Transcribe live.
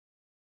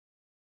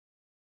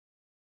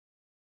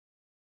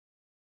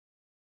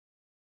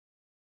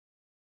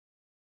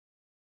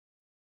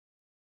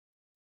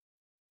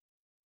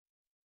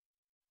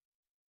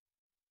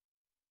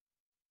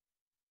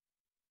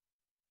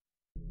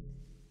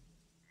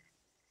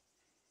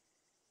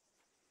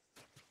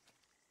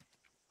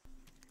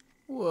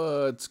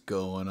What's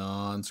going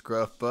on,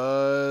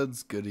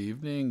 Scruffbudz? Good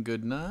evening,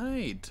 good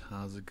night.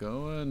 How's it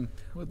going?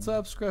 What's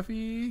up,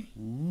 Scruffy?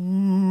 Ooh,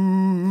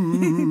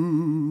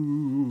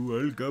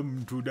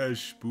 welcome to the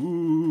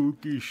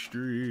spooky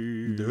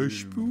stream. The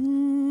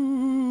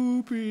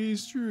spooky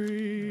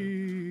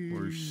stream.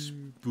 We're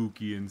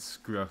spooky and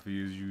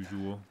scruffy as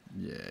usual.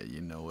 Yeah, you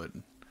know it.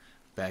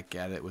 Back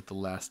at it with The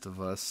Last of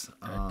Us.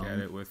 Back at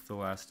it with The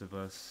Last of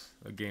Us.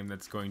 A game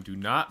that's going to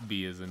not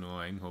be as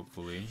annoying,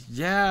 hopefully.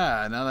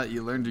 Yeah, now that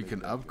you learned you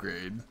can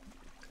upgrade.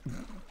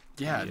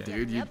 Yeah,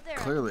 dude, you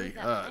clearly,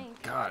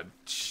 God,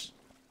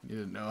 you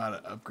didn't know how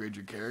to upgrade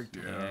your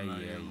character.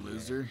 You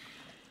loser.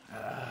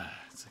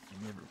 It's like you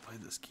never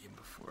played this game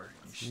before.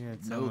 You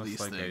should know these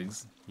like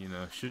things.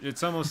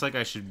 It's almost like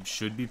I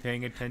should be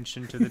paying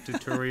attention to the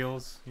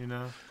tutorials, you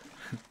know?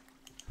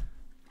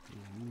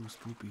 Ooh,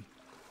 spoopy.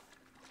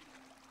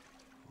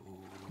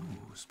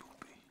 Ooh,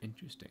 spoopy.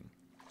 Interesting.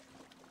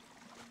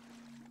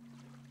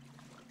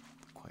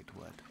 Quite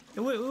wet. It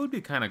would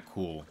be kind of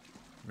cool,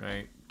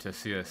 right, to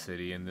see a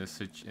city in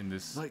this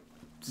like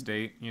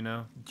state, you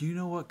know? Do you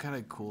know what kind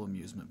of cool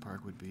amusement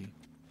park would be?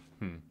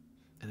 An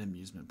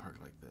amusement park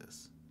like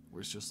this,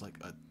 where it's just like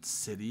a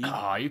city.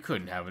 Oh, you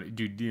couldn't have it,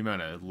 dude. The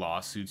amount of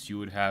lawsuits you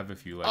would have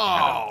if you like.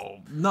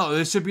 No,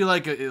 this should be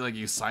like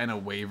you sign a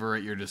waiver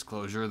at your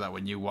disclosure that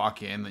when you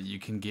walk in that you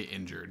can get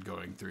injured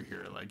going through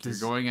here. Like you're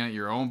going in at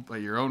your own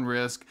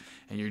risk,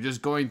 and you're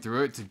just going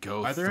through it to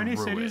go. Are there any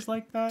cities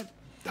like that?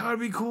 That would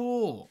be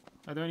cool.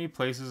 Are there any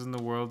places in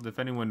the world? If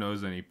anyone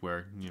knows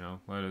anywhere,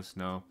 let us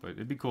know. But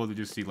it'd be cool to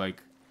just see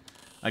like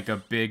a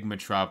big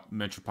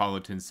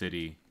metropolitan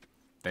city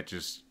that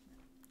just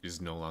is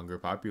no longer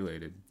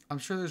populated. I'm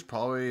sure there's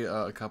probably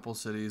a couple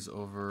cities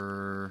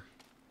over.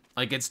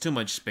 Like it's too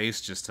much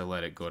space just to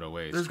let it go to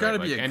waste. There's got to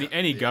be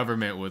any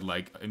government would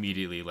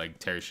immediately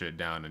tear shit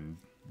down and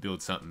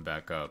build something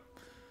back up,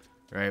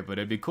 right? But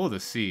it'd be cool to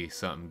see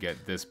something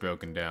get this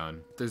broken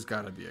down. There's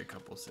got to be a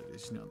couple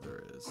cities.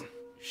 There is.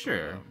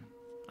 Sure,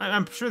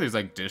 I'm sure there's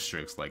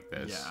districts like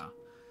this. Yeah.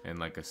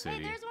 In a city.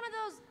 Hey, there's one of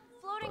those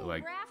floating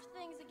raft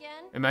things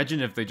again.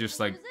 Imagine if they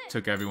just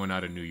took everyone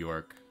out of New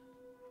York.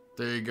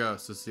 There you go.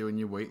 So see, when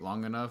you wait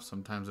long enough,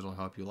 sometimes it'll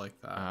help you like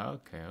that.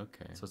 Okay.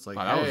 So it's like,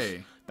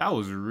 hey. That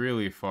was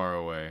really far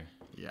away.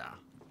 Yeah.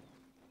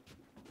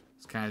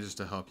 It's kind of just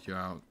to help you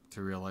out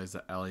to realize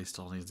that Ellie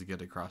still needs to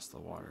get across the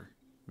water.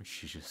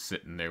 She's just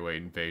sitting there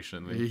waiting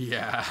patiently.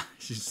 Yeah.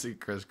 She's sitting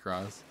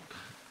crisscross.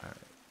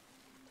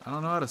 I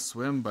don't know how to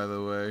swim, by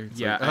the way. It's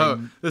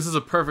this is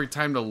a perfect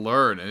time to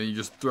learn, and then you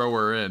just throw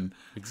her in.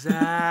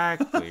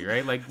 Exactly,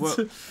 right?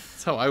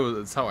 That's how I was.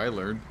 That's how I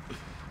learned.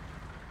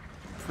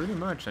 Pretty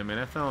much. I mean,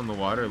 I fell in the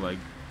water 3-4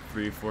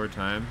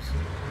 times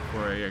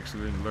before I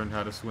actually learned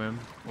how to swim.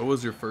 What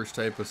was your first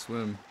type of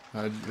swim?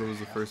 What was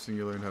the first thing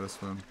you learned how to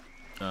swim?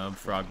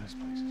 Frog.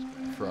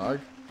 Frog?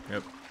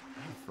 Yep.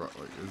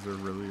 Is there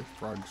really a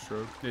frog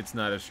stroke? It's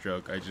not a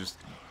stroke. I just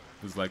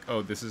was like,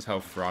 oh, this is how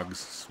frogs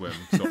swim.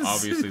 So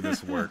obviously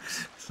this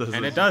works.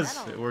 And it does.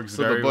 It works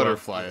very well. So the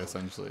butterfly,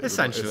 essentially.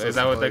 Essentially. Is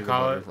that what they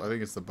call it? I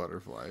think it's the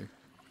butterfly.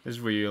 This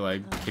is where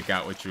you kick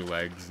out with your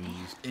legs and you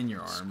just in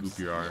your arms. Scoop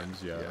your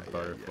arms,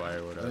 butterfly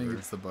or whatever. I think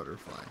it's the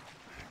butterfly.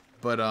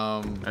 But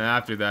and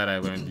after that I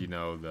learned,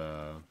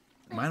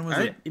 mine was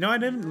I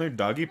didn't learn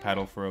doggy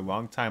paddle for a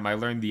long time. I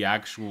learned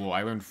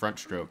front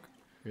stroke.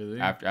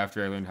 Really?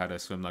 After I learned how to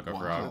swim like a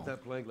frog.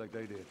 That plank like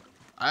they did.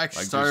 I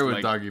actually started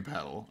with doggy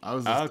paddle.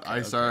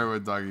 I started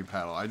with doggy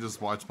paddle. I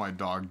just watched my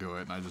dog do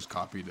it and I just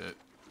copied it.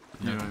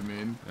 You know what I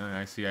mean?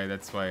 I see.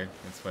 That's why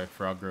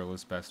Frog Girl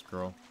is best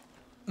girl.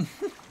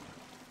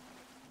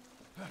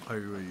 Are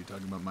you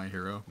talking about My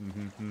Hero?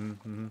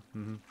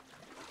 Alright.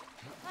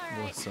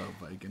 What's up,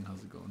 Viking? How's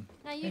it going?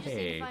 Now you just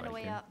need to find a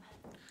way up.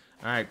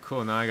 Alright,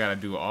 cool. Now I gotta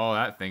do all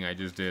that thing I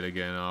just did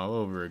again, all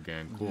over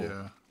again. Cool.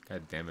 Yeah.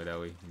 God damn it,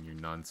 Ellie, and your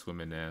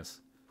non-swimming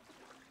ass.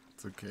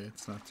 It's okay.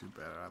 It's not too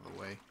bad out of the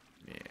way.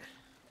 Yeah.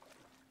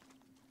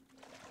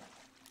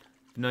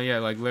 No, yeah,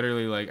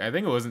 literally, I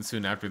think it wasn't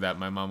soon after that.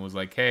 My mom was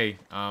like, "Hey,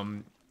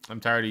 I'm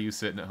tired of you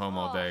sitting at home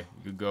all day.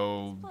 You could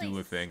go do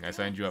a thing. I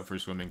signed you up for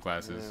swimming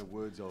classes."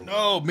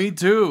 No, me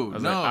too.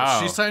 No,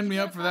 she signed me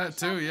up for that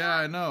too. Yeah,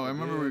 I know. I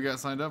remember we got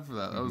signed up for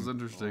that. That was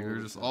interesting. We were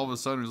just all of a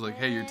sudden it was like,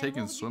 "Hey, you're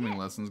taking swimming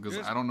lessons because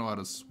I don't know how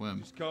to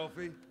swim." Just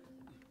coffee.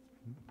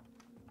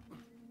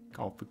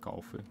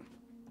 Coffee. Do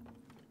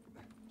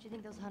you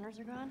think those hunters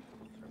are gone?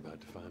 We're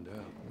about to find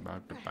out.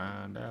 About to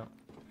find out.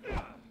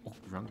 Oh,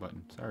 wrong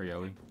button. Sorry,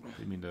 Ellie.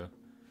 Didn't mean to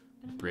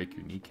break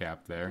your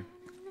kneecap there.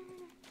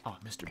 Oh,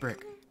 Mr.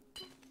 Brick.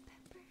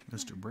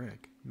 Mr.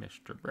 Brick.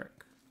 Mr.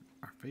 Brick.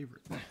 Our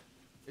favorite.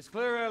 It's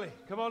clear, Ellie.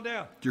 Come on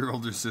down. Your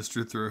older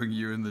sister throwing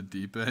you in the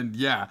deep end?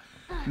 Yeah.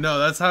 No,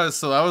 that's how,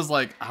 so that was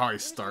how I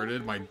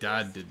started. My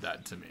dad did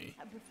that to me.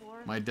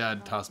 My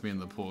dad tossed me in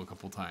the pool a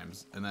couple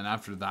times. And then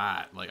after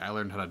that, I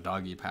learned how to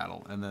doggy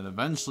paddle. And then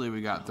eventually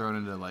we got thrown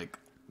into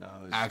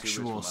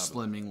actual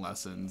swimming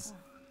lessons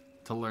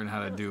to learn how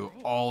to do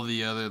all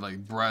the other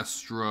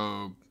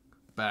breaststroke,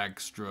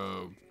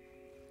 backstroke,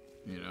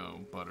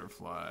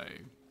 butterfly,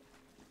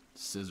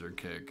 scissor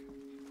kick.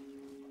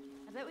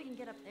 I bet we can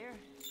get up there.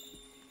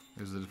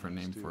 There's a different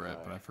name for it,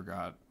 but I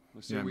forgot.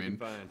 Let's see You know what we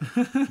what I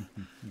can find.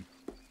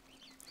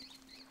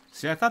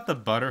 See, I thought the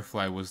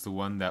butterfly was the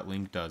one that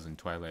Link does in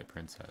Twilight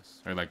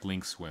Princess. Or like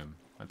Link swim.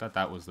 I thought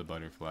that was the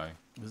butterfly.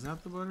 Is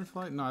that the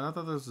butterfly? No, I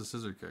thought that was the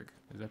scissor kick.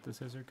 Is that the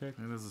scissor kick?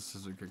 It is a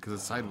scissor kick because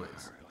it's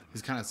sideways.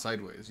 He's kind of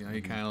sideways, you know.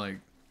 He kind of like.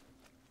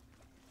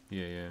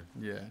 Yeah.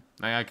 Yeah.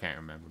 I can't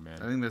remember, man.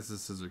 I think that's the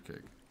scissor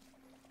kick,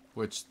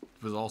 which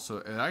was also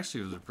it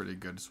actually was a pretty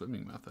good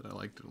swimming method. I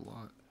liked it a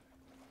lot.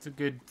 It's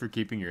good for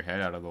keeping your head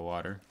out of the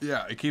water.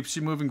 Yeah, it keeps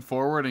you moving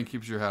forward and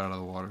keeps your head out of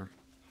the water.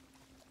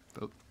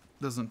 But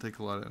doesn't take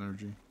a lot of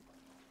energy.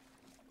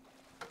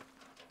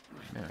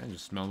 Man, I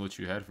just smelled what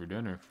you had for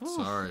dinner.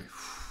 Sorry.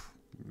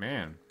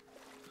 Man.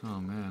 Oh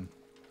man.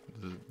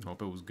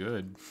 Hope it was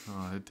good.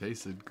 Oh, it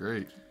tasted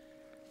great.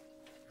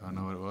 I don't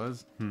know what it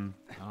was. I don't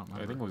remember. I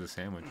think it was a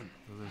sandwich.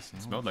 Was it a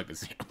sandwich? It smelled like a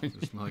sandwich.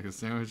 It smelled like a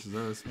sandwich. Is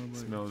that what it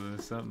smelled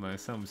like? Smelled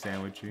something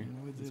sandwichy.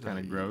 What It's did kind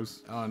I of eat?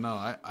 gross. Oh no,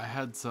 I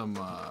had some. It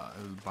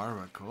was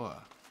barbacoa.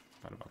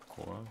 What about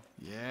coral?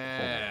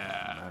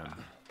 Yeah. Man.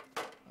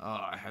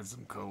 Oh, I had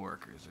some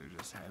coworkers who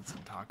just had some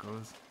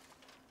tacos,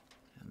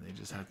 and they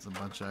just had some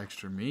bunch of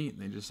extra meat,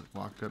 and they just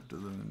walked up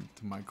to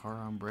my car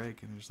on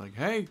break, and they're just like,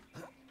 "Hey,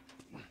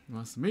 you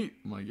want some meat?"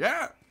 I'm like,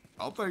 "Yeah,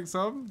 I'll take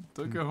some."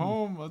 Took it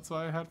home. That's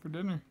what I had for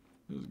dinner.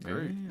 It was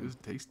great. It was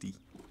tasty.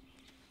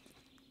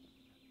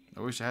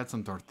 I wish I had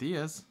some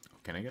tortillas,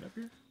 Can I get up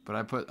here?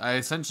 but I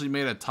essentially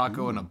made a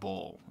taco in a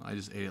bowl. I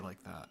just ate it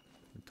like that.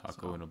 A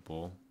taco in a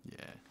bowl. Yeah,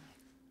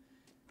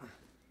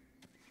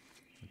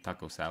 A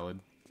taco salad.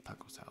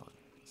 taco salad,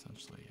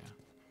 essentially. Yeah.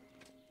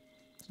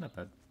 It's not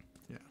bad.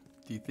 Yeah.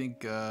 Do you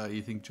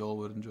think Joel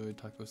would enjoy a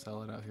taco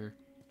salad out here?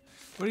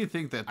 What do you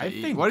think that they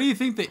eat? think- What do you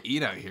think they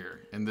eat out here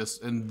in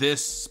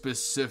this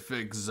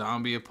specific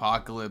zombie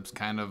apocalypse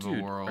kind of Dude,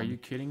 a world? are you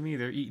kidding me?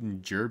 They're eating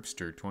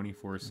gerbster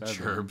 24/7.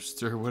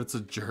 Gerbster? What's a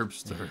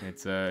gerbster?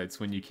 It's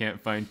when you can't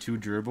find two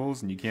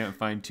gerbils and you can't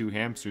find two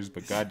hamsters,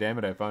 but goddamn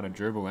it, I found a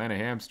gerbil and a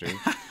hamster.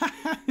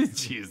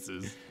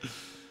 Jesus.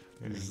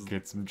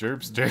 Get some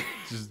gerbster.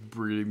 Just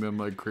breeding them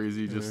like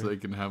crazy just so they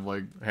can have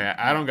like Hey,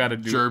 I don't gotta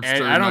do.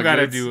 Gerbster I don't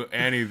gotta nuggets. do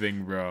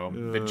anything, bro.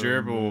 The Oh,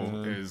 gerbil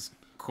man. is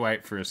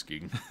quite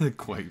frisky.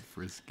 quite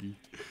frisky.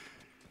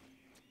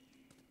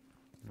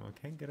 No, I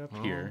can't get up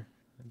Oh. here.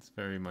 It's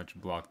very much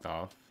blocked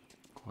off.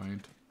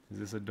 Quite. Is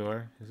this a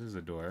door? This is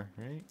a door,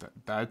 right?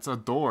 That's a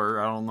door.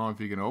 I don't know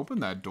if you can open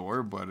that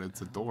door, but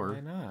it's a door.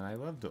 Why not? I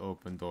love to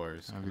open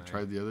doors. Have you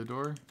tried the other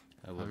door?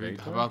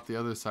 Elevator? How about the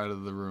other side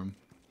of the room?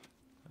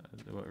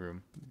 What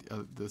room?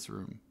 This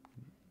room.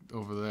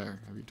 Over there.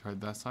 Have you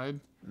tried that side?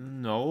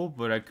 No,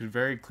 but I could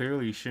very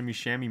clearly shimmy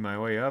shammy my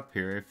way up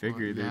here. I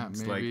figured yeah, it's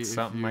maybe like if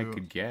something I you-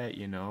 could get,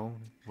 you know?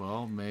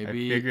 Well, I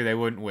maybe. figured they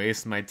wouldn't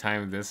waste my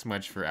time this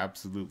much for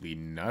absolutely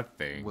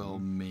nothing. Well,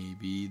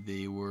 maybe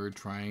they were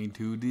trying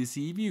to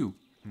deceive you.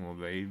 Well,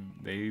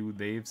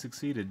 they've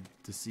succeeded.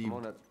 Deceive. I'm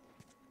on it.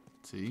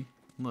 See?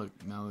 Look,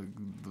 now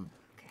the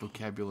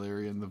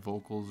vocabulary and the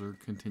vocals are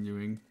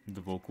continuing.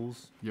 The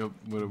vocals, Yep.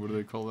 What do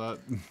they call that?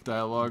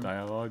 Dialogue.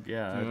 dialogue,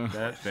 yeah, Yeah.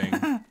 that thing.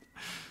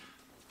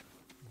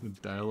 The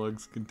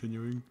dialogue's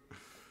continuing.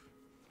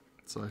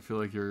 So I feel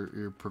like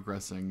you're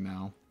progressing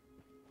now.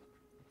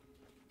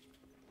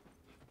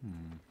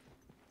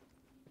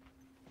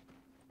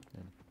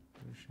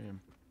 What a shame.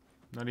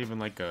 Not even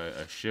like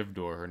a shiv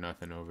door or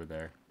nothing over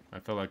there. I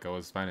felt like I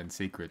was finding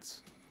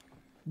secrets.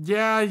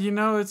 Yeah, you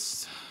know,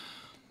 it's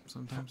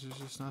sometimes there's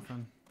just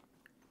nothing.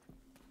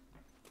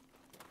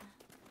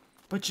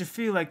 But you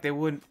feel like they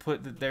wouldn't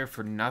put it there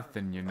for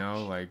nothing, you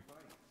know? Like,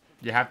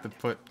 you have to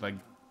put, like,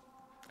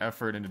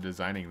 effort into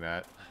designing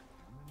that.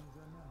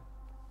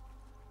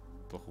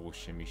 The whole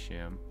shimmy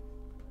sham.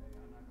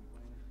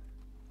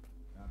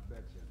 I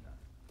bet you not.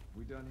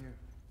 We done here?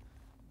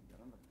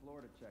 Got on the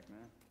floor to check,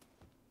 man.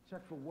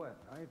 Check for what?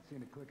 I ain't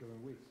seen a clicker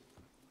in weeks.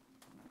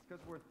 That's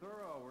because we're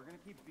thorough. We're gonna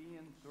keep being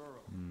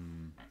thorough.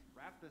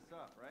 Wrap this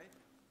up, right?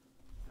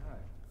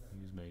 Alright.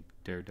 Use my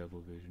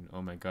daredevil vision.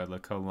 Oh my god,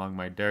 look how long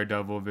my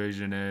daredevil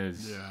vision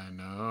is. Yeah, I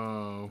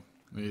know.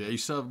 I mean, you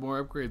still have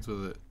more upgrades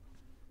with it.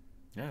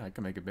 Yeah, I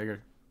can make it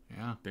bigger.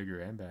 Yeah, Bigger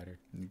and badder.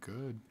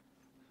 good.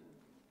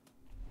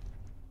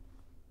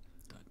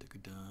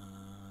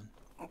 Dun.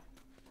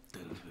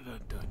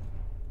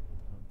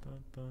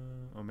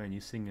 Oh man,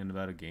 you singing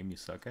about a game you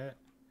suck at?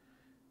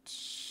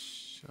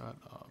 Shut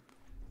up.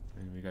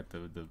 And we got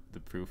the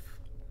proof.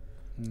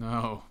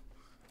 No.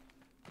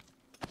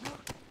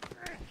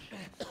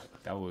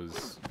 That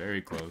was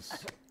very close.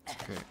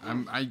 Okay.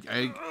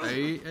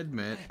 I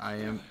admit I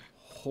am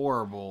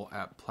horrible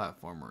at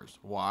platformers.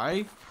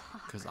 Why?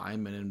 Because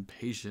I'm an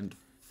impatient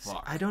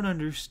fuck. I don't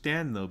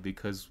understand though,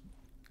 because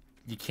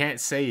you can't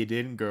say you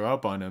didn't grow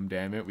up on them.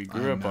 Damn it, we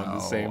grew up on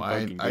the same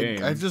fucking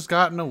games. I've just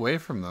gotten away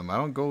from them. I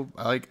don't go.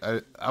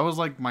 I was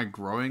like my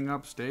growing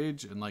up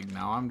stage, and like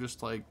now I'm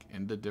just like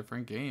into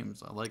different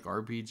games. I like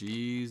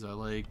RPGs. I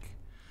like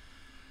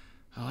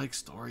I like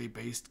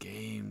story-based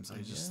games. I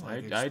just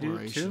like I do too,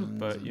 explorations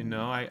but you and-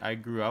 know, I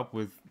grew up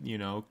with, you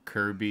know,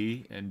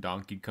 Kirby and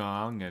Donkey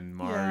Kong and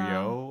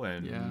Mario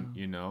and Yeah.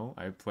 you know,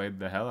 I played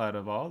the hell out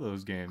of all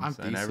those games I'm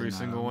and every decent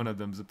at single 'em. one of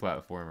them's a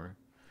platformer.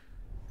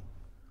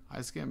 I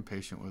just get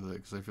impatient with it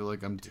because I feel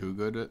like I'm too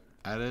good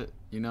at it.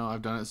 You know,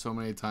 I've done it so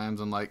many times.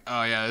 I'm like,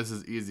 oh yeah, this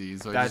is easy.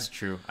 So That's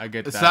true. I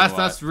get that.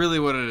 that's really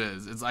what it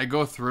is. It's I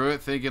go through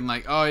it thinking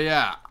like, oh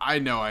yeah, I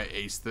know I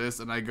aced this,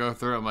 and I go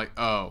through it. I'm like,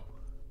 oh,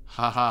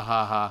 ha ha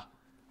ha ha.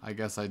 I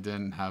guess I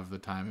didn't have the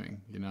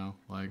timing. You know,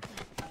 like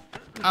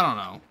I don't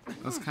know.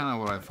 That's kind of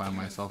what I find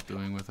myself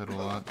doing with it a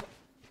lot.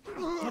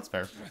 That's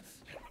fair.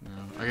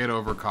 I get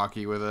over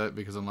cocky with it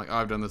because I'm like, oh,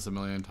 I've done this a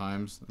million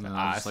times. And then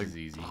I'm This just like, is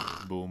easy.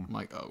 Boom. I'm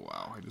like, oh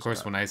wow. I just Of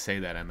course, when I say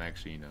that, I'm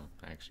actually, you know,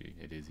 actually,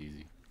 it is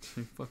easy.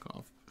 fuck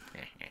off.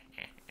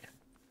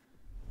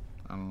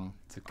 I don't know.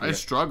 It's a I good-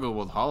 struggle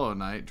with Hollow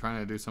Knight trying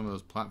to do some of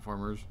those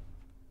platformers.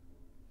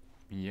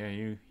 Yeah,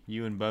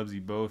 you and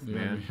Bubsy both,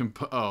 man.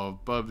 Oh,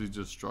 Bubsy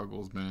just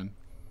struggles, man.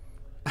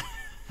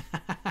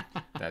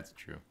 That's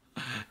true.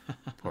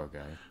 Poor guy.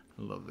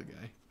 I love the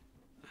guy.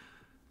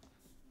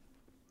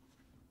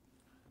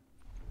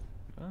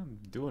 I'm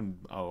doing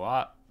a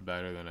lot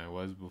better than I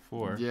was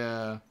before.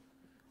 Yeah.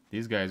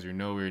 These guys are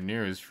nowhere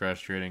near as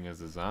frustrating as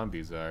the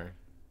zombies are.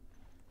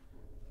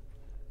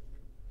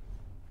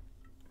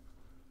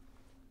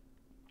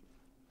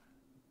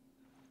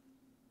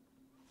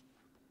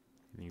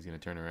 You think he's gonna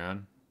turn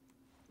around?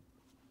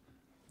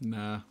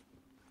 Nah.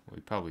 Well,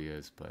 he probably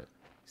is, but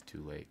he's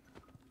too late.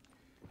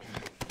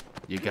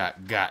 You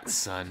got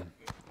son.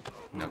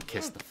 Now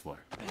kiss the floor.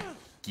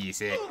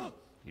 Kiss it.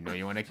 You know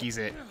you wanna kiss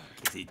it.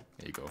 Kiss it.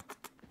 There you go.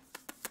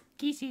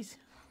 Kisses.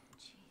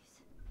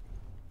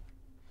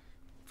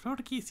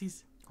 Florida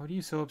kisses. What are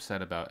you so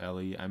upset about,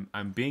 Ellie?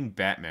 I'm being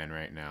Batman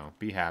right now.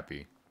 Be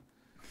happy.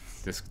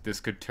 This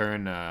could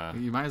turn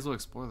You might as well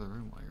explore the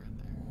room while you're in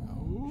there.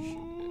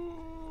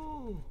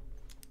 Oh.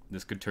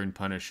 this could turn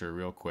Punisher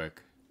real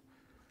quick.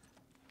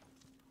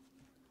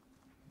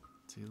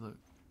 See, look.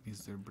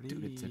 Mr. Brick.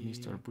 Dude, it's a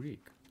Mr. Brick.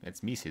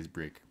 It's Mrs.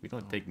 Brick. We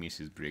don't take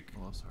Mrs. Brick.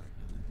 Oh, sorry.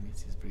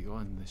 Mrs. Brick. Go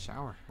in the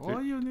shower. Oh,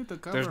 you need to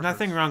cover There's her.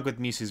 nothing wrong with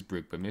Mrs.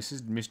 Brick, but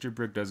Mr.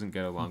 Brick doesn't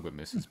get along with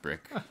Mrs.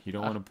 Brick. You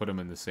don't want to put them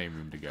in the same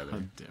room together.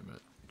 Oh, damn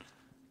it.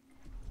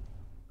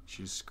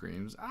 She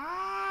screams,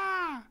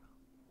 ah!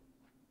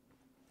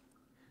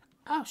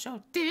 Oh,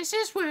 so this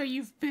is where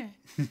you've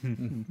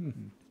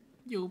been.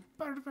 You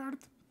pervert.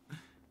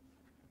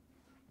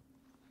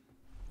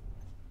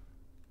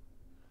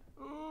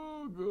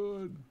 Oh,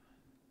 good.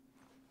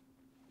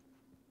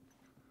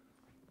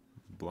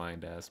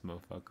 Blind ass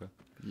motherfucker.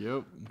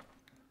 Yep.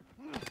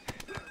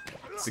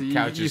 The See,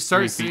 couch you is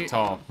start 3 seeing feet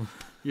tall.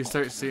 You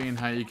start seeing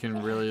how you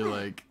can really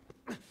like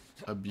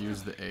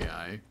abuse the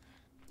AI.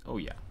 Oh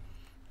yeah.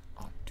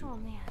 Oh, dude. Oh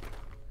man.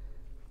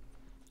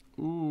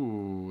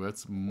 Ooh,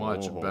 that's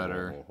much Oh.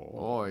 better.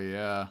 Oh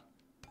yeah.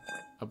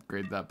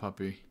 Upgrade that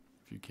puppy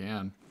if you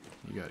can.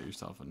 You got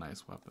yourself a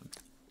nice weapon.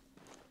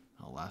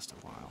 It'll last a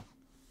while.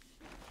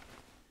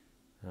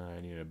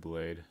 I need a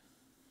blade.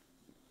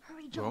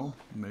 Hurry, Joel. Well,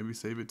 maybe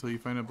save it till you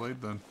find a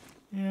blade then.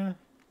 Yeah.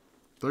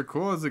 They're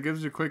cool as it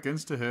gives you quick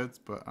insta hits,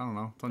 but I don't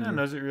know. It's on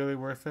you. Is it really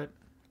worth it?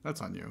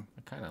 That's on you.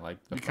 I kind of like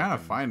the You kind of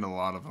fucking- find a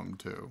lot of them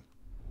too.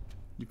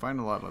 You find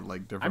a lot of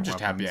like different. I'm just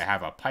happy I weapons.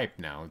 have a pipe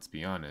now, let's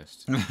be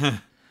honest.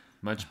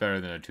 Much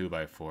better than a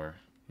 2x4.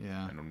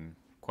 Yeah. And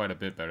quite a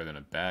bit better than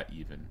a bat,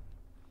 even.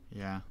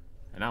 Yeah.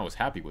 And I was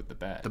happy with the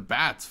bat. The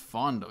bat's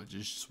fun to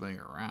just swing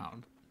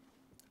around.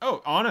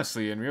 Oh,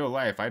 honestly, in real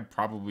life, I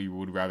probably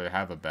would rather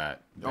have a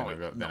bat than,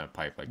 than no. a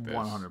pipe like this.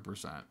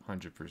 100%.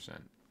 100%.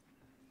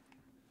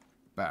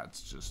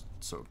 Bat's just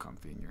so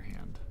comfy in your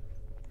hand.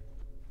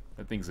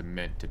 That thing's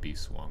meant to be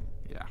swung.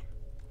 Yeah.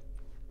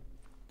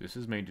 This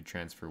is made to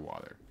transfer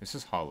water. This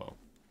is hollow.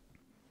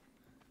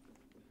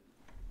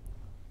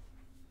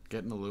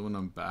 Get an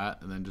aluminum bat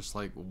and then just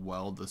like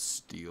weld the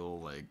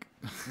steel like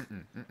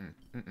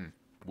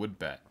Wood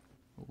bat.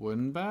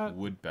 wooden bat.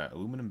 Wood bat.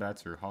 Aluminum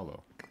bats are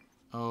hollow.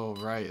 Oh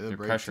right, They're they'll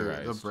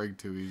pressurized. break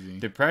too easy.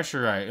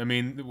 Depressurized. I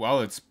mean,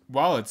 while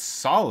it's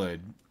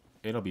solid,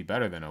 it'll be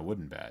better than a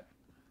wooden bat.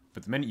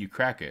 But the minute you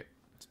crack it,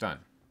 it's done.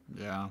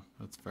 Yeah,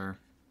 that's fair.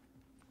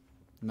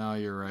 No,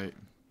 you're right.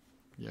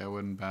 Yeah,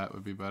 wooden bat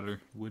would be better.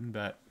 Wooden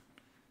bat.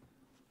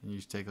 And you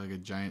just take like a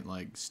giant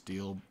like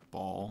steel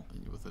ball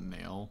and with a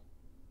nail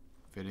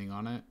fitting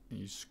on it, and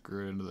you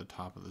screw it into the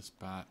top of this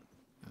bat,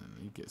 and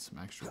then you get some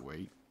extra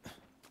weight.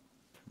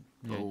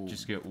 Yeah, Boom.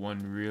 just get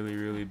one really,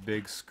 really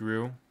big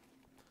screw.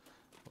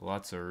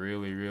 Lots of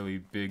really, really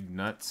big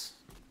nuts.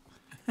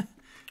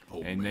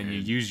 Oh, And then you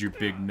use your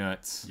big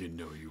nuts you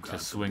know you got to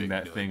the swing big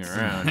that thing nuts.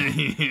 around.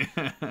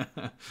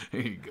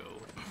 There you go.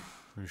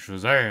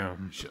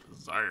 Shazam!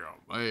 Shazam.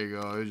 There you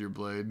go. There's your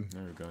blade.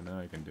 There we go. Now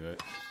I can do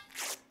it.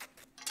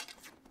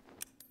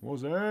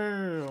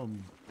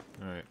 Wazam!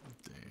 Alright,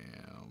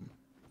 Damn.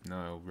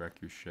 now I'll wreck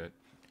your shit.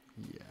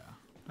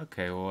 Yeah.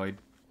 Okay, well, I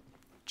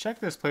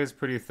checked this place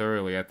pretty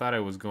thoroughly. I thought I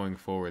was going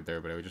forward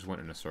there, but I just went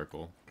in a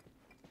circle.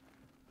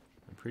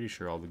 I'm pretty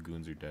sure all the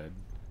goons are dead.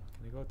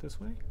 Can I go out this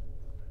way?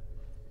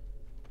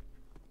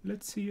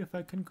 Let's see if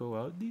I can go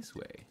out this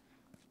way.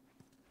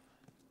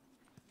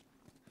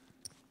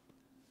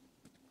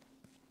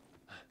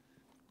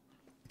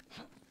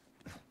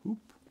 Oop.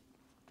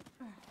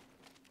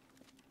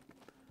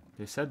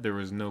 They said there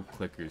was no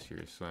clickers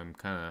here, so I'm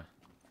kind of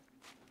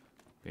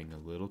being a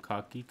little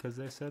cocky because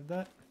they said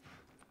that.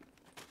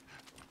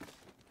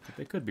 But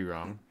they could be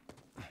wrong.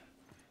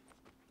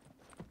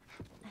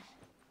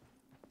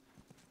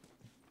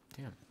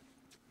 Damn.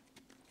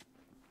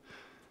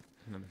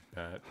 Another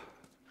bat.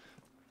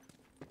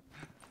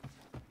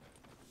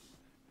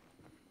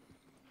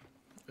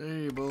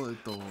 Hey,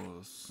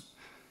 bullets.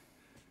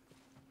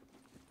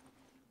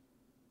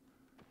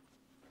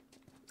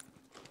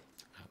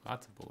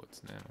 Lots of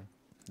bullets now.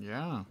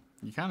 Yeah,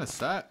 you kind of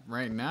set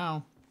right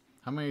now.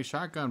 How many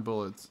shotgun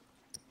bullets?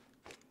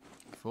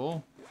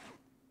 Full?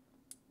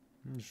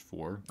 There's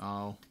 4.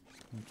 Oh,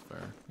 that's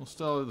fair. Well,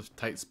 still a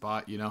tight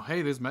spot, you know.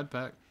 Hey, there's med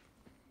pack.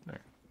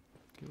 There.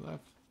 To your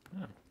left.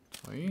 Oh,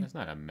 Sweet. that's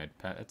not a med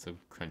pack. That's a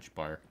crunch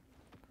bar.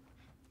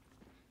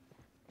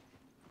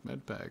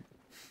 Med pack.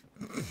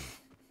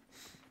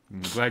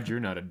 I'm glad you're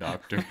not a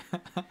doctor.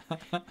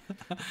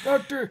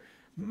 Doctor,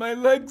 my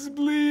leg's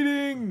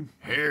bleeding.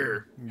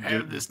 Here,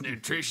 have this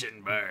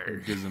nutrition bar.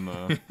 Gives him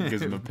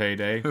a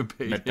payday.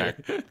 Med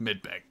pack.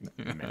 Med pack.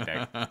 Med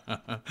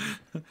pack.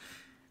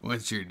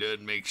 Once you're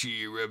done, make sure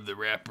you rub the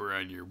wrapper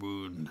on your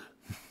wound.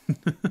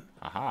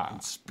 Aha.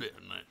 And spit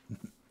on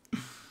it.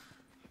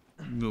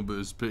 A little bit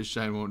of spit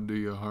shine won't do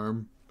you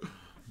harm.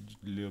 Just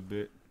a little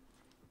bit.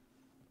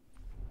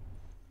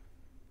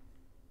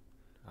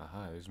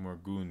 Aha, there's more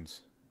goons.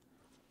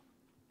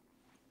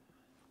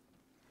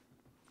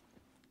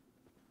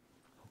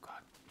 Oh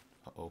god.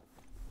 Uh-oh.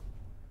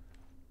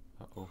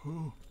 Uh-oh.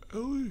 Oh,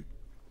 Ellie.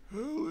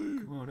 Ellie.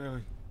 Come on,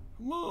 Ellie.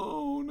 Come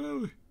on,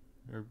 Ellie.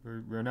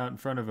 Run out in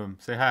front of him.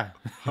 Say hi.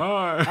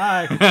 Hi.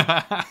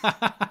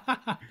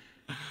 Hi.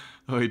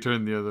 Oh, he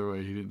turned the other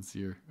way. He didn't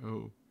see her.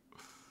 Oh.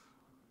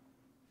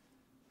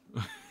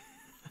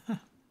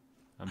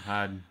 I'm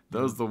hiding.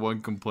 That was the one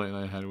complaint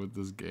I had with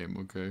this game,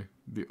 okay?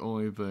 The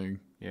only thing.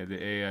 Yeah,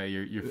 the AI,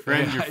 your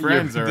friends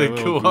are a the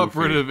little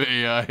cooperative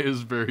goofy. AI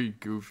is very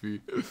goofy.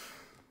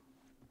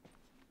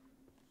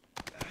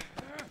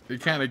 It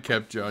kind of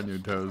kept you on your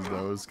toes,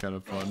 though. It was kind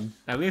of fun.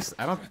 At least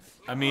I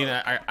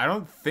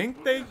don't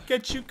think they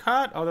get you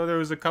caught. Although there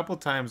was a couple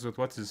times with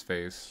what's his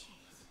face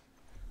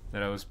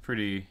that I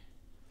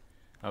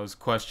was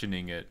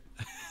questioning it.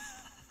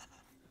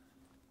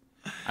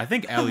 I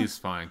think Ellie's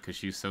fine because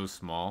she's so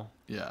small.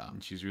 Yeah.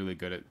 And she's really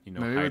good at Maybe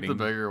hiding. with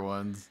the bigger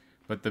ones.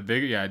 But the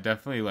bigger, yeah,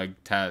 definitely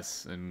like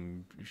Tess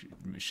and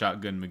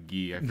Shotgun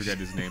McGee. I forget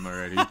his name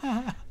already.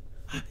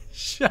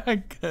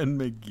 Shotgun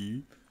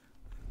McGee.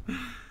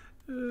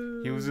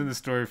 He was in the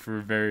story for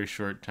a very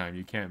short time.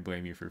 You can't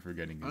blame me for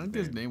forgetting his I name.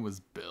 think his name was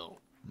Bill.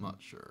 I'm not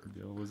sure.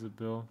 Bill, was it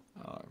Bill?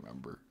 I don't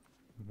remember.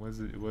 It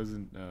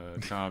wasn't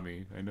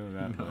Tommy. I know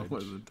that No, much. it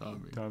wasn't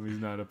Tommy. Tommy's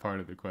not a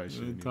part of the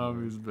question. anymore.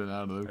 Tommy's been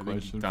out of the I think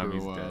question for a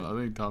Tommy's while. dead. I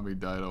think Tommy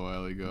died a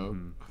while ago.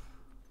 Mhm.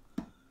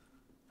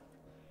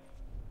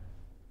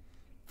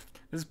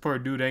 This poor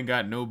dude ain't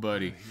got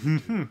nobody.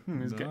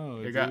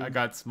 I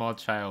got small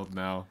child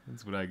now.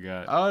 That's what I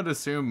got. I would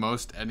assume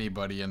most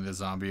anybody in the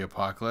zombie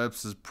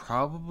apocalypse is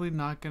probably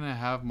not going to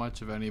have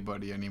much of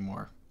anybody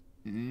anymore.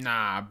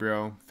 Nah,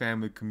 bro.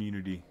 Family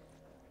community.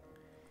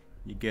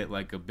 You get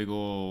like a big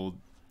old...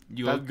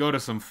 You go to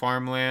some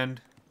farmland.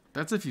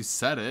 That's if you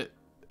set it.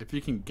 If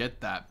you can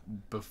get that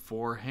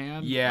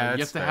beforehand. Yeah, like, you that's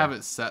have to fair. have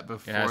it set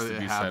before It has to it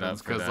be set up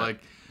happens. for Because, that.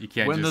 like, You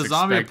can't when just the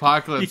zombie expect-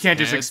 apocalypse you can't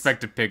just hits,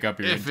 expect to pick up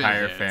your if it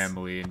entire hits.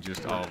 family and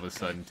just all of a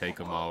sudden take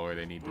them all where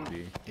they need to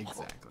be.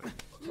 Exactly.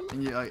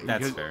 And you, like,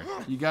 That's because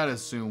fair. You got to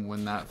assume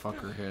when that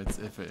fucker hits,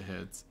 if it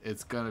hits,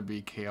 it's going to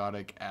be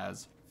chaotic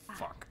as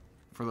fuck.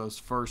 For those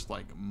first,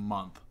 like,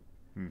 month.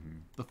 Mm-hmm.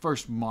 The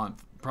first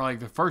month. Probably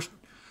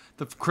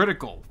the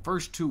critical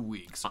first 2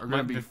 weeks are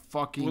going to be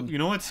fucking... Well, you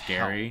know what's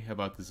scary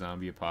about the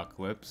zombie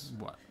apocalypse?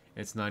 What?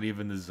 It's not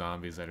even the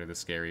zombies that are the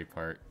scary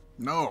part.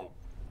 No.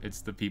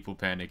 It's the people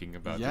panicking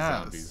about the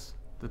Yes. zombies.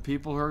 The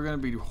people who are going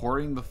to be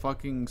hoarding the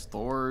fucking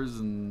stores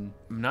and...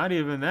 Not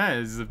even that.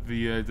 Is the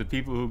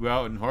people who go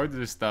out and hoard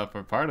this stuff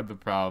are part of the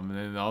problem, and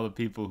then all the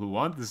people who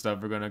want the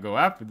stuff are going to go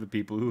after the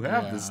people who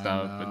have Yeah, the I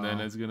stuff, and then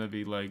know. it's going to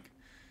be like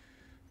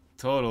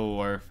total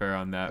warfare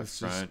on that It's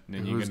front. just- And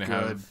then it you're was going to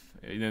have...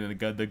 And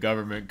then the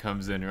government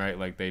comes in, right,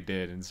 like they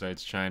did, and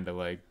starts trying to,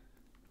 like,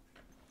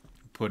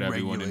 put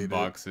everyone in Regulate it.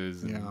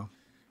 boxes and Yeah.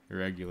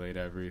 regulate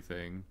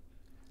everything.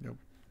 Yep.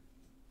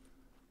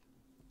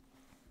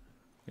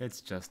 It's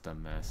just a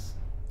mess.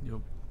 Yep.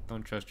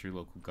 Don't trust your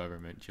local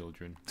government,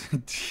 children.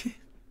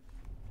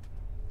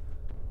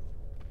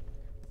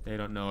 They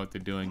don't know what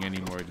they're doing any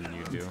more than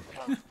you do.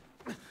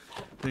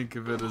 Think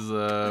of it as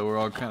we're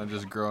all kind of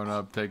just growing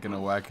up, taking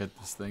a whack at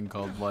this thing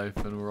called life,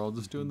 and we're all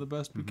just doing the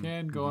best we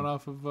can, going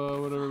off of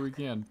whatever we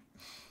can.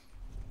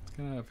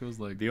 Kind of how it feels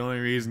like. The only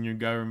reason your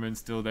government's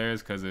still there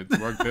is because it's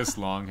worked this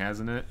long,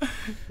 hasn't it?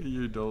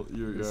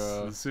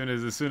 As soon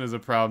as a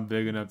problem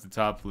big enough to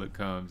topple it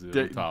comes,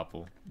 it'll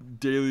topple.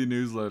 Daily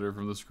newsletter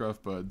from the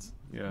Scruffbudz.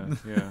 Yeah.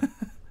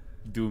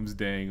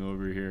 Doomsdaying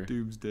over here.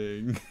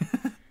 Doomsdaying.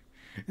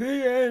 The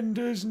end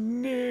is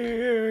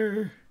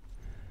near.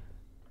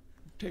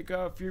 Take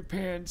off your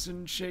pants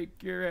and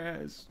shake your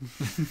ass.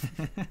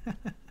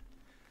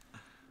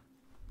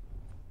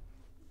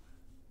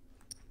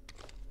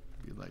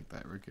 Be like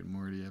that Rick and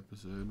Morty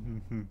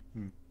episode.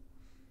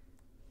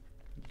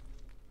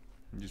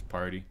 Just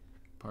party.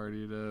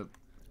 Party it up.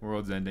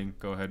 World's ending.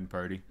 Go ahead and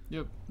party.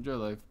 Yep. Enjoy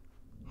life.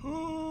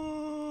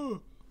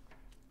 Nope.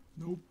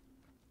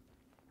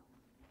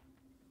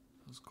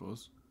 That was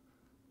close.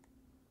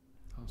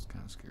 I was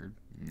kind of scared.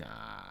 Nah,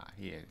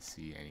 he didn't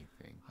see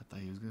anything. I thought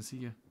he was gonna see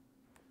you.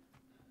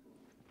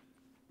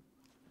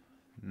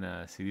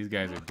 Nah, see, these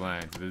guys are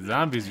blind. The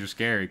zombies are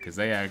scary because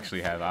they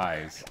actually have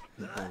eyes.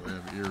 Oh, they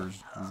have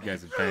ears. These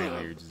guys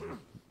apparently are just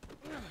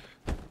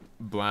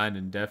blind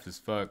and deaf as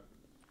fuck.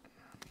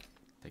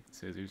 Take the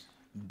scissors.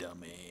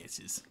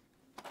 Dumbasses.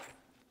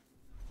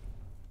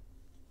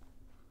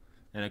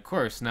 And of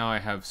course, now I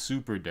have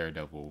super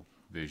Daredevil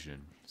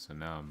vision. So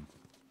now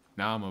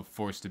I'm a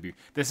force to be.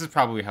 This is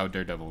probably how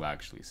Daredevil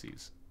actually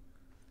sees.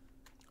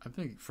 I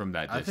think From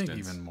that distance. I think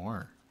even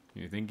more.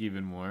 You think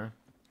even more?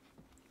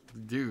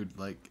 Dude,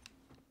 like,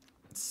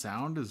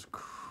 sound is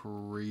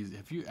crazy.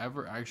 Have you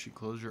ever actually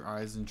closed your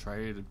eyes and tried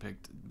to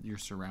depict your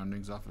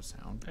surroundings off of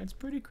sound? It's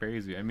pretty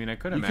crazy. I mean, I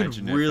could You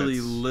imagine could really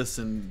if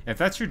listen.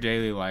 that's your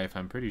daily life,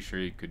 I'm pretty sure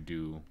you could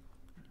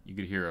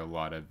hear a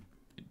lot of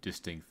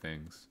distinct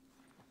things.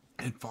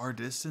 At far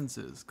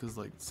distances, because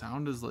like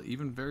sound is like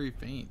even very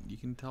faint. You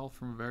can tell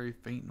from very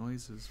faint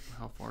noises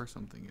how far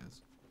something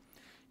is.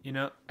 You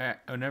know,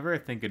 whenever I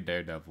think of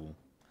Daredevil,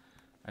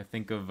 I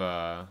think of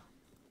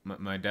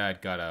my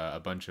dad got a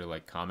bunch of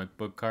like comic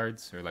book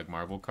cards or like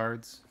Marvel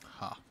cards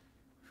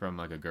from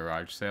like a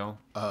garage sale.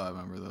 I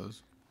remember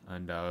those.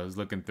 And I was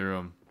looking through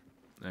them,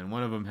 and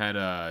one of them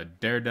had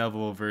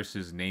Daredevil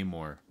versus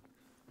Namor.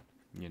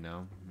 You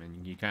know,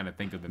 and you kind of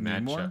think of the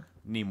matchup.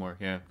 Namor,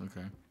 yeah.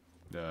 Okay.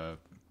 The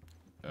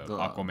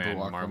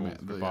Aquaman, Marvel.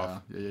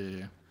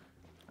 Yeah.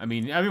 I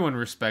mean, everyone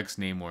respects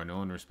Namor. No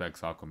one respects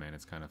Aquaman.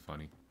 It's kind of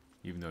funny,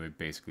 even though they're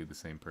basically the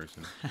same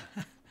person.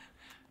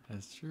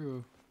 That's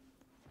true.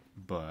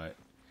 But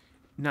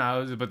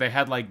no, but they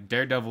had like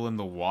Daredevil in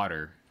the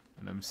water,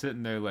 and I'm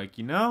sitting there like,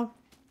 you know,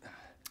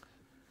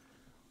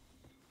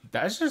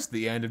 that's just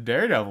the end of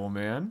Daredevil,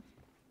 man.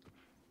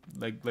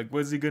 Like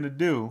what's he gonna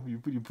do?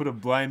 You put a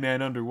blind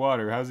man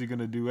underwater. How's he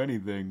gonna do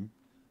anything?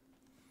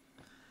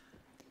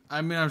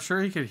 I mean, I'm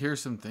sure he could hear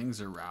some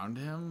things around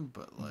him,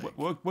 but like,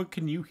 What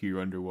can you hear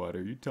underwater?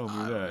 You tell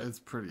me that. It's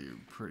pretty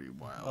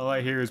wild. All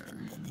I hear is.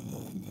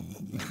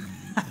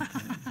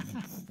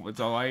 What's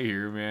all I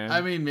hear, man?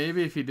 I mean,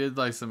 maybe if he did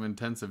like some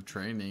intensive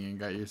training and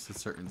got used to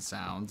certain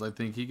sounds, I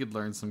think he could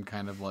learn some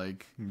kind of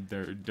like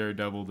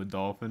Daredevil the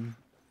dolphin.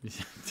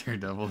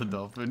 Daredevil the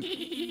dolphin.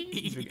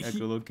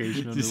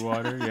 Echolocation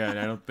underwater? Yeah,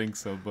 I don't think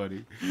so,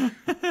 buddy.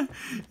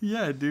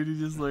 Yeah, dude, he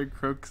just like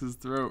croaks his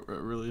throat at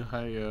really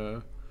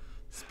high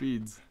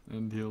speeds,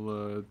 and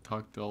he'll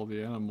talk to all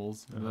the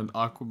animals, and then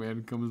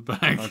Aquaman comes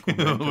back,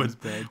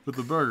 with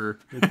the burger.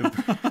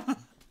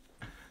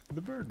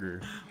 The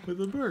burger. With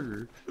the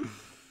burger.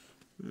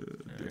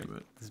 Damn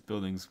it. This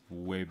building's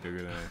way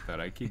bigger than I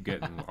thought. I keep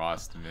getting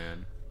lost,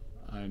 man.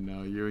 I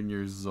know, you and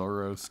your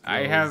Zorro skills.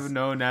 I have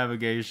no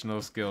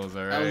navigational skills,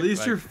 alright? At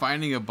least you're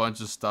finding a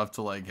bunch of stuff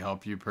to like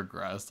help you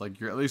progress. Like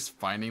you're at least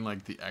finding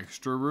like the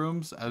extra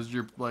rooms as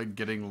you're like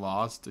getting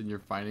lost, and you're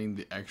finding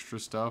the extra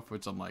stuff,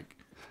 which I'm like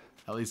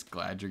at least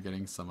glad you're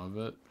getting some of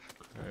it.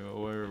 Right,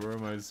 well, where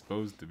am I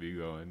supposed to be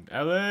going?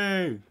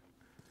 Ellie!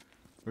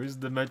 Where's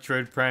the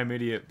Metroid Prime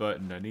idiot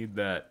button? I need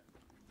that.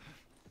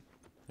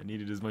 I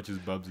need it as much as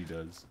Bubsy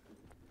does.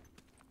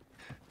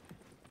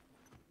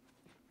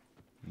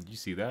 Did you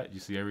see that? Did you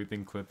see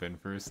everything clip in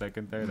for a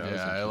second there? That was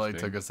Yeah, it like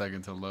interesting. took a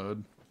second to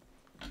load.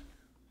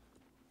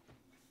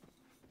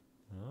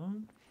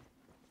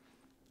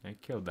 I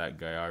killed that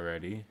guy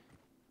already.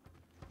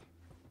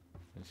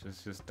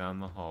 It's just down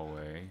the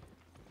hallway.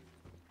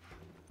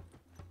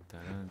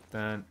 Dun dun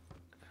dun.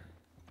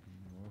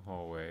 More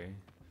hallway.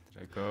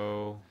 Did I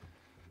go?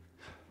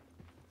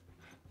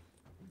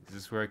 Is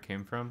this where I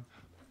came from?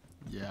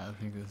 Yeah, I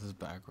think this is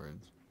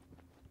backwards.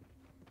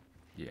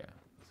 Yeah.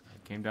 So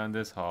I came down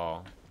this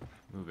hall.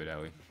 Move it,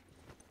 Ellie.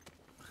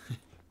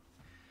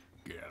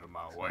 Get out of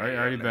my way. I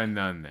already been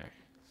down there.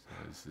 So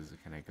this is.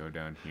 Can I go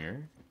down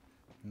here?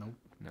 Nope.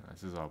 No,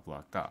 this is all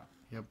blocked off.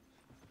 Yep.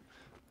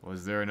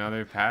 Was there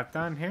another path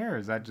down here, or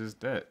is that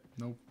just it?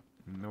 Nope.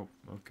 Nope.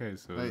 Okay,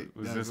 so Wait,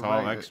 was yeah, this go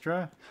all back.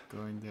 extra?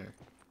 Going there.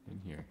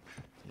 In here.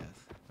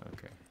 Yes.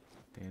 Okay.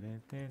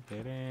 Okay.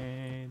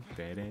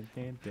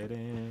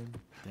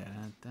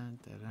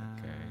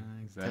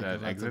 Is that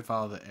an exit?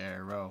 Follow the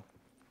arrow.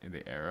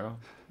 The arrow?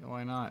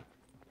 Why not?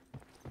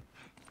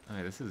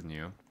 Okay, this is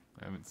new.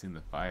 I haven't seen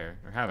the fire.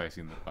 Or have I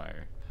seen the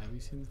fire? Have Have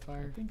you seen the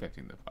fire? I think I've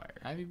seen the fire.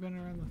 Have you been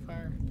around the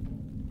fire?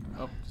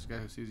 Oh, this guy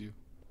who sees you.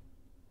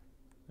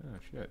 Oh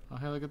shit. Oh,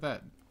 hey, look at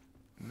that.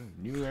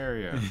 New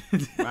area.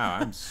 Wow,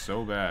 I'm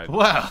so bad.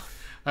 Wow.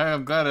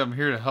 I'm glad I'm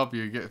here to help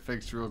you get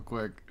fixed real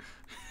quick.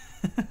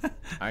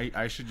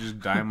 I should just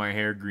dye my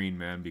hair green,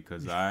 man,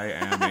 because I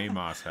am a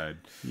moss head.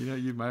 You know,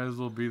 you might as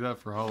well be that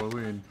for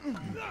Halloween.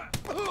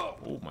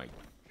 Oh my.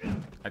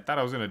 I thought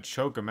I was gonna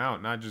choke him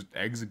out, not just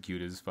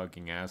execute his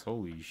fucking ass.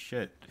 Holy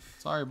shit.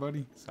 Sorry,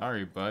 buddy.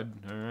 Sorry, bud.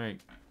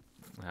 Alright.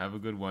 Have a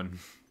good one.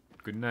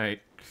 Good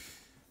night.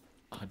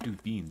 Oh,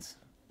 dude, beans.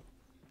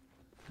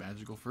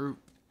 Magical fruit.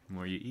 The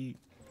more you eat,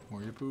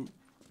 More you poop.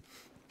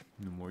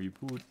 the more you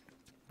poot.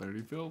 Better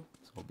you feel.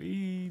 So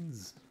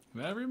beans. In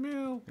every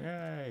meal.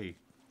 Yay.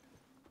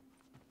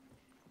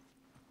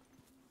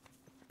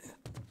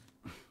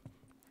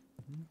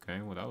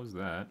 Okay, well that was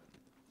that.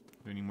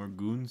 Any more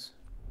goons?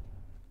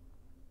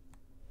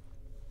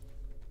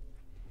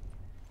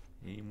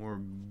 Any more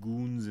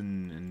goons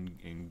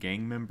and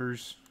gang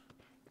members?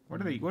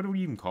 What do we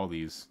even call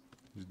these?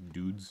 Just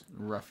dudes?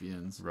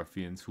 Ruffians.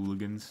 Ruffians,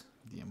 hooligans?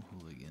 Damn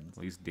hooligans.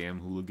 At least damn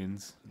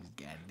hooligans. These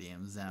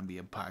goddamn zombie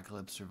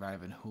apocalypse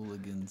surviving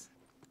hooligans.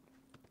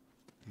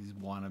 These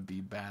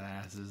wannabe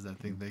badasses that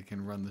think they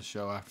can run the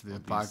show after the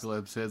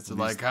apocalypse hits. They're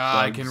like,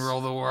 I can thugs. rule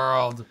the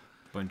world.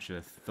 Bunch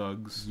of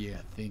thugs. Yeah,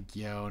 think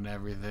you own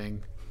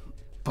everything.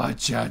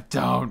 But you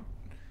don't.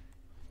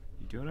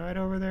 You doing alright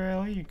over there,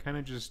 Ellie? You kind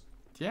of just...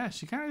 Yeah,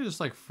 she kind of just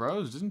like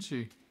froze, didn't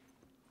she?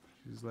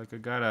 She's like, I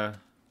gotta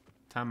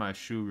tie my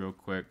shoe real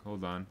quick.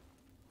 Hold on.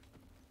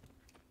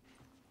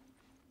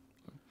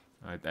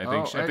 I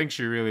think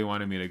she really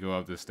wanted me to go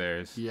up the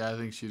stairs. Yeah, I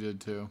think she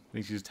did too. I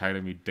think she's tired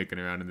of me dicking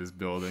around in this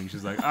building.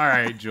 She's like, all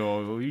right,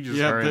 Joel, will you just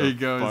Yeah, hurry there you the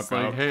go. fuck It's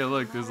like, up? hey,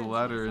 look, there's a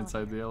ladder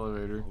inside the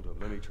elevator. Hold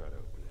up, let me try to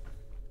open it.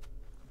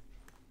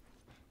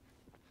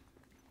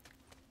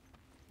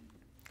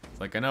 It's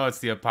like, I know it's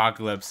the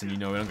apocalypse and, you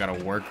know, we don't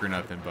gotta work or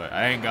nothing, but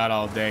I ain't got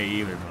all day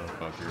either,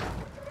 motherfucker.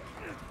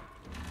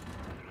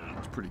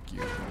 It's pretty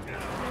cute.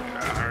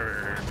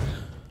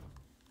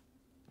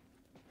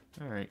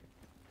 All right.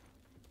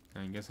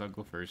 I guess I'll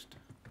go first.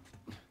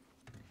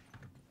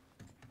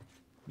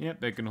 Yep,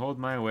 they can hold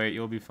my weight.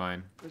 You'll be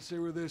fine. Let's see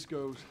where this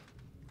goes.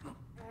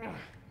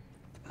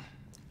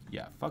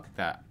 Yeah, fuck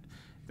that.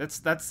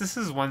 This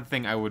is one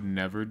thing I would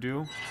never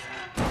do.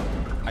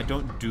 I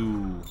don't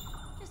do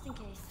Just in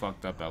case.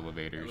 fucked up That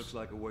elevators. looks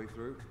like a way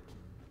through.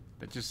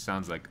 That just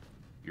sounds like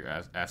you're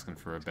asking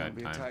for a It's gonna bad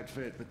be a time. tight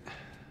fit, but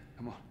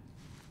come on.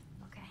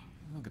 Okay.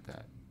 Look at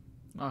that.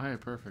 Oh, hey,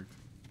 perfect.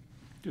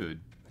 Dude.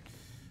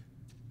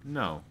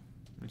 No.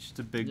 It's just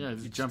a big... Yeah,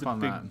 just it's jump a on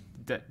big,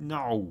 that.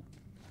 No.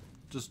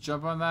 Just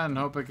jump on that and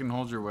hope it can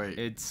hold your weight.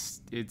 It's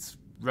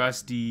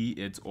rusty.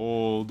 It's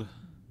old.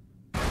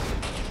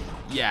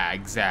 Yeah,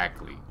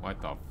 exactly.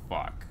 What the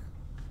fuck?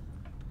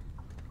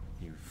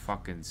 You're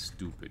fucking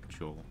stupid,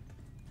 Joel.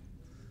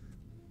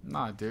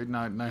 Nah, dude.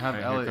 Now have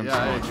Alright, Ellie. here comes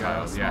Yeah, there small you go.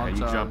 child. Yeah, Small you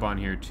child. jump on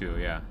here too.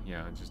 Yeah,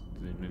 yeah. Just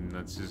and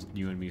that's just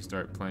you and me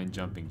start playing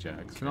jumping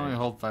jacks. Can only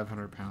hold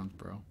 500 pounds,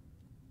 bro.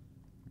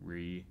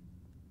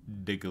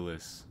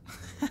 Ridiculous.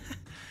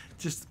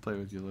 Just to play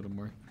with you a little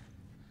more.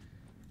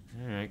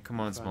 All right, come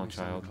on, small Find me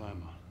something child. to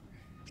climb on.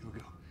 Here we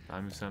go.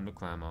 Time is time to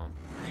climb on.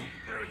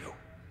 There we go.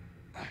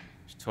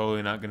 There's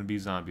totally not gonna be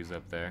zombies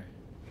up there.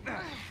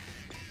 Yep.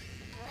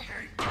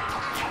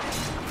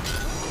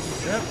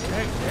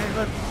 Hey,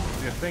 look.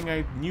 The thing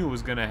I knew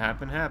was gonna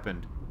happen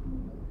happened.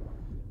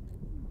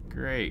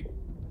 Great.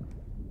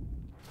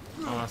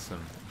 Awesome.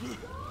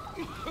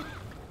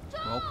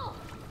 Well,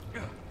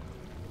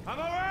 I'm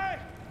all right.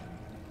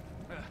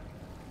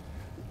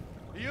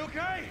 Are you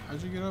okay?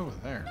 how'd you get over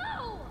there?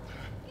 No!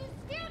 You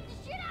scared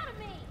the shit out of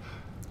me!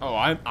 Oh,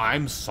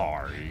 I'm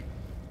sorry.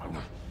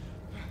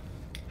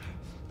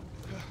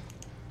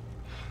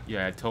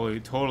 Yeah, I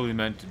totally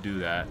meant to do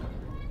that.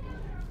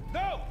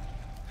 No!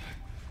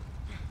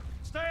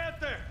 Stay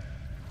out there!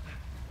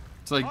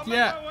 It's like, I'll make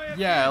my way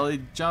yeah, up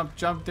Ellie, jump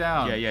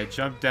down. Yeah,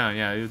 jump down.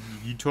 Yeah,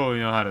 you totally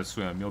know how to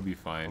swim. You'll be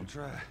fine, I'll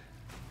try.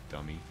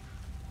 dummy.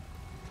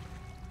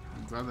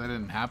 I'm glad that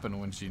didn't happen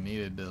when she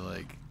needed to,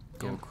 like,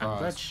 go I'm across.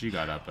 glad she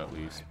got up at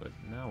least, but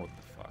now what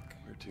the fuck?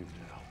 Where to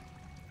now?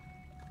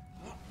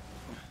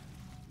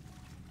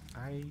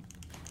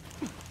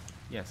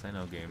 Yes, I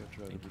know, game. Not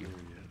try Thank over you. there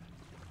yet.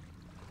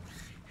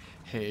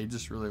 Hey, he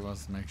just really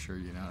wants to make sure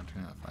you know how to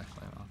turn that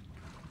flashlight on.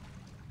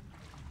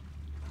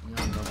 You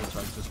know, double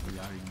check just for the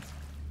audience.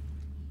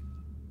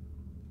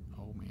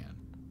 Oh man.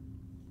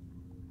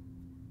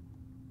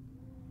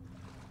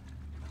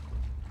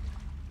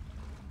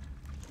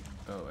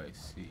 Oh, I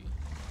see.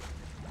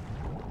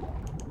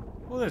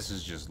 Well, this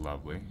is just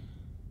lovely.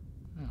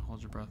 Yeah,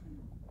 hold your breath.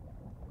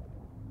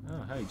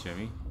 Oh, hi,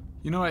 Jimmy.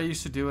 You know what I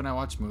used to do when I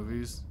watch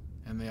movies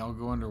and they all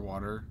go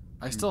underwater?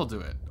 I still do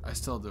it.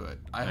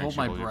 I hold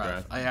my Actually hold your breath.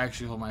 breath. I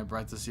actually hold my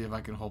breath to see if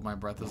I can hold my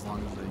breath as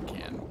long as I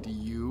can. Do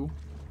you?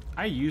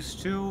 I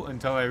used to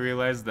until I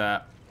realized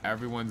that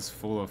everyone's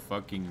full of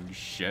fucking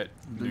shit.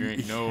 There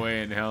ain't no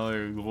way in hell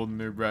they're holding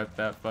their breath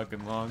that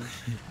fucking long.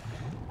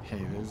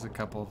 Hey, there's a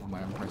couple of them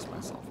I impressed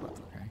myself with,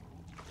 okay?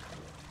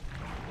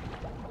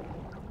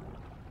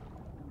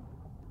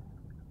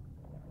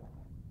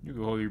 You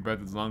can hold your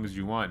breath as long as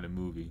you want in a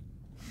movie.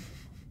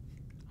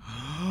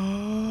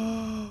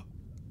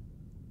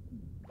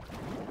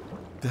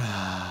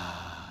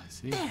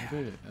 See, I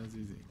did it. That was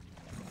easy.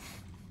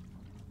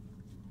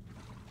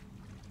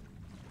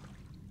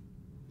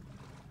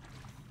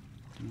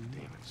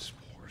 Damn it,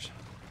 spores.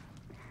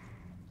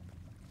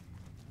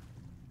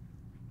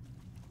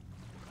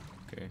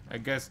 Okay, I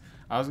guess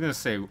I was gonna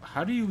say,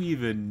 how do you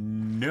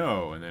even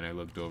know? And then I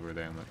looked over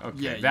there. I'm like,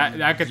 okay, Yeah,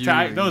 that I could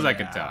tell. Those I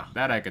could yeah. tell.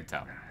 That I could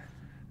tell.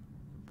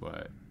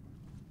 But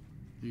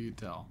You could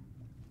tell.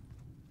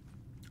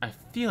 I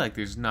feel like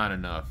there's not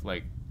enough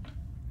like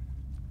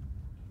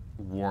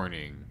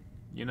warning.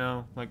 You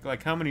know,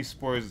 like how many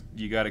spores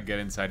you got to get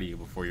inside of you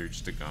before you're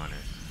just a goner?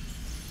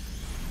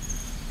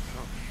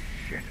 Oh,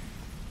 shit.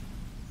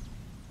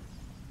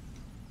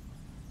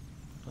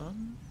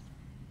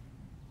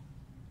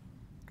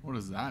 What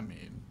does that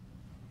mean?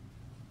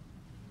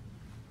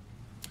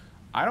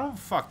 I don't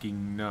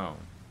fucking know.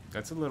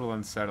 That's a little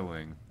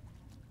unsettling.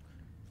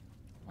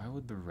 Why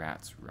would the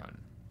rats run?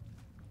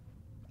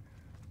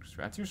 Because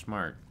rats are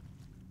smart.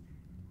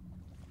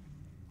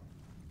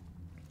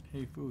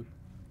 Hey, food.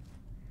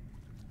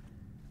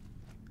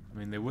 I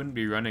mean, they wouldn't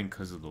be running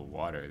because of the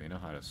water. They know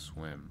how to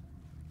swim.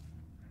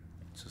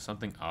 So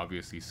something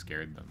obviously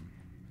scared them.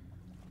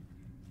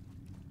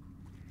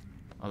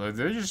 Although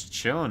they're just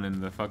chilling in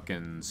the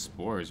fucking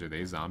spores. Are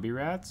they zombie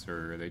rats?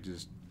 Or are they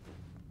just...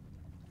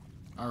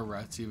 Are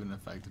rats even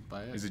affected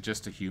by it? Is it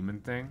just a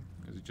human thing?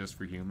 Is it just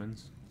for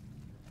humans?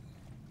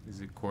 Is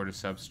it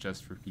cordyceps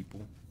just for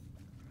people?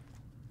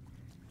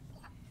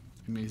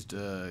 It needs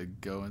to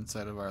go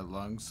inside of our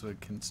lungs so it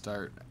can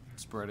start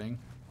spreading.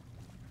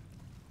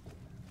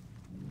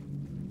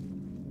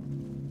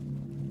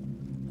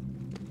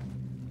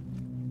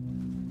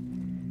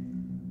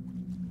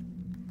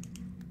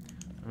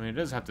 I mean, it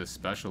does have to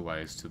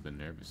specialize to the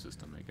nervous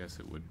system. I guess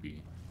it would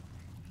be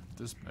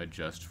This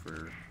adjust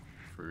for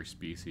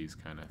species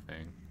kind of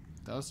thing.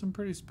 That was some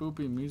pretty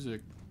spoopy music.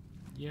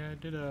 Yeah, I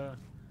did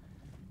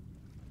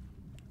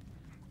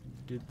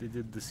they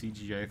did the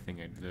CGI thing,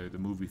 the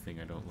movie thing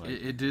I don't like.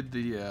 It did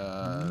the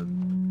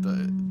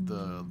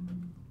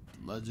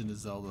Legend of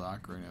Zelda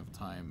Ocarina of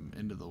Time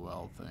Into the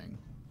Well thing.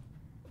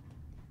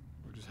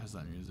 It just has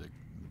that music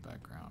in the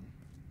background.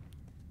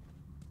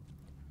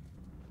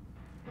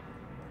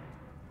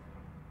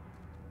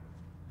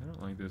 I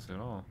don't like this at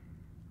all.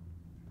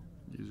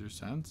 User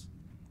sense?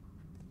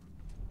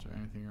 Is there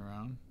anything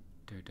around?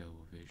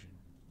 Daredevil vision.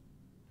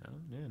 Oh,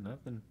 yeah,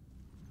 nothing.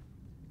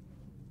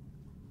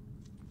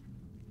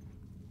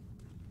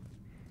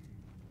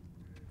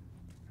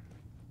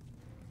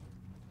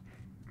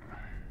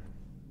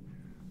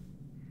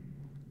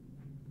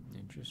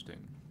 Interesting.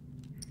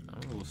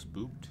 I'm a little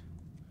spooked.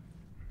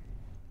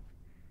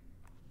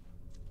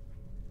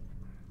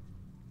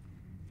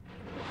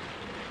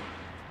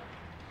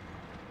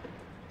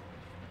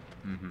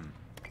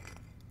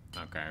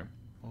 Okay.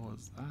 What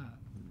was that?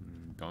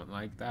 Don't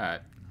like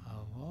that.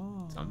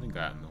 Hello? Something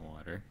got in the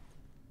water.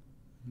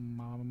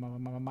 Mario?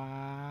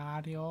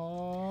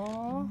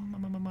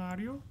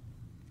 Mario?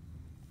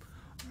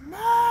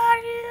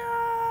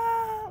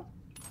 Mario!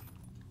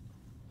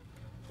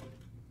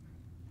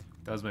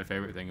 That was my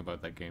favorite thing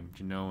about that game.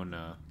 Do you know when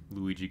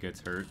Luigi gets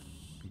hurt,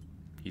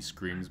 he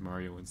screams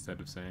Mario instead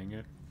of saying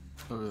it?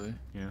 Oh, really?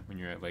 Yeah, when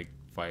you're at like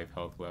 5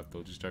 health left,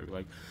 they'll just start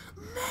like,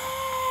 Mario!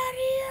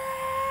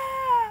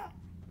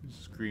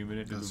 Screaming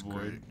it into That's the void.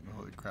 great.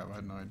 Holy crap, I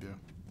had no idea.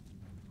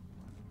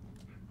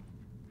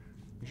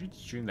 We should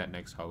stream that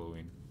next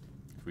Halloween,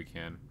 if we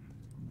can.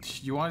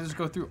 You want to just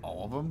go through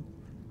all of them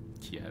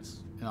Yes.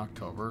 in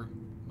October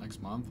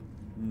next month?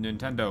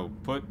 Nintendo,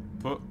 put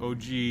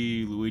OG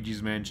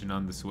Luigi's Mansion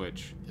on the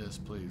Switch, Yes,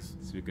 please.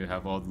 so we could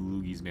have all the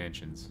Luigi's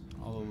Mansions.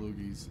 All the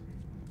loogies.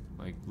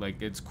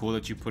 Like it's cool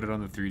that you put it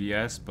on the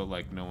 3DS, but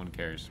like no one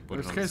cares. Put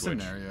it Worst on the case Switch.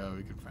 scenario,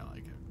 we could find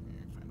like we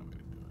can find a way to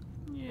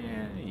do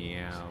it.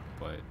 Yeah,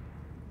 but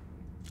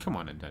come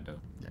on, Nintendo.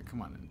 Yeah,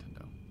 come on,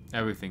 Nintendo.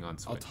 Everything on I'll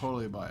Switch.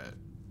 totally buy it.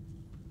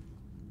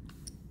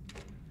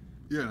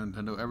 Yeah,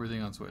 Nintendo,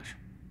 everything on Switch.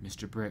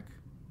 Mr. Brick,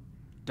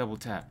 double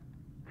tap.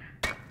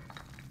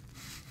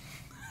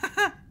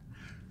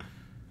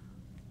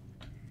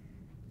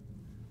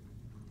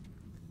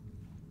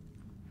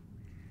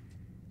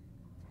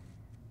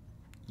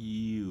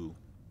 You.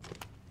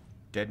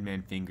 Dead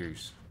man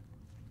fingers.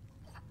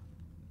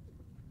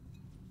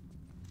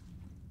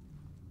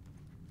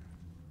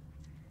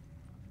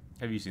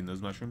 Have you seen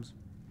those mushrooms?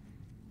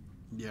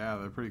 Yeah,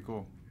 they're pretty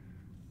cool.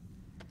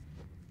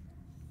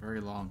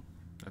 Very long.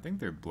 I think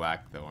they're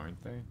black though,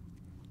 aren't they?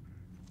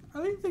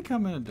 I think they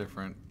come in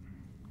different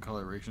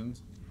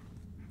colorations,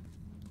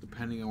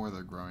 depending on where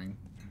they're growing.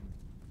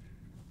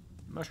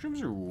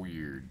 Mushrooms are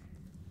weird.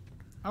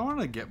 I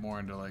want to get more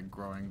into like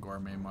growing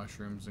gourmet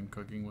mushrooms and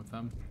cooking with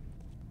them.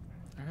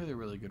 I heard they're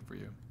really good for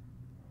you.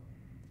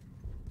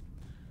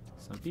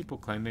 Some people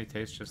claim they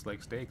taste just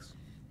like steaks.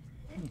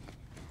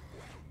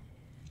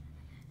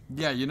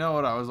 Yeah, you know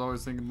what I was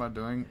always thinking about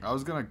doing? I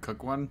was gonna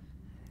cook one.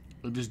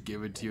 I'll just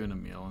give it to you in a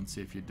meal and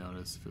see if you'd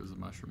notice if it was a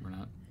mushroom or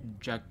not.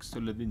 Jack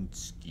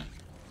Solovinsky.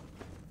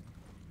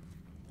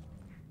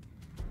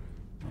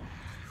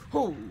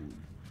 Oh!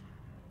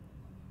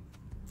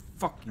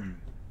 Fucking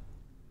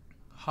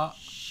Ha!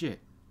 shit.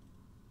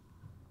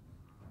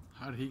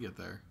 How did he get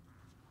there?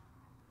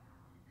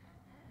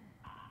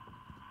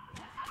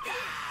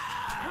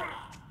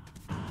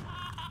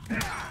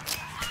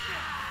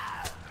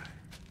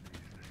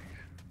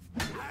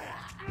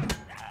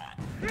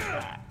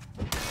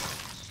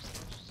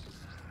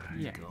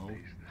 Yeah. Go.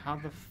 How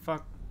the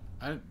fuck?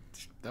 That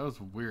was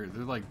weird.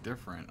 They're like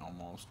different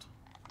almost.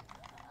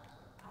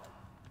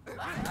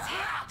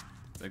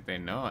 Like they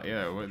know.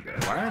 Yeah.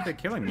 Why aren't they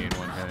killing me in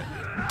one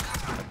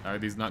hit? Are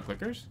these not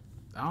clickers?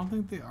 I don't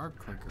think they are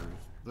clickers.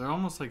 They're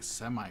almost like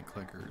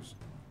semi-clickers.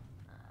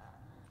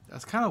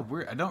 That's kind of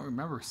weird. I don't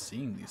remember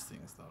seeing these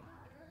things though.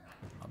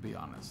 I'll be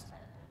honest.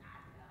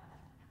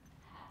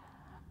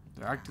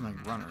 They're acting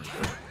like runners,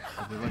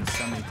 but they're like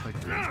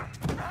semi-clickers.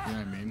 You know what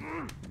I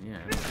mean? Yeah.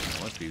 I don't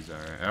know what these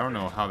are. I don't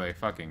know how they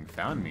fucking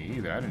found me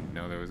either. I didn't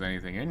know there was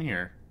anything in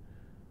here.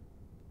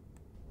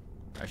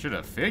 I should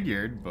have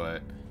figured,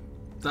 but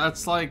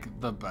That's like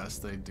the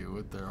best they do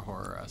with their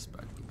horror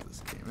aspect of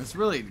this game. It's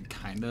really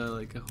kind of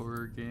like a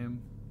horror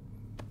game.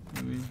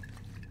 I mean,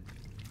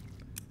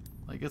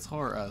 like it's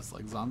horror-esque.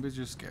 Like zombies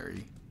are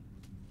scary.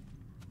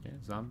 yeah,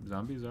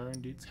 zombies are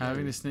indeed scary.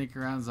 Having to sneak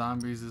around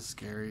zombies is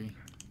scary.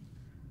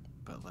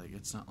 But like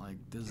it's not like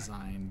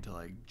designed to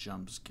like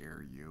jump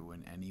scare you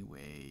in any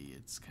way.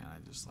 It's kind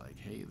of just like,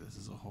 hey, this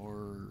is a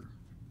horror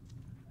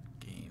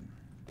game.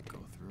 Go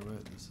through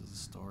it. This is a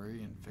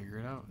story and figure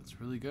it out.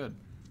 It's really good.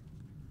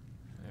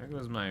 There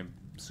goes my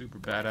super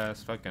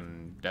badass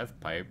fucking death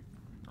pipe.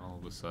 All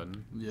of a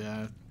sudden,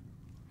 Yeah,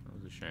 that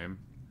was a shame.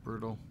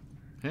 brutal.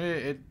 Hey,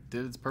 it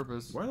did its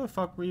purpose. Where the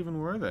fuck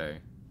were they?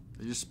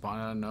 They just spawned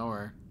out of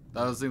nowhere.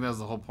 I think that was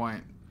the whole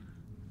point.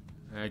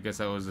 I guess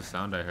that was the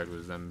sound I heard,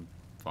 was them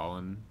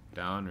falling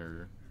down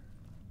or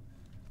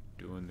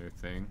doing their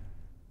thing.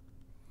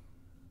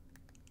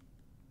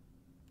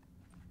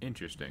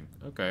 Interesting.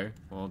 Okay.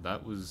 Well,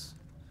 that was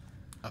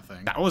A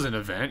thing. an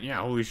event.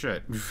 Yeah. Holy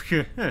shit.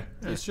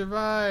 You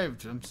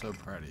survived. I'm so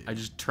proud of you. I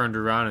just turned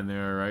around and they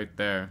were right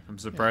there. I'm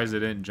surprised they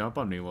didn't jump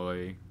on me while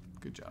he,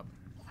 Good job.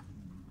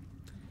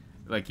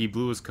 like, he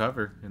blew his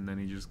cover and then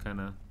he just kind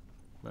of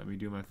let me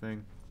do my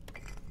thing.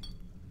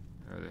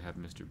 Or they have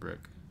Mr. Brick.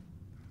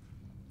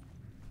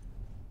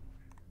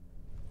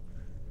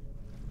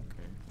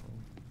 Okay.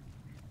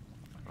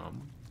 Well,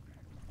 I'm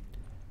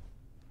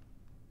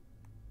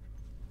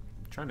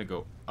trying to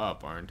go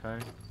up, aren't I?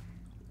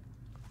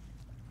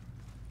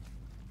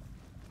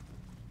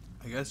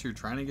 I guess you're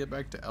trying to get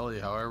back to Ellie,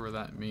 however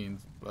that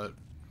means, but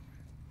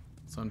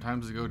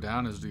sometimes to go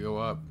down is to go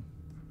up.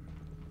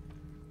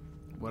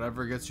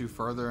 Whatever gets you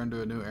further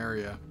into a new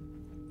area.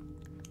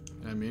 You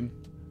know what I mean?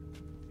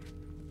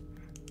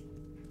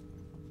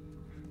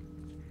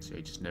 See,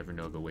 I just never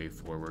know the way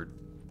forward.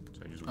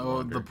 So I just Oh,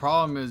 wander. the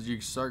problem is you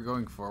start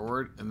going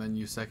forward and then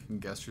you second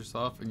guess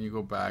yourself and you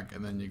go back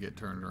and then you get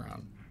turned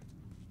around.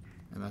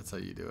 And that's how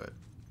you do it.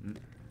 Yeah,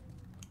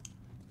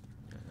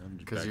 I'm just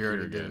Because back you here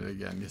already did again. it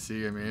again. You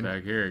see what I mean?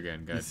 Back here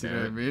again, You see what I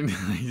goddammit.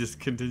 mean? You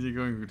just continue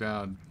going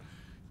down.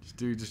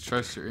 Just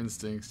trust your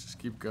instincts. Just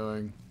keep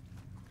going.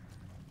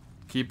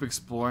 Keep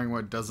exploring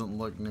what doesn't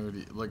look new to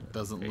you. Like,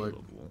 doesn't look...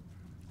 Available.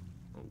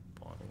 Oh,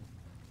 bottle.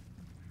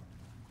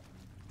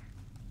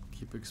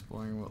 Keep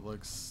exploring what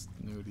looks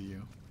new to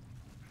you.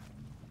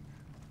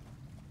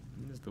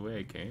 Isn't this the way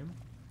I came?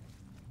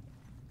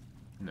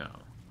 No.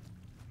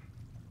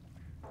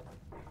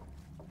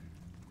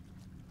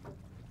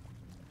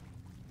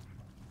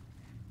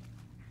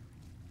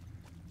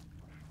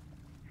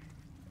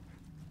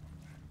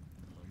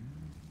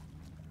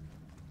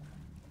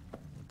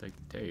 I'll take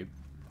the tape.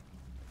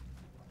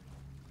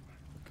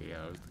 Okay, yeah,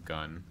 that was the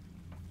gun.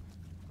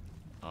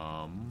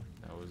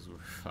 That was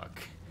fuck.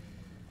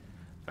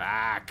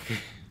 Back.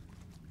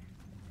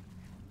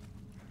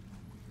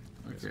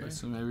 This Okay, way?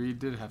 so maybe you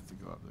did have to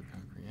go up the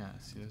concrete. Yeah,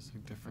 see, there's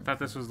like I different... thought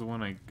this was the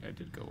one I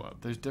did go up.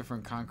 There's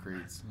different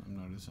concretes, I'm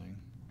noticing.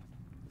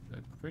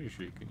 I'm pretty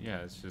sure you can. Yeah,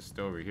 it's just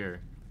over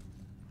here.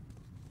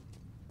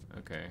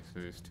 Okay, so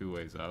there's two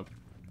ways up.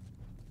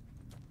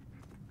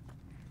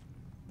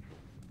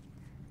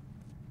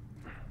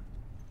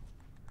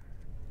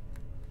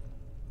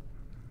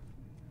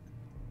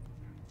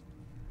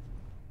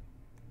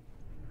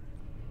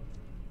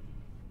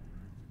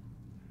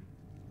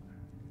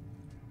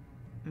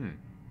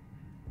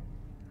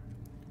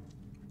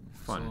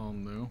 It's Fun. a little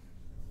new.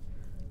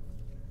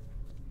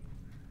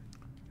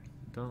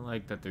 Don't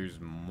like that there's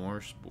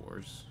more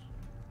spores.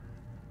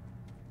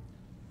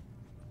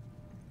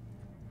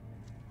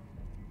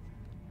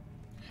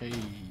 Hey.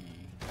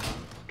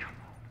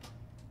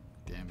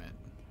 Damn it.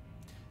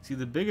 See,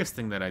 the biggest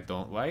thing that I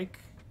don't like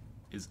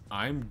is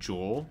I'm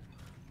Joel,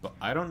 but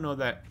I don't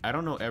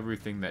know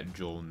everything that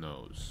Joel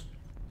knows.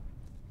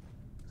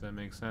 Does that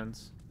make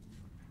sense?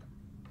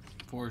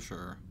 For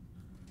sure.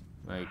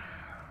 Like,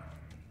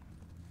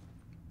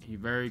 He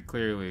very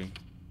clearly.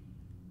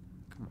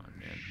 Come on,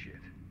 man. Shit.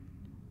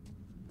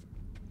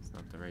 It's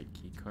not the right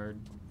key card.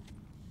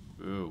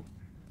 Ooh.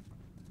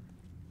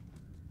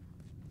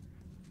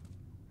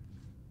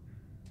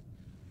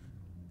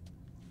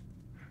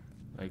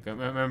 Like I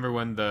remember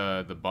when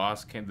the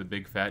boss came, the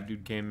big fat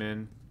dude came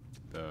in,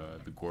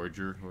 the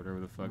Gorger, or whatever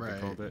the fuck they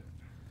called it.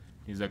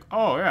 He's like,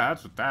 oh yeah,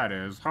 that's what that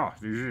is. Huh?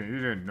 You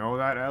didn't know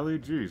that, Ellie?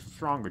 Jeez,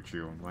 what's wrong with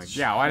you? I'm like,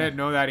 yeah, well, I didn't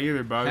know that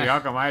either, buddy. How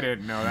come I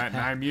didn't know that? And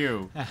I'm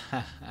you.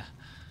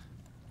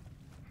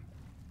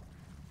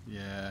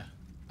 Yeah,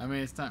 I mean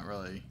it's not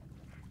really.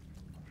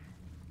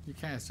 You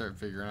kind of start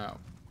figuring out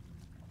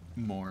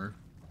more.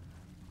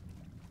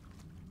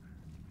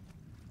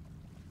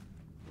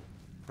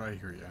 But I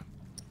hear ya.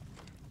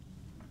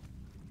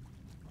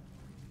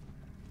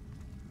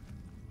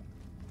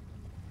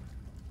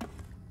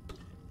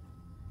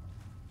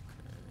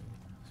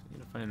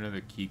 Find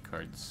another key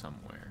card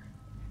somewhere.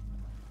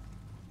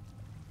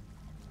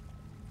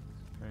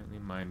 Apparently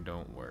mine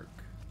don't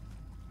work.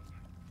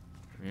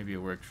 Maybe it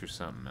works for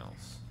something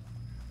else.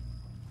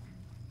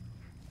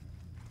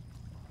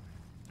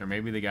 Or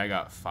maybe the guy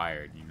got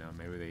fired, you know,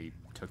 maybe they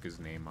took his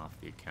name off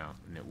the account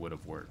and it would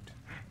have worked.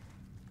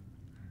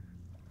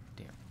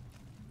 Damn.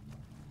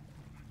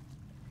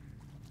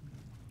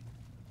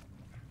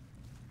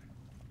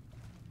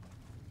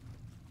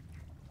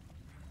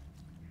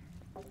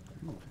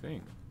 Ooh,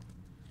 thing.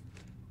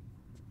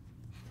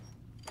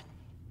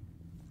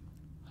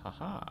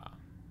 Haha.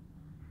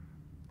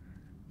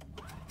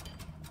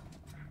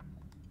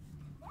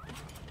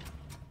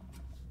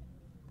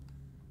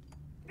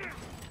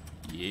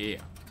 Yeah.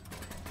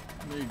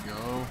 There you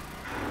go.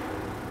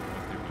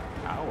 There be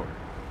power.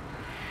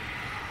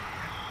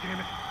 Damn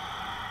it.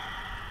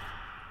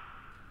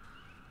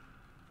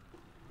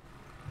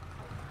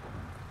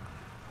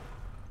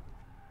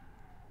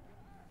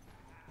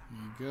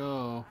 There you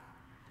go.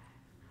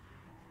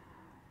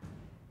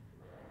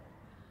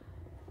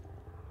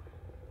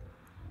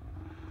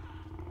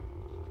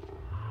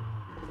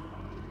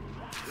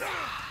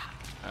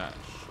 Ah,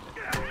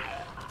 shit.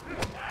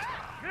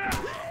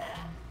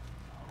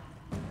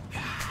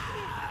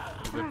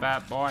 The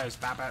fat boy,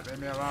 stop it, leave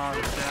me alone,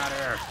 get out of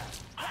here.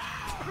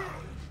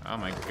 Oh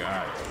my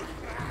god.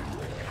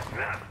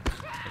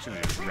 I should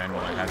have just ran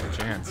while I had the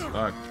chance.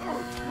 Fuck.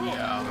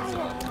 Yeah,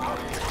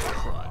 that's a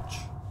crutch.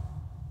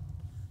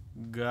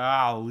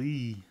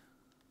 Golly.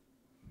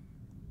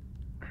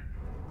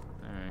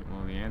 Alright,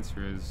 well the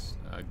answer is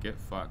get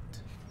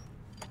fucked.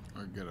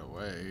 Or get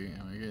away.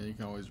 I mean, you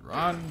can always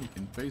run. You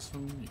can face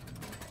them. You can.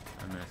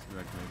 I'm gonna see if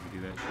I can maybe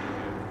do that shit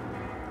again.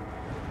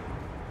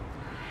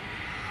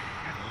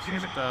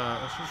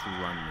 Let's just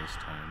run this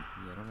time.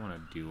 Yeah, I don't want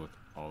to deal with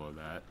all of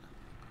that.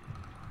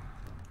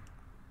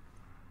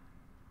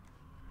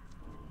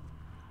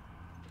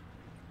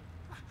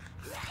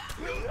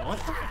 What?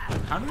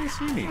 How do they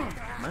see me?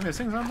 Am I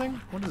missing something?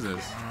 What is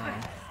this?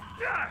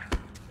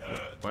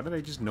 Why do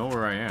they just know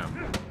where I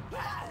am?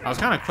 I was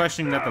kind of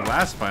questioning that the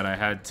last fight I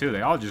had too.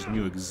 They all just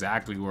knew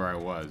exactly where I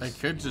was. That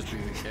could just be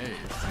the case.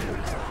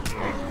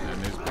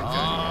 And there's big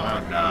guy.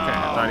 Okay,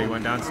 I thought he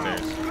went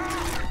downstairs.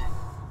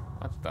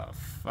 What the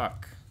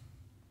fuck?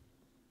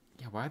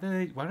 Yeah, why do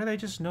they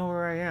just know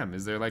where I am?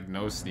 Is there like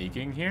no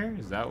sneaking here?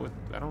 Is that what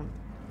I don't?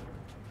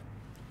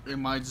 It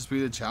might just be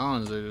the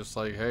challenge. They're just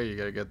like, hey, you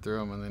gotta get through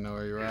them, and they know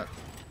where you're at.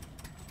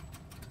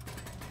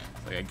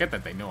 Like, I get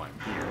that they know I'm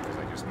here because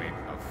I just made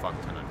a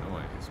fuck ton of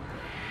noise.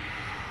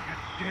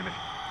 But... Damn it.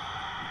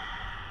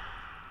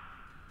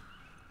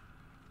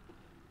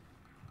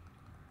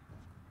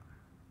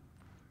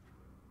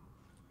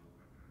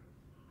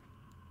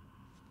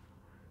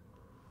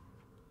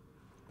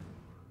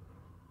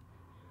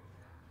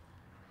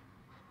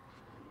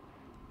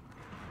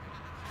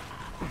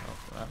 Oh,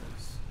 that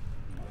was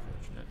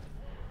unfortunate.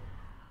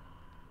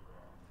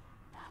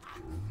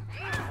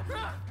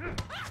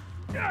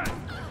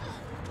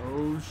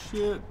 Oh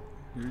shit!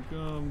 Here he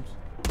comes.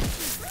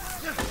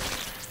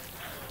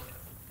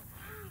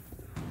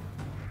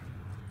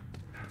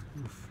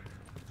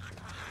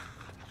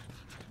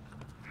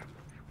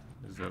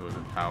 Was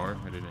it power?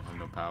 I didn't have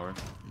no power.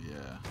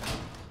 Yeah.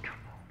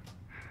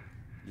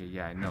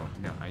 Yeah, I know.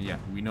 No, yeah,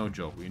 we know,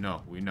 Joe. We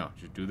know.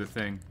 Just do the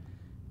thing.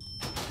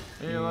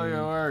 Hey, look, it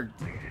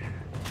worked.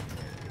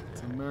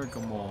 It's a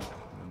miracle mole.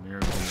 A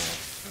miracle mole.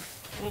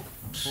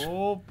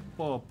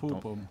 Oh,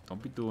 poop him.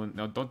 Don't be doing.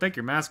 No, don't take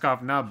your mask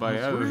off now, buddy.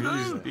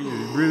 Breathe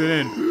Breathe it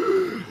in.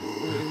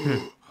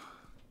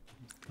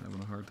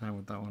 Having a hard time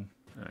with that one.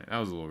 All right, that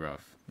was a little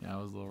rough. Yeah,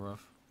 it was a little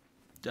rough.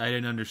 I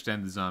didn't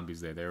understand the zombies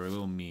there. They were a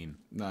little mean.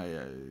 No,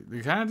 yeah. They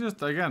kind of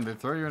just, again, they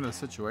throw you into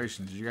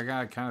situations. You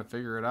gotta kind of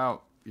figure it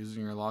out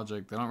using your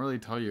logic. They don't really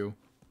tell you.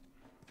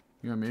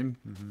 You know what I mean?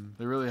 Mm-hmm.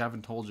 They really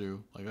haven't told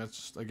you. Like, that's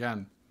just,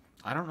 again.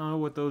 I don't know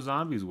what those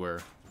zombies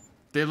were.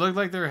 They looked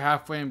like they were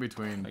halfway in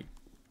between. Like,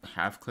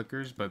 half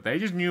clickers, but they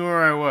just knew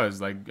where I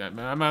was. Like, am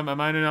I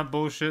not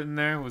bullshitting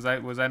there? Was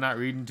I not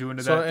reading too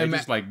into that? They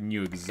just, like,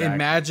 knew exactly.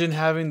 Imagine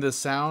having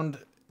the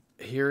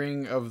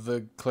hearing of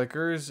the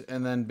clickers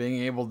and then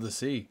being able to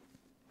see.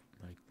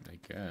 I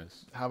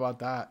guess. How about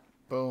that?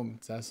 Boom.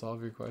 Does that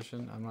solve your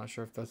question? I'm not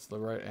sure if that's the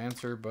right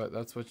answer, but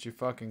that's what you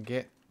fucking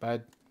get,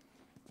 bud.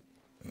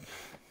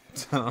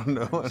 I don't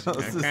know what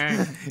else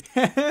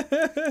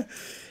Okay.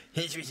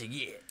 Here's what you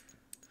get.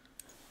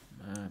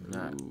 I'm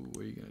not. Ooh,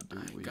 what are you gonna do?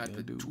 What you got gonna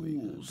the do?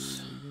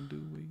 tools. What you gonna do?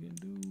 What you gonna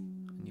do?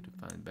 I need to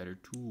find better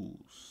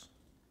tools.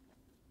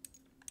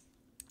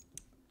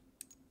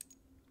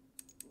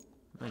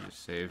 I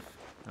just save.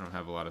 I don't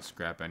have a lot of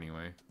scrap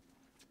anyway.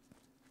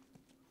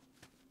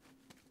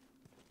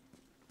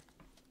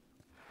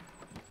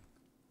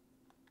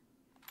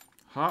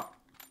 Ha!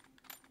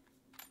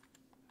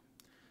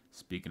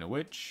 Speaking of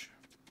which,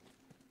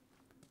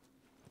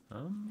 yeah,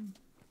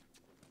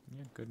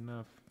 good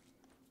enough.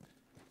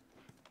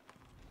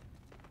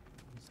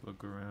 Let's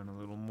look around a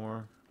little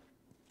more.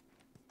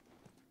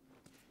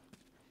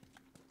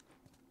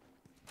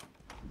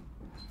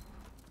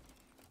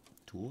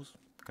 Tools?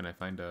 Can I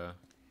find a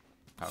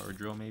power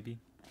drill maybe?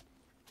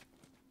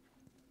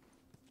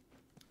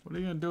 What are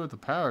you gonna do with the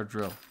power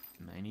drill?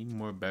 I need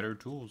more better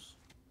tools.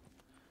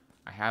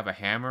 I have a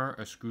hammer,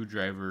 a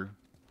screwdriver.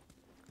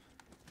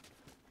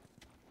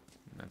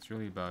 And that's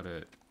really about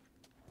it.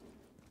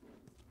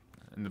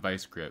 And the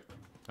vice grip.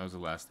 That was the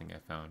last thing I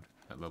found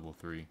at level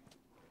 3.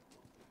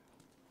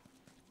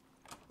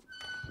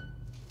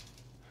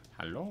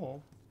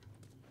 Hello?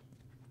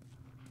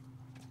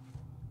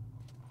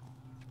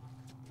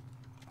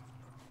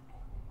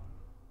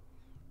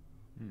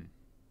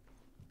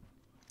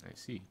 I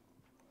see.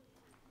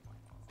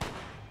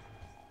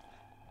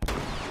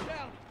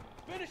 Down!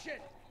 Finish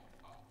it!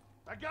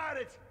 I got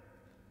it!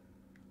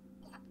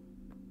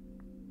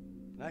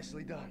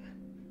 Nicely done.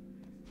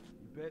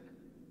 You bit?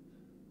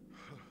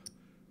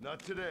 Not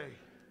today.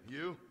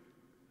 You?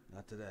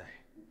 Not today.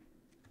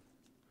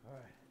 All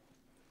right.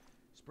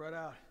 Spread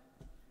out.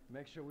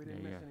 Make sure we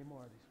didn't Yeah, miss yeah. any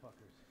more of these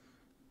fuckers.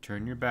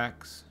 Turn your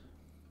backs.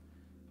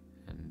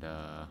 And,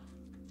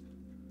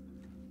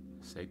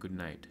 say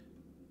goodnight.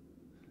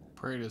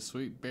 Pray to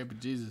sweet baby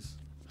Jesus.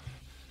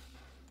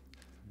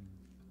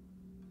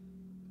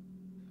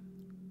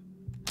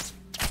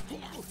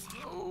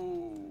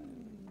 Oh.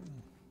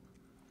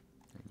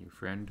 And your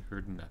friend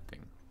heard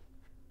nothing.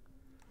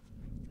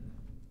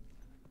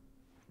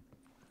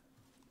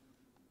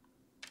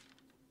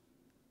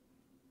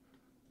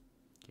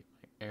 Get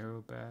my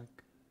arrow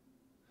back.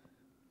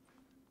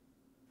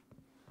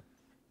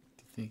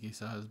 Do you think he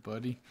saw his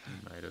buddy?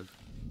 He might have.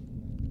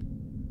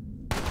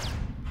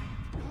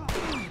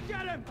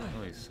 Get him!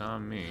 Oh, he saw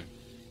me.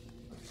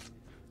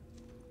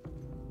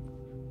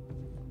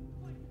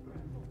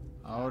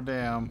 Oh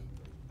damn.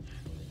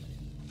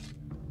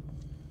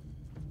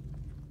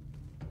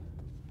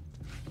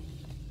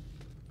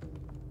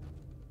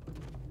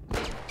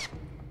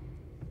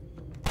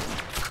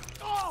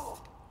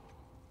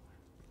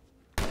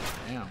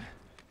 Damn.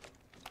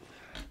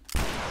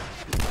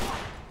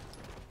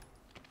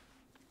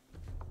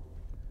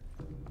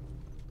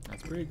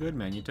 That's pretty good,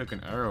 man. You took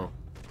an arrow,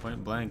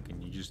 point blank,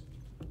 and you just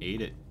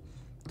ate it.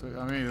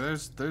 I mean,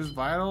 there's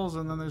vitals,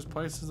 and then there's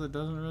places that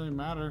doesn't really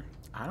matter.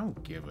 I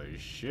don't give a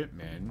shit,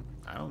 man.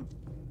 I don't...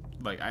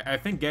 Like, I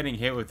think getting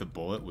hit with a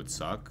bullet would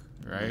suck,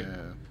 right?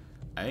 Yeah.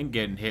 I think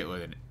getting hit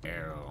with an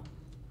arrow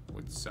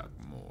would suck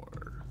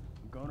more.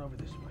 I'm going over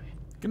this way.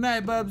 Good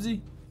night,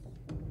 Bubsy.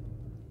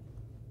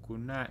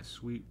 Good night,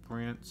 sweet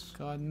prince.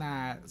 Good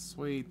night,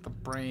 sweet the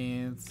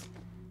prince.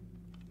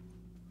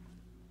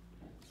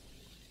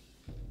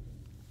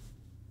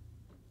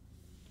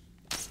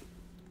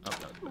 Oh,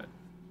 that was bad.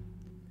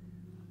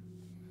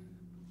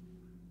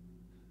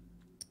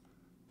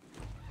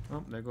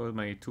 Oh, there goes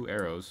my 2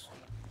 arrows.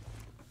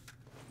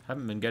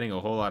 Haven't been getting a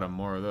whole lot of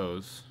more of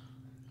those.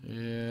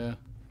 Yeah.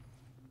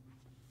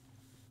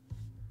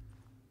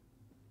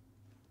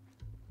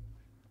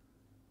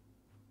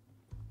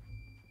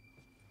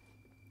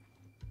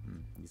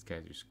 These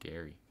guys are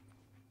scary.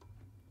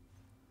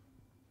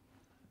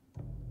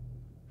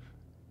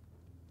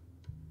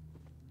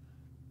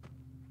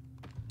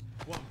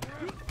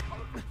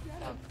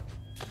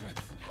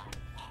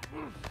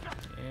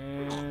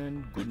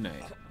 And good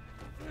night.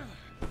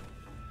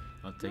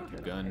 I'll take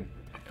your gun.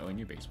 Oh, and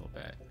your baseball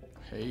bat.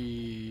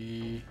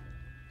 Hey.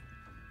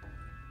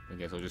 I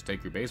guess I'll just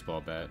take your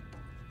baseball bat.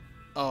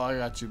 Oh, I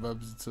got you,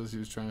 Bubs. So he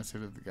was trying to say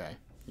to the guy.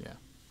 Yeah.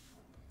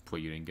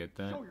 What, you didn't get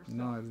that?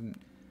 No, I didn't.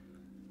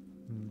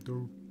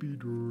 Don't be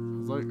I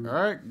was like,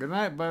 all right, good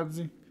night,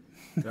 Bubsy.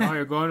 Oh,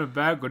 you're going to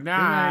bed. Good Good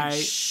night. night.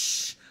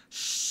 Shh.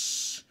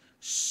 Shh.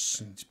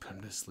 Shh. And just put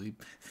him to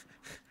sleep.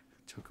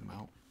 Choke him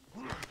out.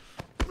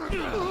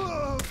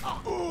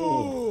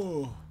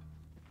 Oh.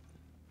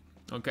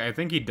 Okay, I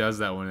think he does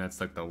that when that's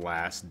like the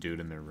last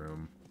dude in the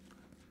room.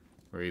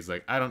 Where he's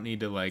like, I don't need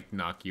to like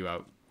knock you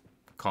out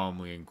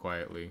calmly and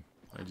quietly.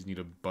 I just need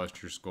to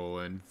bust your skull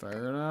in.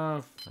 Fair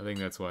enough. I think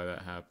that's why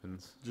that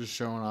happens. Just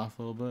showing off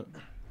a little bit.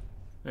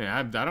 Yeah,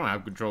 I don't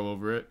have control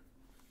over it.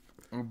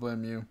 I'll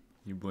blame you.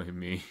 You blame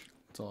me.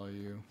 It's all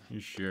you. You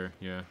sure?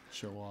 Yeah.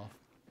 Show off.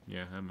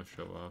 Yeah, I'm a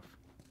show off.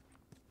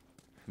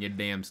 You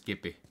damn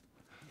Skippy.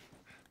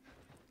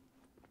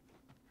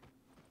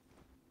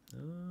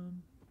 Oh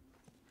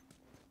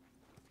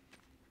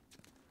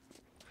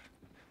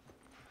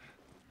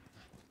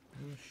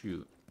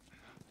shoot.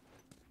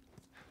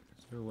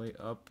 Is there a way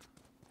up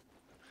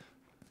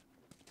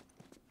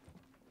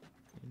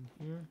in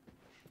here?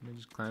 Can I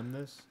just climb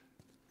this?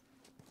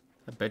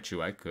 I bet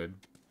you I could.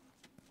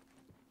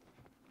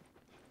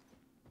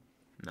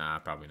 Nah,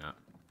 probably not.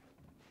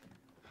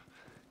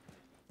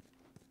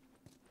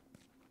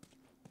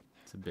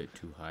 It's a bit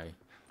too high.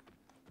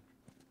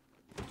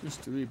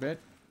 Just a wee bit.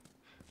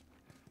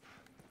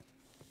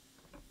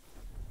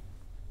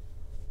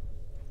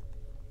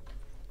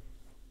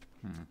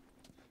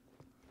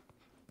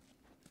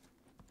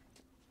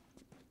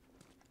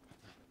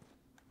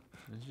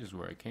 This is just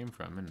where I came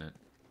from, isn't it?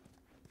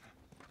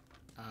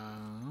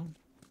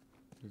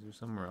 Is there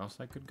somewhere else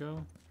I could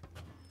go?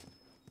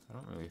 I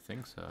don't really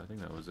think so. I think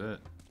that was it.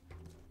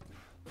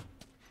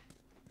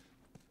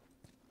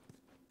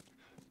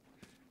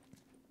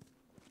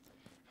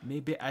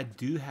 Maybe I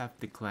do have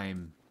to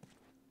climb.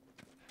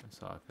 I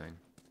saw a thing.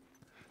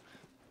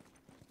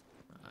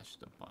 That's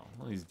just a bottle.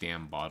 All these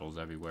damn bottles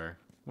everywhere.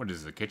 What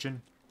is this, a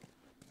kitchen?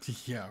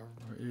 Yeah,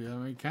 I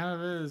mean, it kind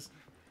of is.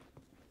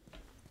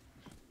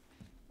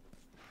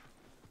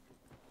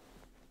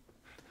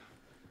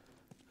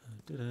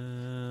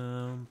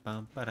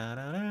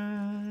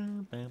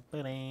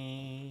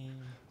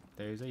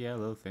 There's a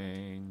yellow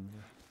thing.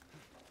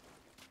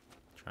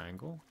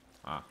 Triangle?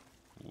 Ah,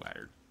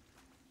 ladder.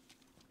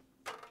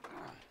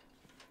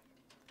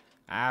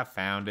 I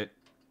found it.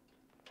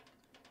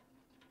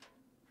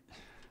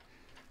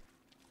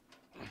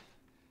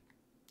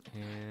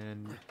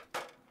 And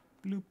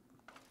bloop.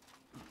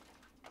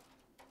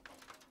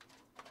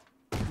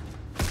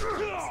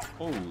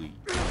 Holy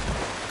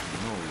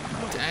no.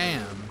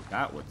 Damn.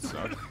 That would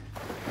suck.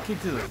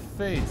 Kick to the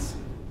face.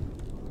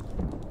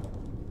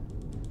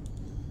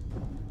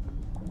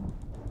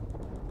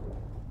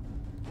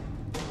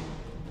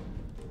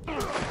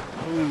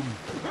 Boom.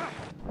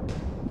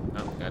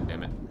 Oh, god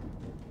damn it.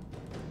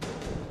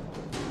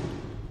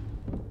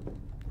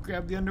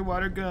 Grab the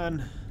underwater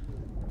gun.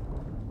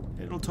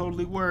 It'll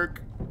totally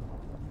work.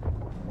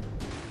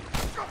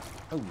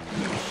 Oh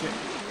shit.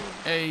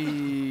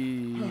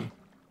 Hey.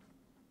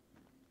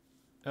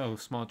 Oh,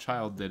 small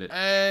child did it.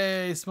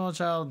 Hey, small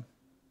child.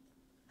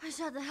 I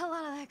shot the hell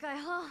out of that guy,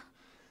 huh?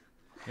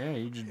 Yeah,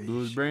 you just blew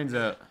his brains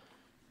out.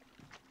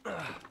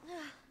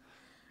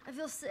 I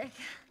feel sick.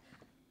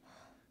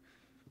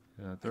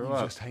 Throw You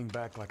up. just hang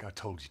back like I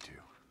told you to.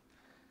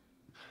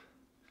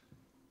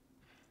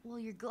 Well,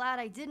 you're glad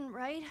I didn't,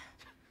 right?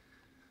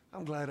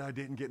 I'm glad I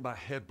didn't get my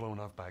head blown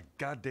off by a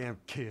goddamn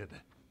kid.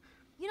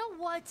 You know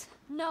what?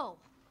 No.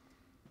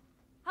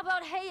 How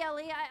about, hey,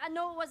 Ellie, I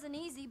know it wasn't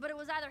easy, but it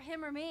was either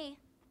him or me.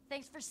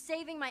 Thanks for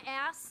saving my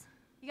ass.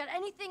 You got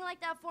anything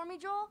like that for me,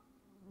 Joel?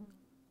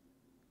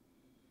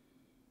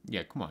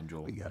 Yeah, come on,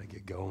 Joel. We gotta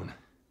get going.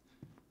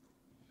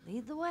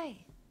 Lead the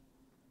way.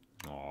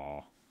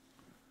 Aw.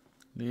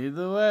 Lead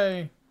the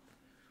way.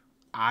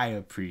 I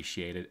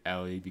appreciated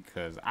Ellie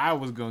because I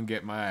was gonna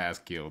get my ass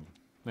killed.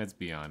 Let's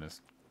be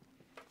honest.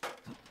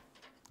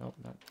 Oh,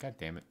 no, god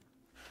damn it.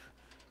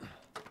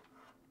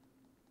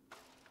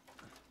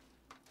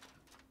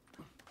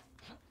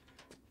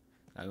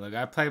 Look,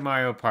 I play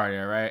Mario Party,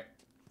 alright?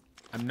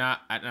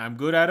 I'm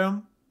good at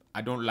them.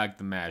 I don't like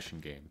the mashing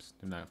games.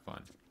 They're not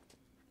fun.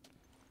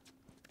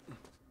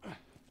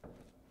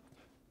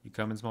 You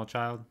coming, small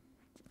child?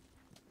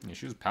 Yeah,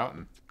 she was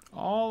pouting.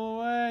 All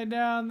the way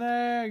down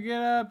there.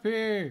 Get up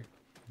here.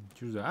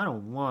 She was like, I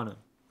don't wanna.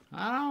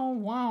 I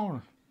don't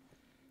want.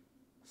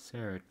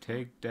 Sarah,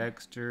 take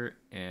Dexter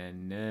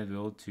and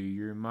Neville to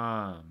your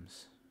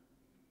mom's.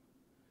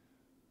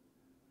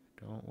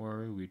 Don't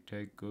worry, we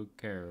take good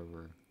care of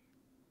her.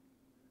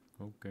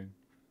 Okay.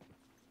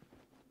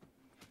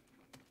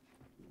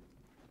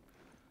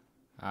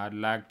 I'd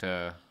like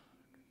to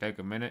take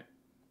a minute.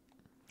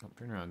 Oh,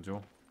 turn around,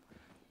 Joel.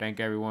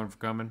 Thank everyone for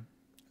coming.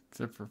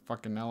 Except for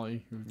fucking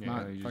Ellie, who's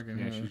not fucking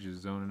yeah, here. she's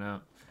just zoning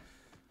out.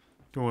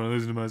 Don't want to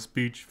listen to my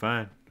speech.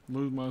 Fine.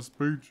 Lose my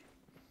speech.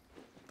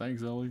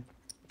 Thanks, Ellie.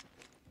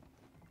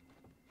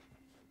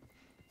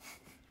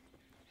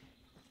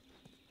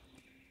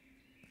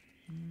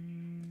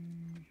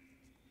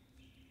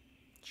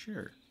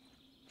 Sure.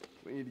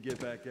 We need to get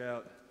back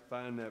out,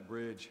 find that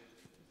bridge.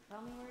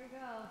 Tell me where to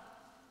go.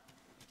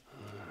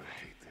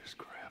 I hate this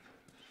crap.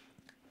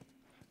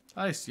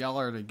 Nice, y'all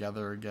are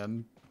together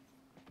again.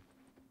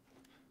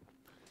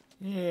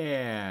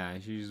 Yeah,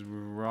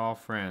 we're all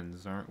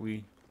friends, aren't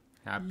we?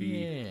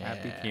 Happy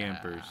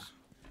campers.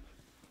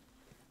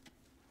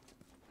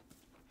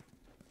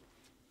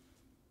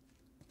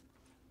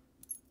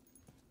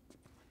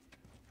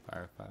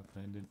 Firefly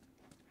landed.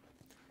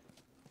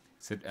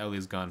 Except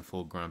Ellie's gone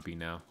full grumpy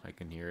now. I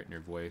can hear it in her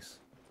voice.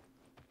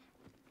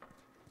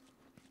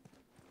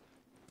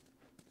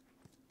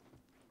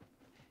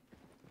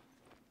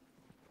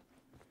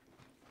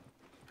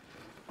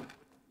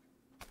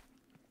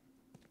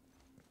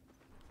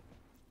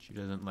 She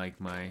doesn't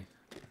like my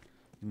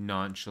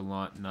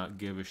nonchalant, not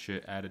give a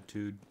shit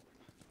attitude.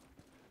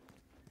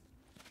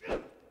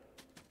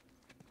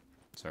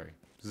 sorry.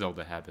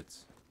 Zelda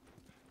habits.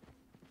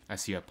 I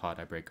see a pot,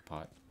 I break a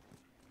pot.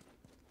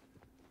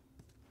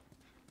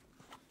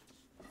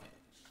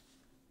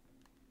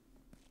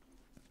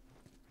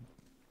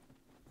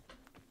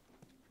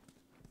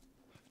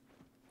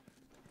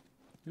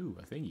 Ooh,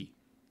 a thingy.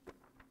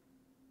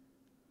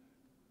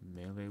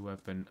 Melee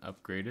weapon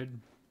upgraded.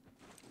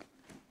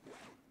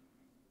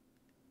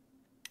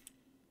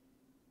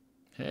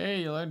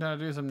 Hey, you learned how to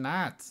do some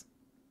knots.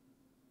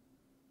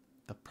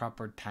 The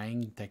proper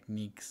tying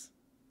techniques.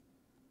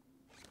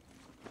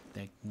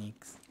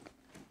 Technique.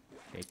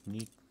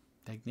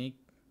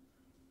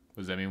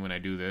 Does that mean when I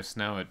do this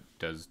now it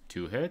does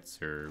 2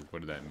 hits, or what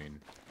does that mean?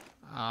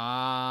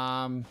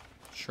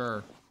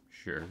 Sure.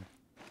 Sure.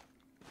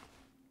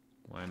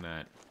 Why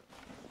not?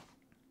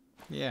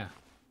 Yeah.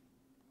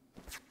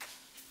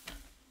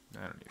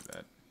 I don't need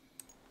that.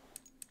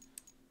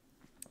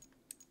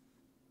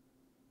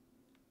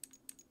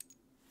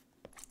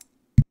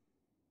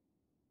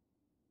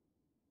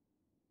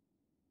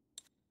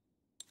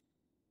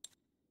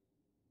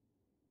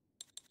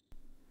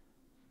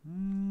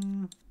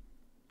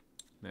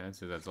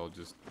 That's all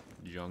just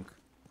junk.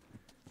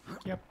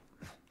 Yep.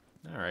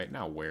 Alright,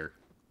 now where?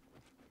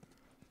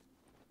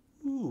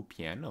 Ooh,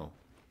 piano.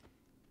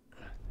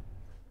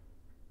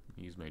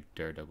 Use my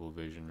Daredevil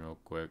vision real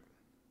quick.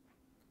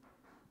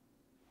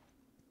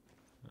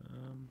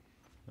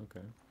 Okay.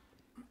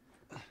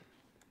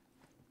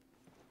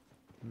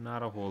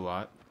 Not a whole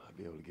lot. I'll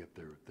be able to get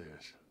there with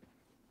this.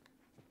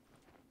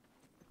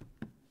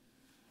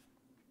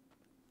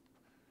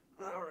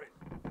 All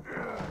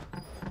right.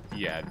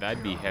 Yeah,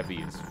 that'd be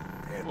heavy as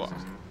fuck.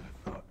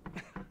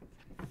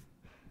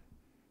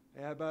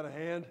 Hey, how about a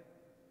hand?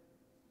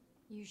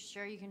 You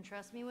sure you can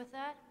trust me with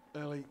that?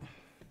 Ellie.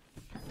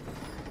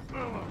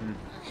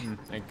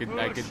 I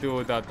could do it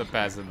without the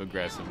passive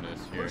aggressiveness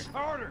here. Push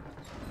harder.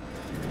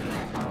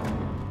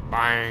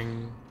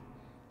 Bang.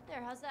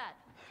 There, how's that?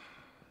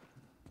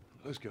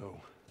 Let's go.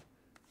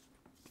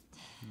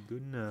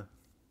 Good enough.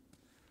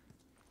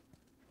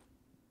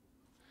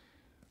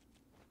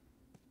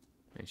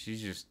 And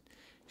she's just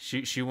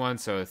she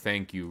wants a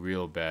thank you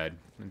real bad.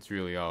 That's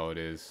really all it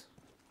is.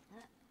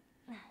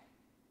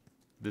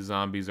 The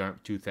zombies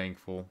aren't too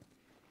thankful.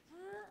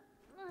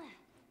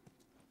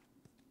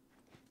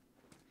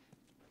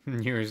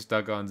 You were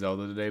stuck on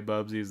Zelda today,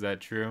 Bubsy. Is that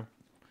true?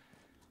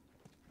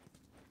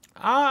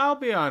 I'll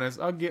be honest.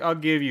 I'll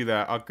give you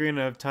that.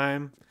 Ocarina of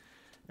Time.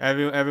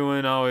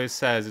 Everyone always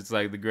says it's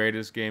like the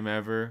greatest game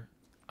ever.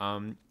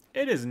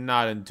 It is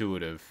not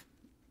intuitive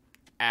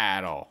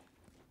at all.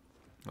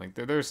 Like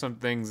there's some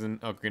things in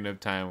Ocarina of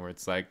Time where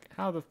it's like,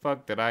 how the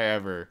fuck did I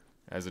ever,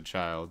 as a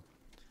child?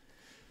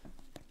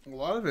 A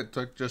lot of it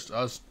took just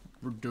us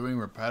doing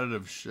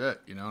repetitive shit.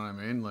 You know what I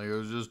mean? Like it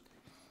was just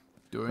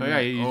doing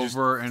it You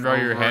over just and throw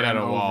over your head at and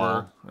a over.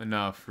 wall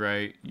enough,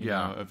 right? You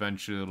Yeah. know,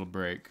 eventually it'll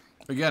break.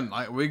 Again,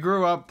 like we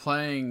grew up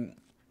playing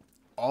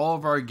all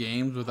of our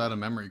games without a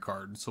memory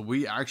card, so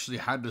we actually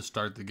had to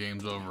start the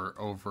games over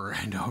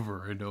and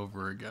over and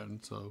over again.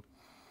 So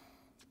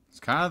it's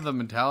kind of the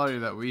mentality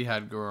that we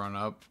had growing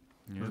up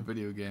with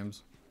video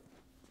games.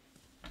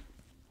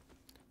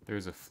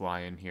 There's a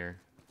fly in here,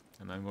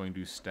 and I'm going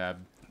to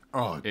stab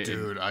Oh, it in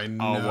dude, I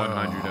know. all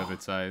 100 of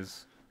its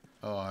eyes.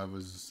 Oh, I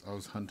was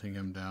hunting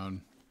him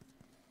down.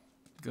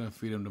 Gonna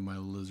feed him to my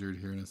lizard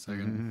here in a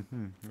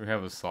second. We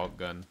have a salt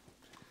gun.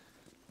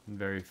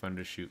 Very fun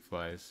to shoot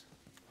flies.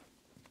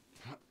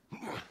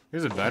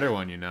 Here's a better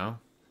one, you know.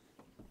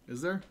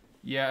 Is there?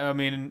 Yeah, I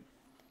mean,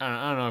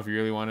 I don't know if you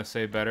really want to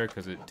say better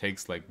because it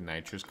takes like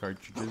nitrous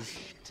cartridges.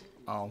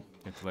 Oh. You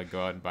have to like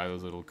go out and buy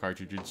those little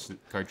cartridge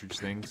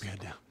things. Head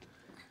down.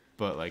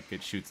 But like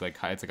it shoots like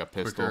high. It's like a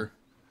pistol, Quicker.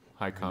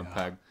 high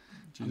compact,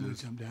 I'm gonna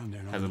jump down there.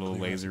 And has a I'm gonna little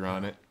clear out laser the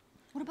on crowd. it.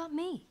 What about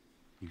me?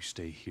 You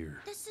stay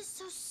here. This is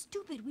so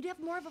stupid. We'd have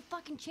more of a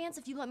fucking chance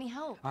if you let me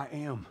help. I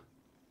am.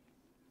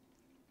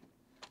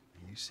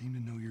 You seem to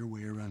know your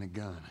way around a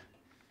gun.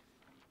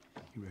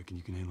 You reckon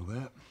you can handle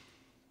that?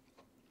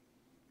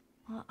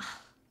 Well,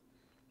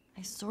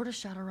 I sort of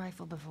shot a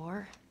rifle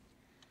before,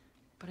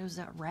 but it was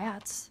at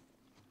rats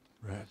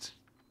Rats.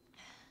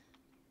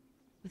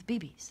 with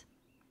BBs.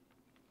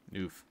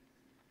 Oof.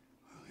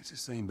 Well, it's the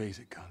same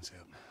basic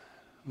concept.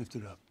 Lift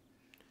it up.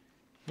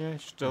 Yeah,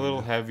 it's just a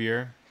little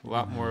heavier, a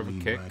lot more of a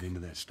Lean kick. right into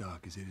that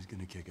stock, as it is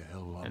gonna kick a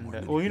hell of a lot And more.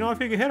 than well, you know,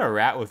 if you could hit a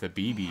rat with a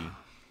BB,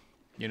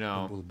 you pull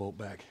know, the bolt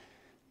back.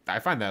 I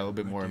find that a little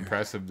bit more there.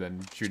 impressive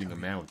than shooting a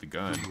man with a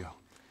gun. There you go.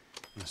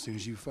 As soon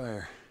as you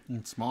fire,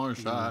 Smaller you're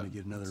shot. gonna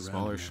get another round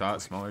Smaller in there shot,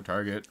 quick. smaller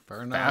target,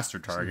 Fair enough. faster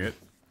target.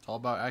 It's all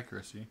about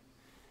accuracy.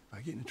 If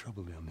I get into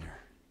trouble down there,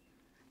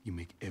 you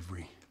make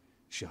every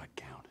shot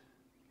count.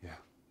 Yeah.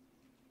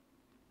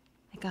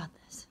 I got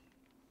this.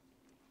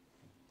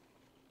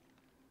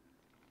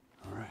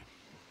 All right.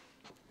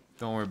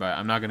 Don't worry about it.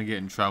 I'm not gonna get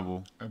in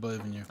trouble. I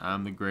believe in you.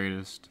 I'm the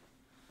greatest.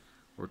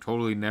 We're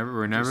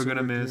never Just so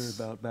gonna we're clear miss.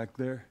 about back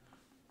there.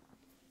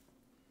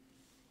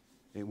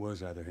 It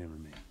was either him or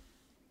me.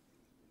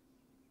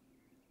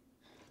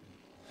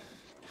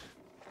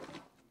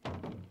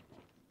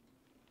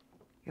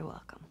 You're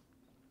welcome.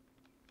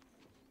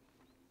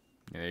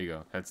 Yeah, there you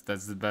go. That's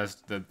the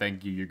best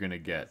thank you you're gonna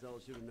get.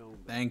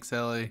 Thanks,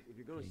 Ellie. If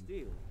you're gonna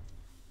steal,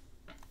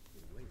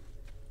 wait,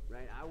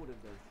 right? I would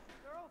have done.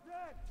 They're all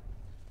dead.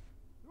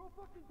 They're all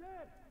fucking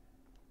dead.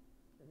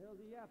 What the hell's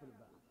he yapping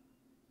about?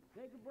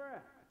 Take a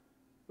breath.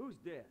 Who's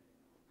dead?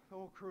 The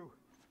whole crew.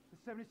 The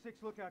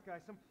 76 lookout guy.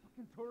 Some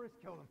fucking tourist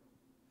killed him.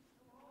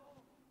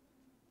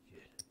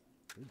 Shit.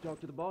 You talk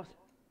to the boss?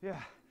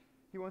 Yeah.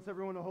 He wants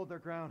everyone to hold their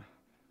ground.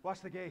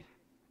 Watch the gate.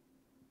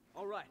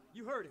 All right,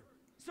 you heard him.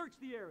 Search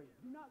the area.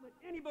 Do not let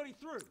anybody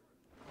through.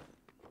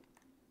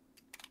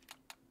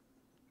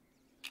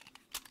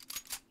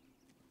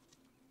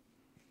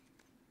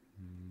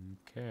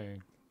 Okay.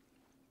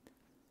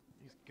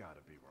 He's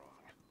gotta be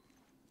wrong.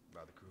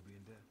 About the crew being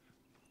dead?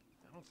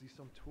 I don't see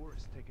some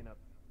tourists taking up...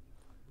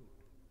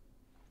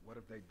 What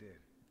if they did?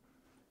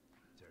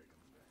 Terry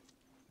coming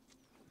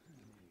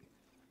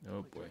back.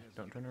 Oh boy,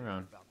 don't turn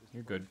around.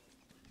 You're good.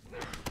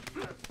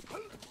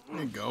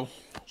 There you go.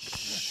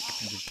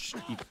 Just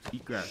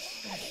eat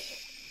grass.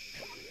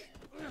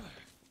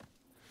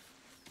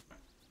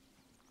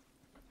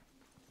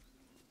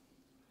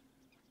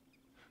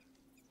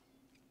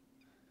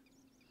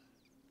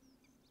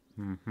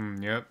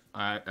 Yep.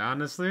 I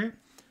honestly,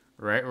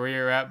 right where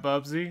you're at,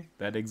 Bubsy,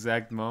 that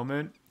exact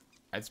moment,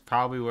 that's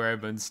probably where I've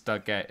been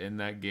stuck at in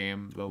that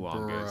game the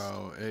longest.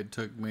 Bro, it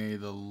took me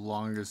the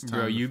longest time.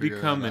 Bro, to you figure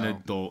become that an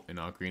out. adult in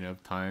Ocarina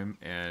of Time,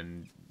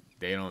 and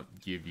they don't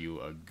give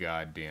you a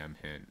goddamn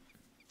hint.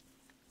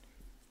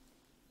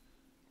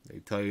 They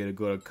tell you to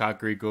go to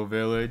Kakariko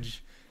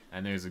Village,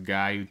 and there's a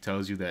guy who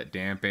tells you that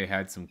Dampe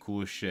had some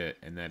cool shit,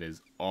 and that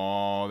is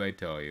all they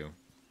tell you.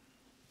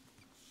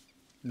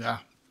 Yeah.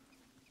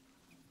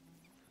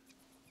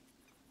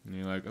 And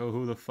you're like, oh,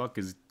 who the fuck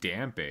is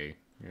Dampe,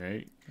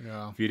 right?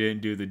 Yeah. If you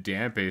didn't do the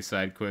Dampe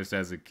side quest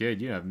as a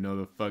kid, you have no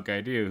the fuck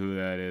idea who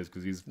that is,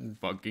 because he's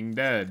fucking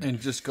dead. And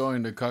just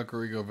going to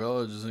Kakariko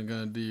Village isn't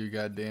gonna do you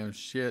goddamn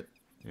shit.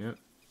 Yep.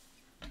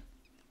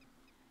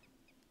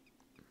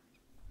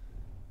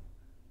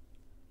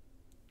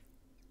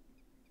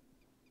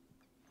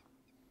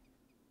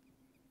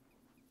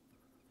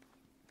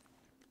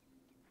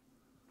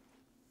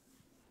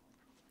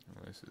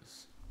 Oh, this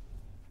is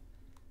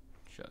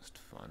just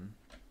fun.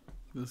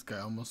 This guy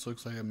almost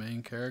looks like a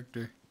main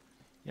character.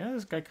 Yeah,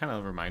 this guy kind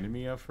of reminded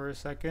me of for a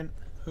second.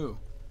 Who?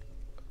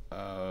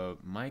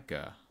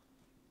 Micah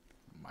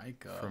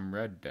Micah. from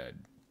Red Dead.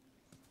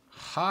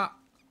 Ha!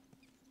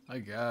 I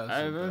guess.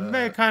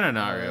 Kind of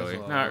not Oh, really.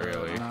 that's a Not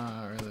little really. bit.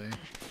 Not really.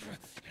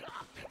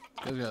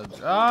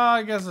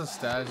 I guess a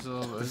stash.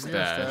 The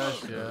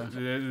stash. Yeah.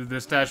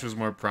 The stash was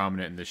more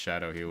prominent in the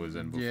shadow he was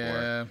in before.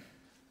 Yeah.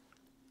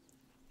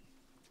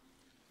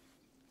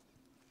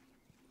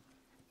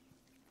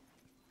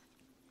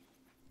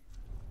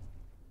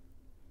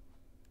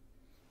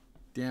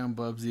 Damn,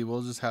 Bubsy,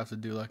 we'll just have to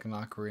do like an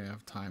Ocarina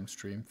of Time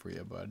stream for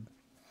you, bud.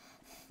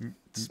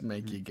 Just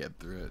make you get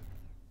through it.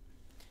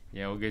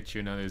 Yeah, we'll get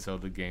you another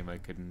Zelda game I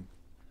couldn't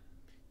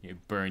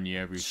burn you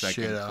every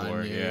second Shit on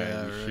for. you,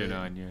 Yeah, yeah, shit right.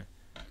 on you.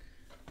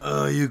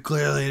 Oh, you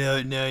clearly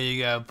don't know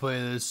you gotta play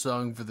this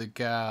song for the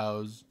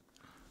cows.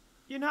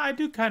 You know, I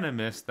do kind of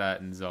miss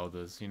that in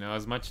Zeldas. You know,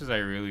 as much as I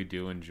really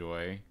do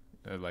enjoy,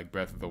 like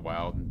Breath of the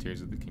Wild and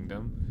Tears of the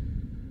Kingdom,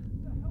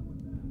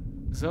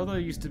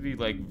 Zelda used to be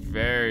like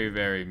very,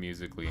 very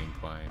musically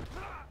inclined.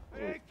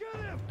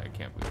 I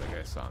can't believe that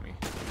guy saw me.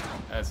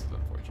 That's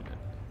unfortunate.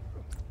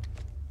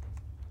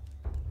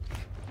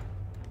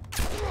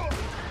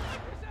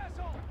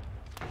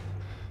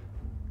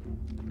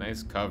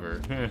 Nice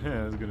cover.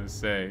 I was gonna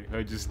say,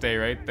 oh, just stay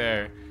right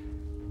there.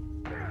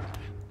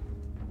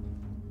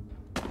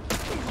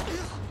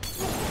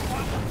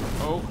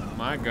 Oh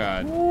my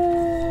god.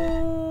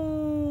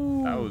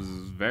 That was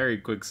very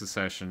quick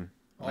succession.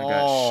 I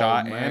got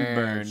shot and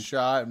burned.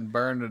 Shot and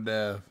burned to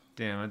death.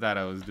 Damn, I thought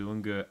I was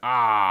doing good.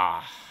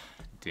 Ah,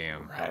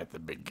 damn. Right at the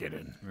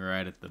beginning.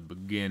 Right at the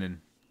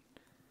beginning.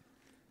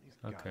 He's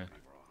gotta Okay. be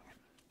wrong.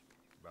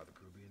 About the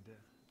crew being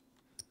dead?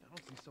 I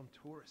don't see some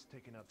tourists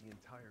taking out the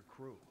entire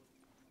crew.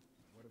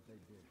 What if they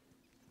did?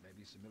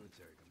 Maybe some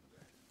military coming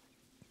back.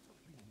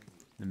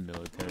 The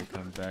military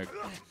comes back.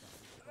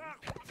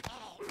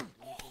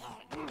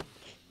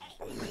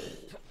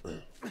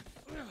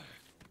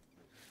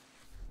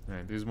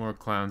 Alright, there's more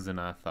clowns than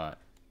I thought.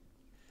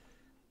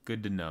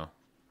 Good to know.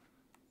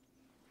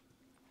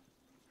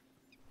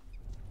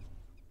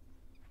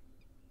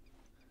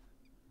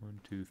 One,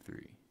 two,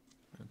 three.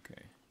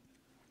 Okay.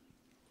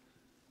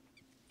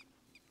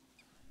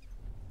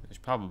 There's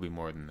probably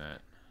more than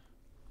that.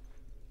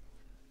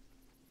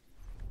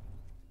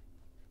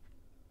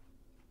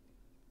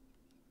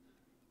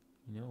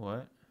 You know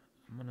what?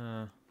 I'm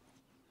gonna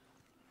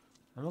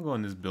go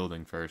in this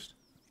building first.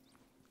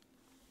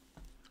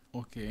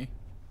 Okay.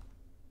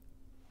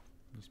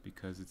 Just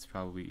because it's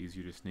probably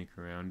easier to sneak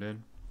around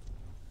in.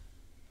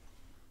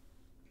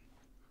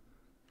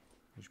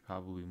 There's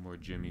probably more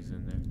Jimmies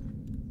in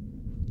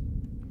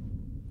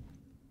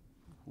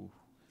there. Ooh.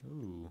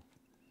 Ooh.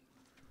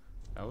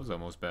 That was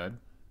almost bad.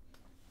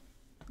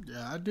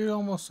 Yeah, that dude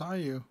almost saw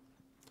you.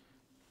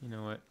 You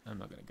know what? I'm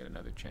not gonna get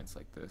another chance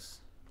like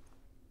this.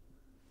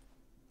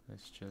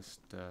 Let's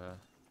just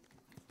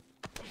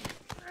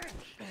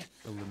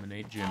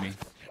eliminate Jimmy.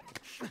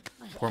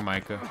 Poor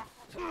Micah.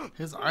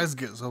 His eyes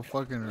get so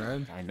fucking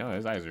red. I know,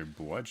 his eyes are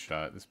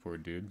bloodshot, this poor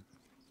dude.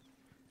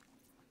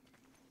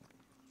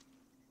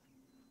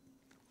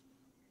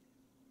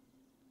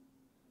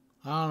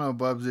 I don't know,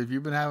 Bubs. If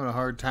you've been having a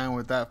hard time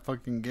with that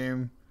fucking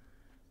game,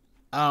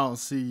 I don't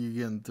see you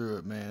getting through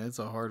it, man. It's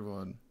a hard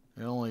one.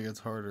 It only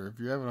gets harder. If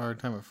you're having a hard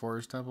time at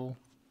Forest Temple,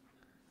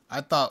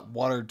 I thought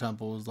Water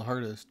Temple was the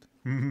hardest.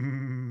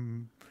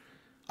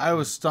 I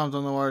was stumped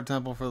on the Water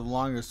Temple for the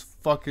longest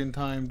fucking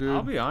time, dude.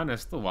 I'll be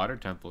honest, the Water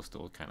Temple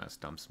still kind of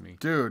stumps me.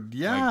 Dude,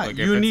 yeah, like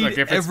you need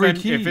every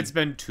key. If it's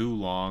been too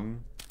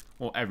long,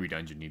 well, every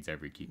dungeon needs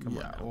every key. Come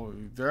on now. Well,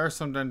 there are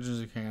some dungeons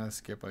you can kind of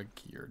skip a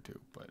key or two,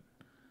 but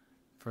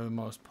for the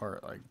most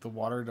part, like, the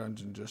water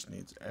dungeon just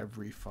needs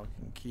every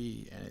fucking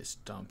key, and it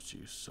stumps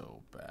you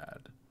so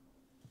bad.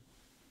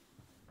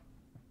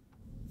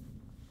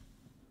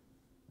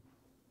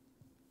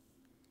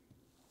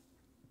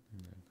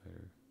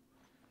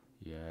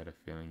 Yeah, I had a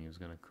feeling he was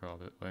gonna crawl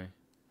that way.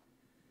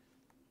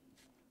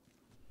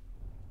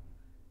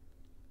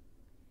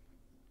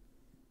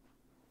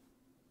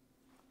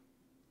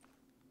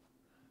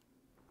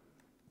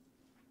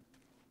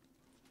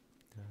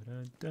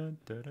 Dun dun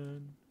dun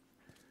dun.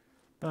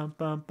 Bum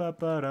bum ba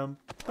ba dum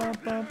bum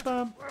bum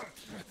bum.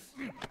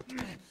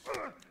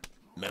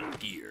 Metal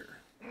Gear.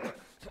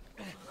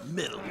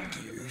 Metal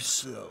Gear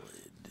Solid.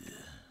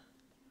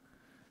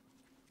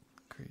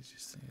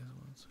 Craziest thing is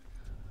once.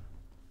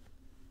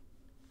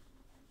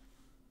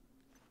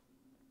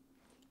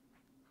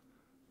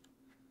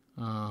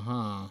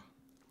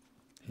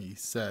 He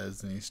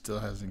says, and he still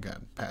hasn't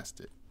gotten past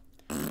it.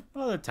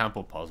 Well, the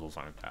temple puzzles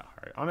aren't that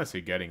hard.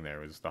 Honestly, getting there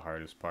was the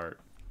hardest part.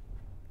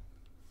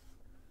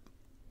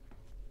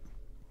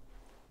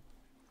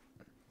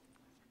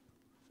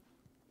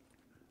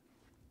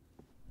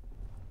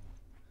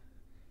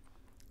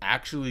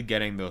 Actually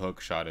getting the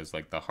hook shot is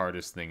like the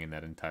hardest thing in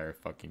that entire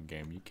fucking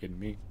game. You kidding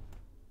me?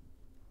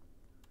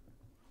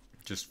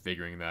 Just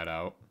figuring that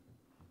out.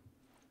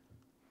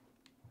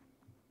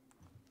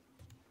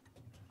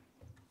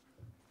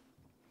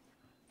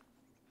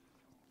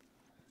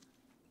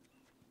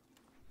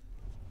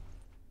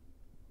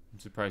 I'm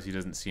surprised he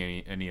doesn't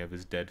see any of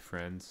his dead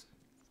friends.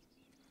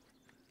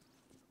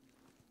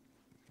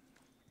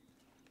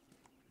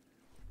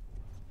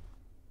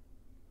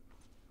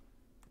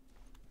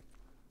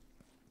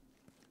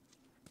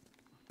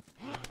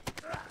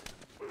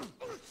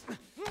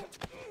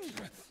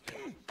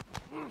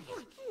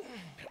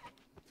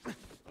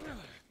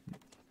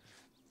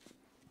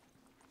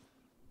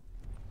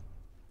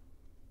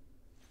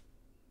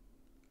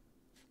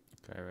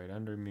 Guy right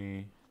under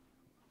me.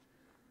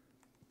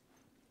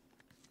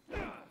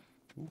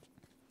 Ooh.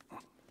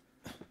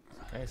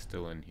 This guy's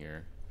still in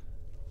here.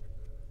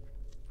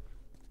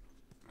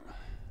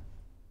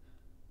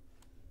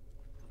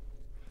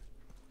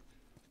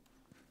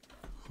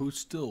 Who's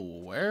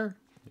still where?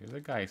 There's a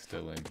guy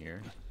still in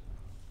here.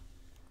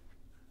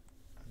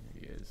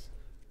 There he is.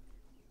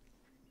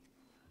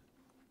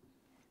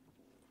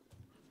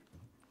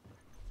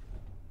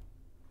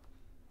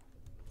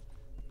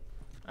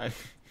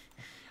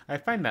 I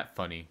find that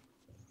funny.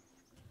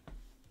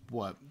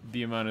 What?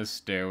 The amount of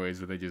stairways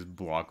that they just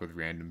block with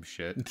random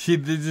shit. They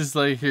just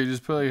like, here,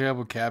 just put like a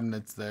couple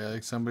cabinets there.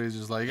 Like somebody's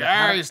just like,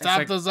 alright, stop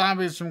like, the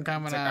zombies from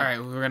coming out.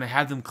 Alright, we're gonna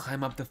have them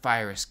climb up the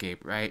fire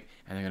escape, right?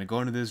 And they're gonna go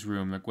into this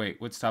room. Like,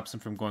 wait, what stops them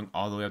from going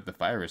all the way up the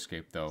fire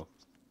escape, though?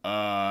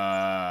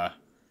 And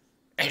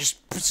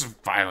just put some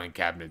filing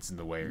cabinets in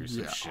the way or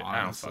some shit. Honestly,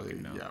 I don't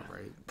fucking know. Yeah,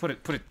 right.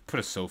 Put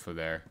a sofa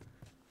there.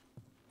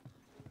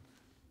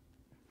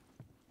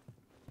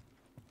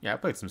 Yeah, I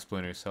played some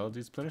Splinter Cell.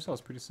 Dude, Splinter Cell is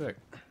pretty sick.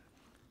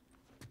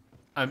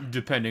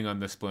 Depending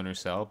on the Splinter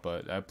Cell,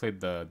 but I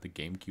played the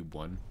GameCube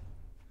one.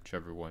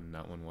 Whichever one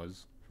that one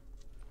was.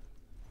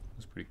 It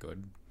was pretty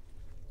good.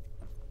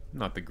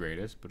 Not the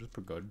greatest, but it's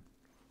pretty good.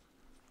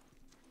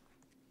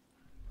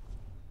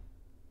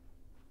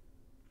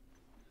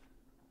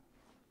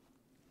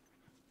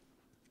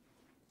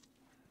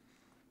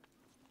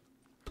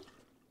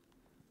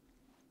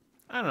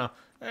 I don't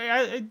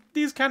know.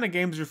 These kind of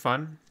games are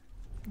fun.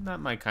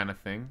 Not my kind of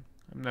thing.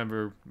 I've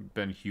never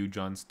been huge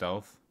on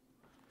stealth.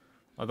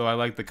 Although I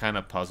like the kind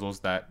of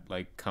puzzles that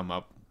like come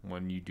up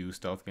when you do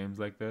stealth games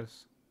like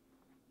this.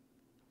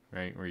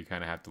 Right? Where you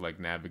kind of have to like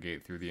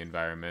navigate through the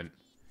environment.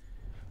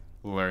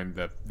 Learn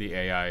the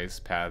AI's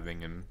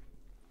pathing and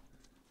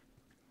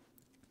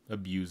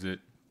abuse it.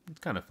 It's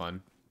kind of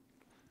fun.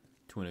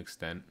 To an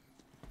extent.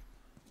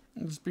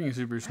 Just being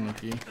super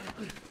sneaky.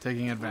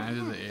 Taking advantage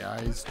of the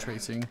AI's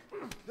tracing.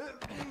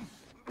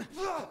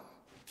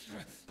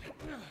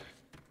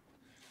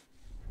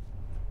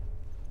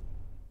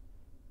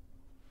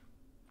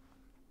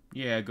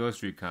 Yeah,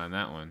 Ghost Recon,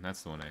 that one.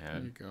 That's the one I had.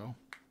 There you go.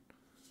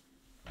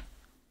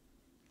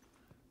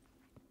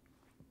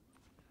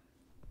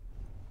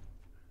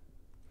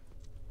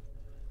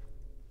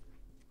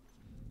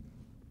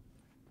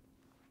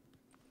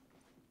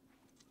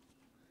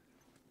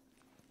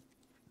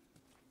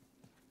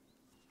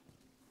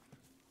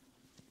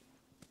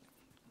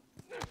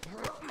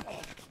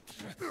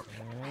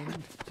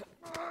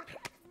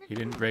 He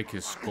didn't break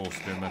his skull,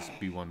 so there must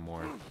be one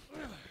more.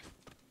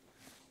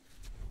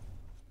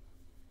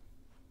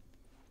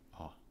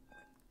 Oh,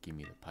 give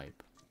me the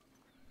pipe.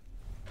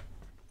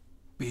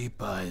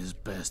 Beepa is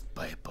best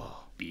piper.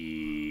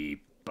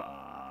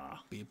 Beepa.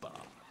 Beepa.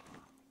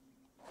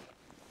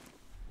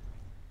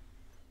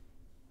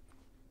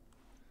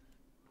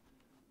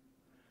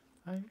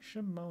 Hi,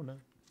 Shimona.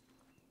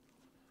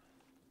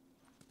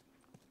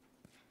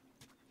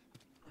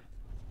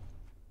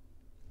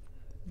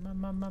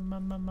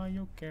 Mama,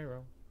 yo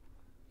quiero.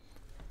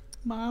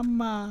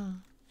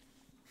 Mama.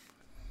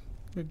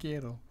 Yo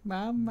quiero.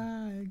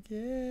 Mama, yo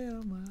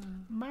quiero, ma.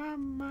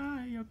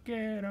 Mama, yo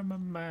quiero,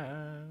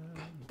 mama.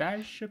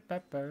 Dash of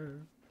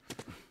pepper.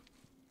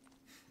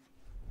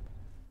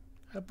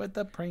 How about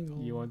the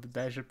Pringles? You want the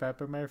dash of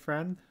pepper, my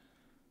friend?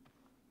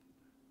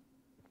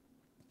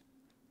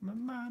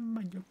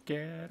 Mama, yo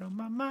quiero,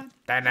 mama.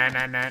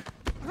 Da-na-na-na.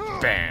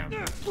 Bam.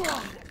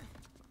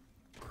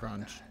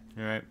 Crunch.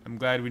 Alright, I'm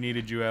glad we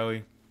needed you,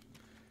 Ellie.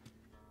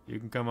 You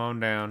can come on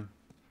down.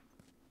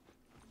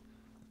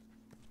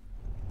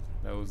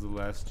 That was the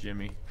last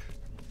Jimmy.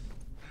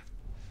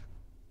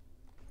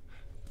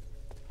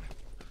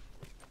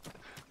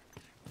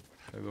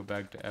 Do I go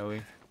back to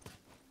Ellie?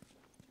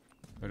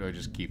 Or do I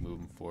just keep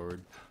moving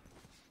forward?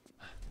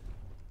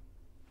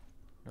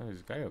 Oh,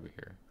 there's a guy over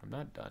here. I'm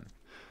not done.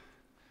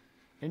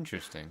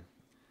 Interesting.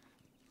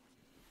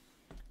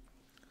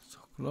 So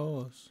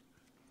close.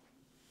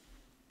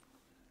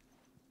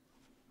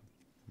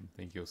 I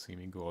think you'll see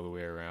me go all the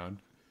way around.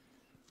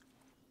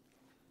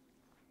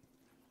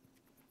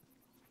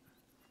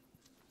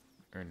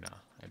 Or no,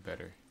 I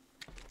better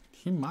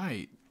He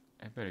might.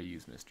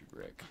 use Mr.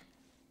 Brick.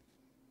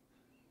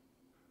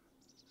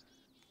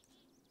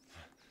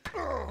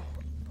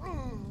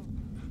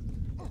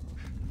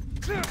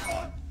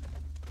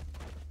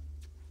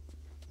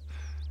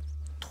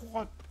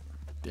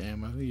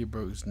 Damn, I think he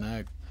broke his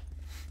neck.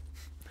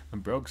 I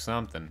broke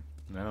something.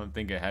 And I don't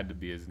think it had to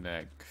be his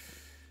neck.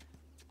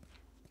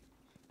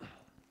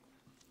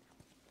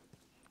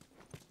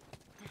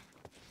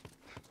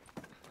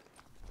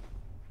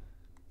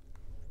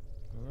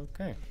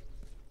 Okay.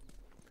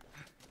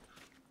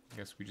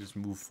 Guess we just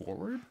move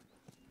forward.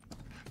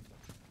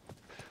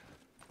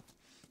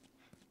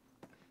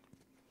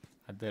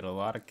 I did a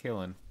lot of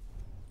killing.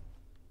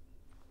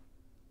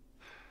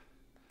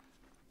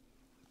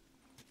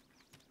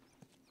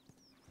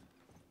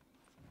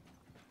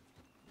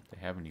 They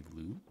have any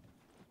loot?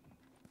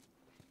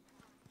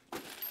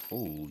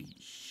 Holy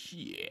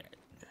shit.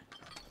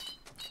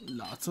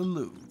 Lots of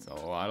loot. It's a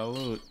lot of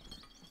loot.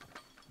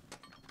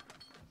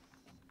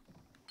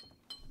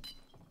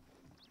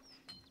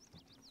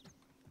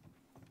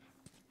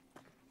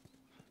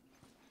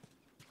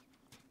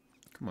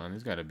 Come on,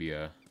 there's gotta be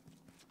a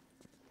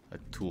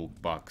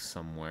toolbox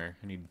somewhere.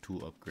 I need a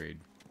tool upgrade.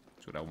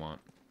 That's what I want.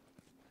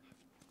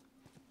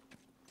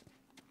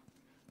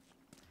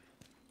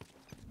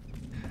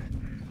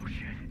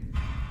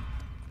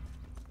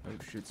 Oh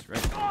shit's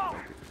right there.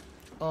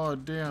 Oh,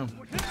 damn.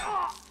 What the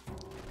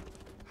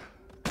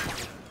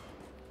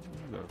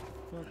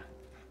fuck?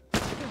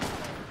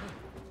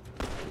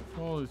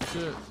 Holy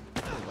shit.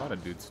 There's a lot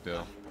of dudes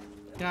still.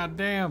 God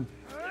damn.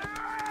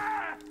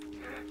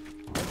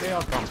 Where'd they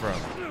all come from?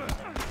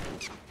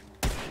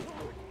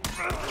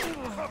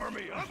 Cover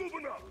me, I'm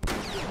moving up.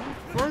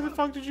 Where the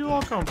fuck did you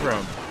all come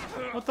from?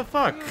 What the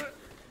fuck?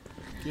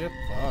 Get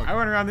fucked. I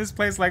went around this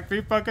place like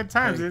 3 fucking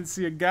times. Hey, Didn't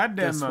see a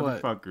goddamn guess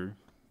what? motherfucker.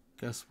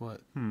 Guess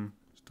what?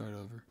 Start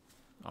over.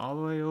 All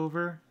the way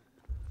over?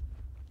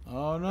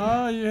 Oh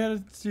no,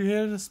 you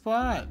hit a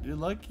spot. You're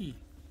lucky.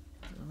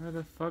 Where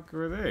the fuck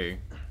were they?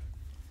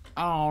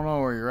 I don't know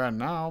where you're at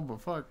now,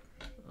 but fuck.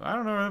 I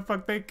don't know where the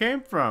fuck they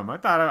came from. I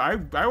thought I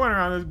went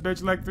around this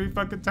bitch like 3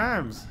 fucking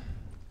times.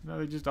 Now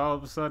they're just all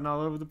of a sudden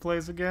all over the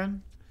place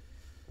again.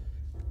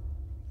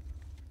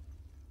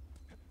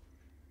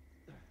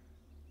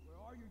 Where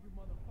are you, you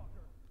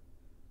motherfucker?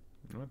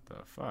 What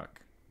the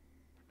fuck?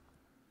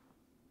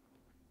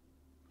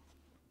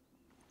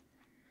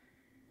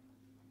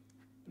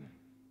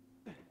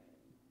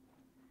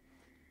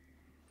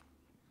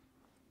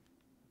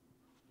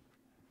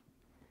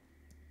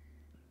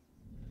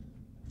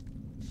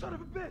 Son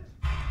of a bitch!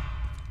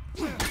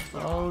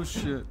 Oh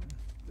shit.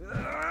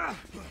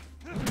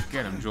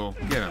 Get him, Joel.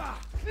 Get him.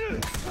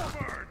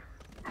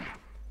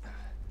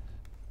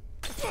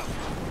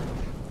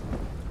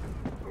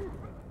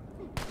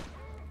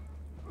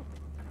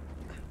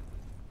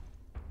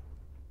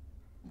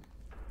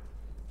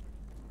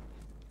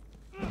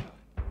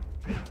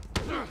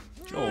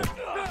 Joel.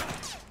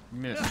 You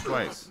missed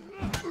twice.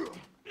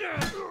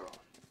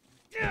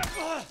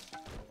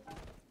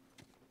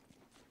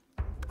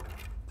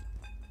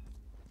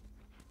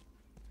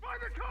 Find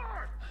the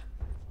car!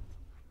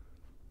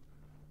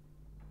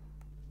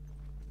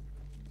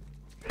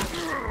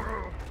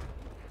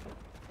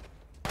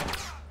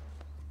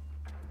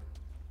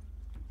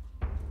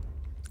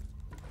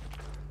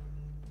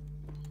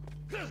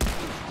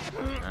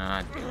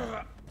 Ah,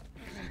 damn.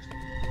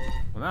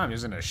 Well, now I'm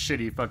just in a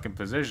shitty fucking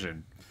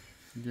position.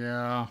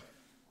 Yeah.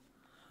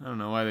 I don't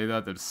know why they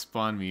thought they'd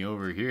spawn me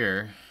over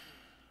here.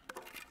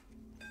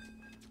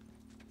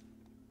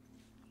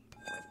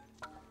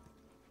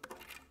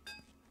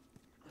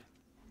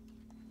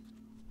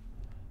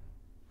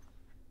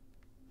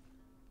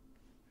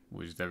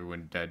 Was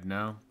everyone dead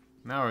now?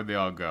 Now where'd they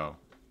all go?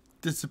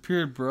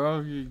 Disappeared, bro.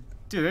 You...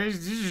 Dude,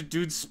 there's just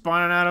dudes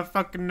spawning out of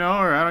fucking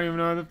nowhere. I don't even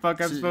know where the fuck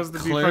I'm supposed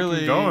to be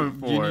fucking going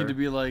for. You need to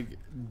be like,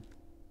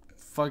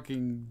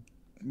 fucking,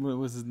 what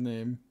was his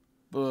name?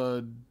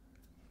 Was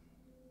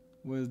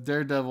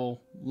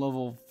Daredevil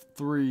level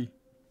 3.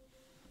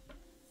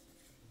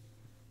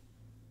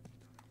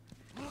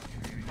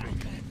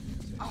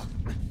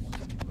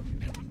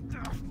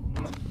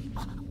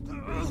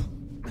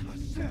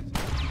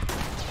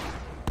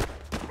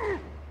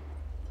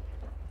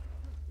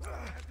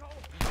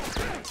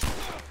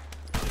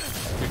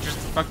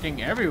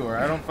 Fucking everywhere.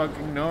 I don't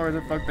fucking know where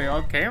the fuck they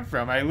all came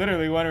from. I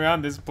literally went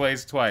around this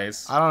place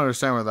twice. I don't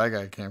understand where that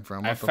guy came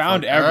from. I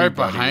found everybody right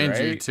behind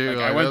right? you too.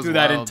 Like, I went through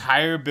that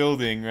entire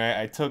building,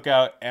 right? I took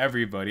out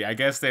everybody. I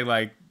guess they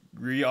like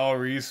all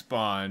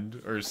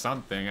respawned or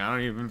something. I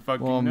don't even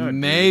fucking know. Well,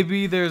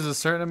 maybe there's a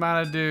certain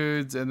amount of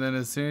dudes, and then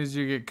as soon as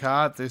you get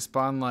caught, they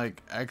spawn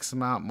like X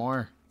amount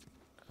more.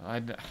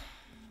 I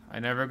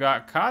never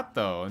got caught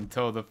though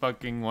until the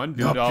fucking one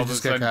dude all of a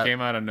sudden came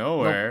out of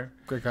nowhere.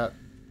 Nope. Got caught.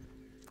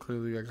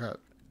 Clearly got caught.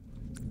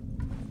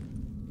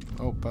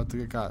 Oh, about to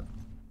get caught.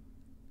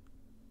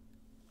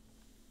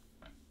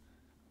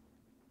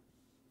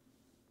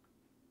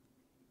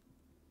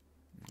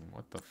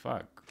 What the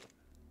fuck?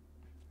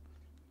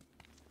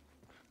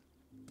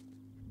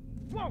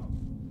 Whoa!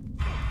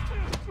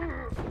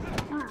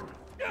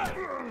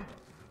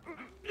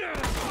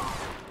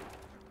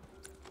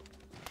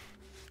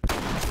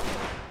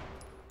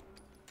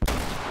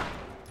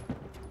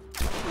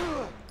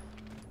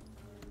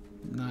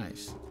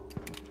 Nice.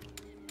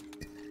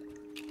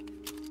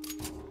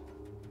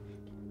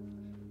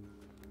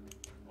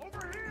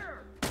 Over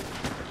here!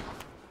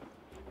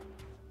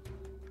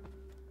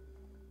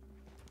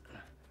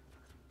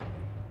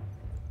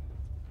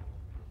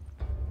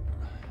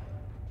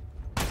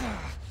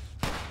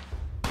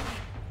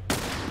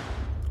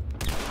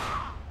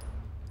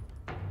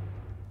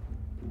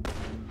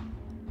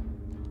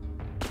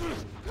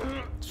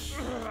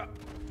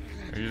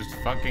 They're just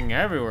fucking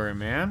everywhere,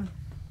 man.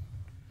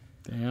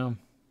 Damn.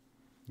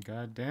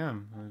 God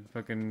damn. It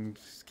fucking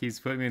keeps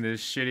putting me in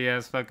this shitty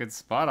ass fucking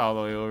spot all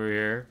the way over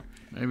here.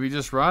 Maybe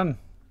just run.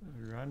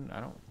 Run? I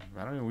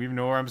don't even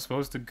know where I'm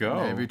supposed to go.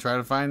 Maybe try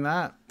to find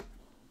that.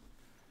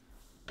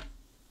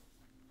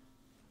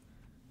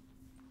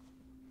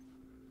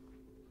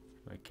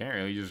 I can't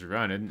really just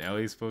run. Isn't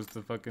Ellie supposed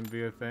to fucking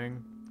be a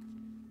thing?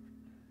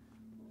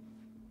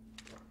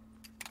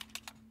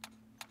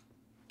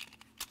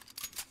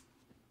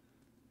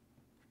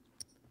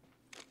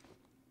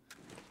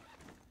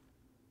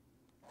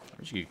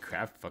 I wish you could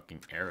craft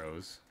fucking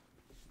arrows.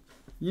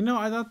 You know,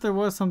 I thought there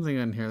was something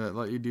in here that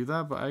let you do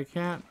that, but I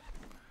can't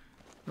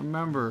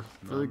remember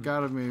for the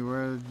god of me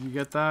where you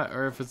get that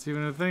or if it's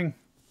even a thing.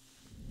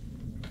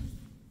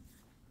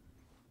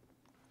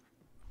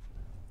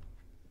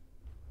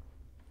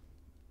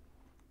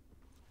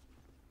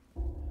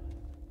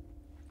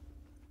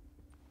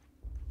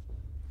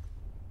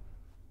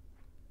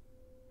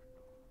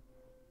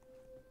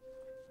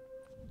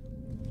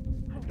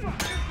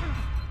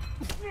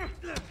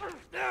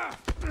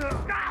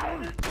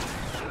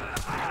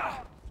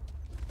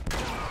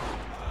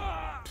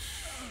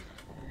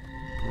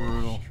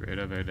 Brutal. Straight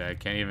up, I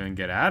can't even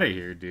get out of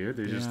here, dude.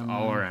 They're just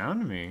all man.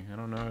 around me. I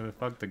don't know where the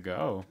fuck to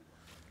go.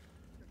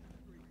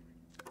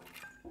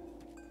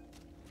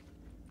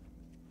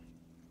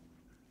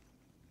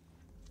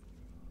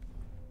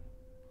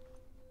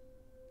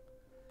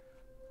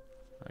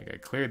 Like, I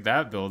cleared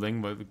that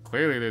building, but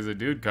clearly there's a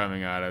dude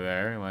coming out of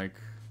there. Like,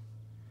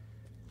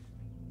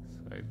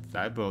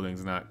 that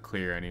building's not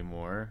clear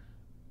anymore.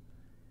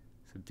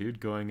 There's a dude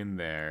going in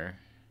there.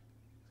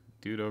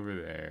 Dude over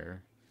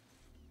there.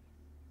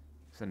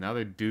 There's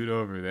another dude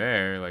over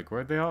there. Like,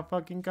 where'd they all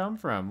fucking come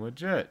from?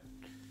 Legit.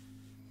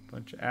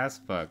 Bunch of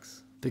ass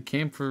fucks. They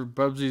came for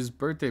Bubsy's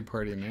birthday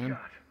party, man.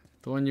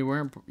 The one you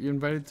weren't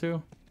invited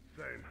to?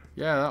 Same.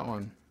 Yeah, that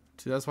one.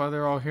 See, that's why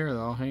they're all here.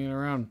 They're all hanging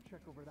around.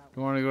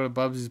 They want to go to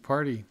Bubsy's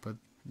party, but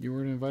you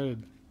weren't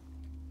invited.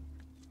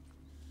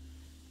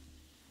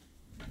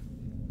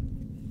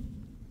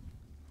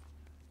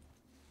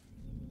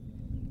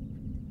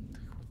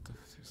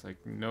 There's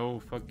like no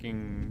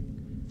fucking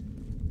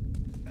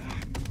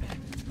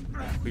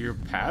clear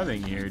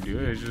pathing here,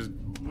 dude. It's just,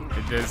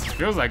 it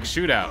feels like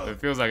shootout. It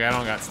feels like I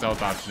don't got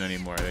stealth option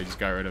anymore. They just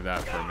got rid of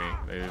that for me.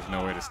 There's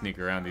no way to sneak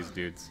around these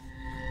dudes.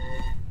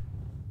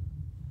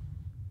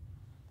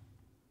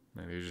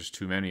 Like, there's just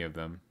too many of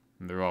them,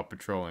 and they're all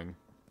patrolling.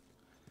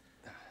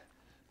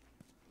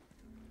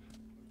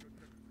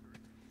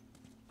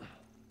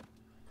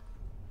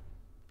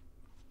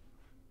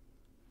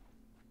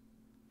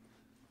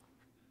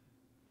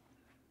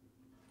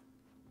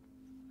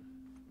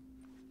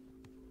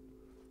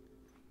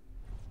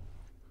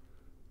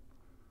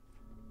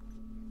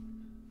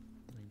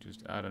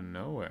 Just out of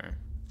nowhere.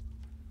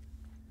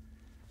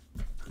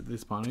 Did they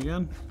spawn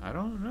again? I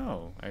don't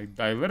know. I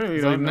literally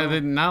It's don't like, know.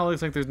 now it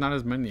looks like there's not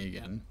as many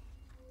again.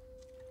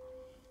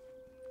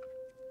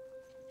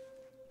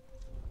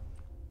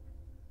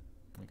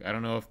 Like, I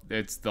don't know if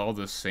it's all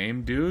the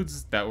same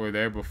dudes that were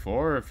there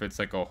before, or if it's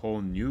like a whole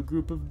new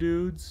group of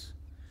dudes.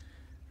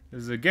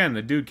 Because again,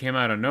 the dude came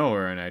out of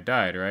nowhere and I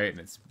died, right? And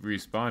it's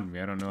respawned me.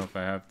 I don't know if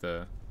I have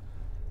to...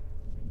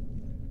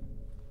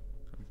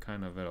 I'm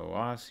kind of at a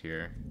loss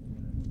here.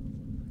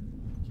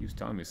 Keeps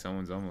telling me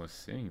someone's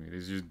almost seeing me.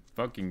 There's just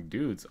fucking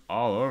dudes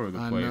all over the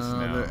place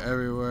now. They're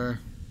everywhere.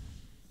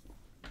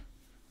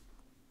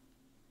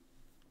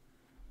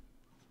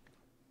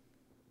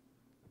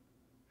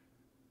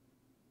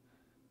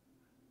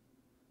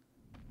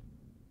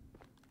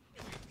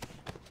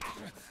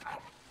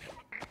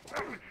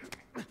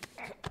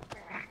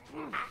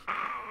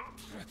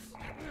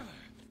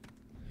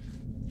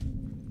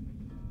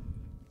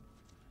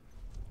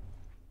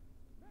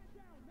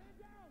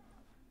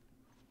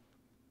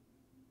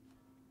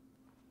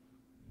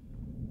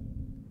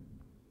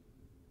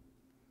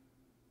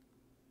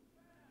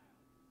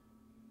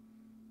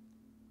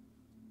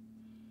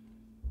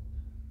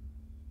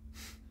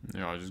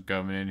 They're all just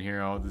coming in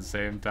here all at the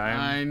same time.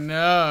 I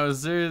know.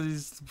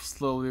 Seriously,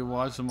 slowly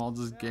watch them all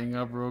just gang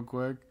up real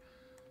quick.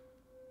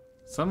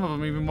 Some of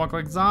them even walk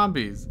like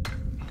zombies.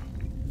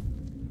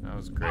 That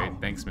was great.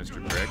 Thanks, Mr.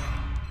 Brick.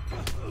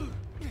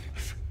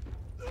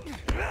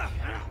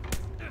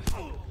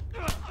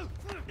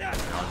 They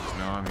all just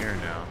know I'm here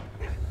now.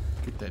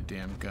 Get that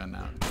damn gun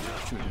out.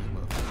 Shoot this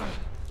motherfucker.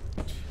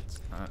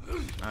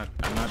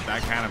 I'm not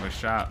that kind of a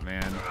shot,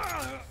 man.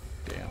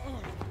 Damn.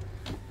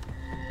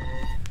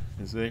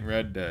 This ain't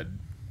Red Dead.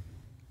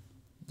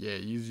 Yeah,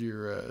 use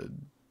your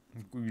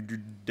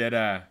Dead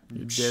eye.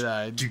 your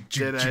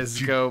dead eye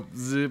scope.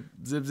 Zip,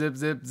 zip, zip,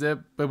 zip, zip.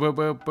 Boop, boop,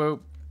 boop, boop.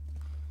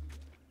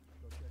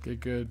 Get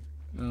good.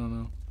 I don't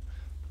know.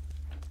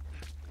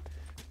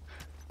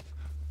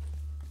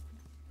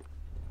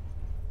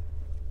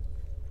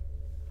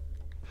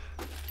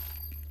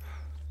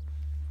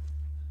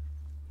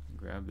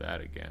 Grab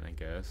that again, I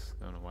guess.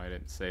 Don't know why I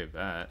didn't save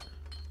that.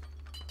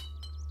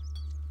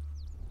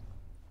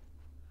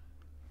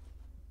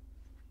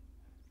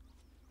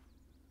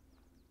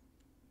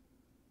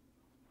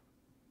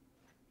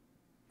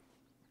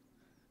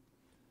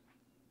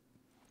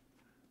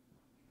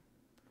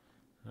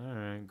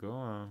 Alright, go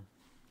on.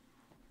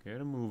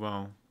 Get a move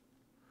on.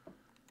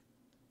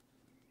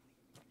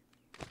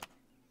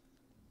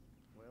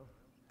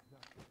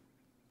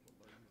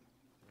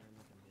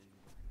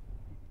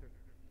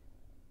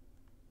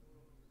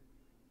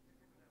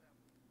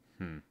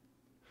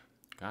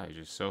 God, there's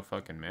just so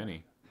fucking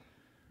many.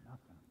 What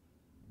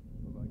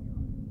about you?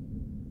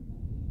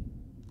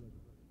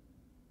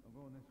 I'm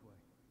going this way.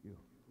 You.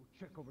 Go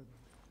check over there.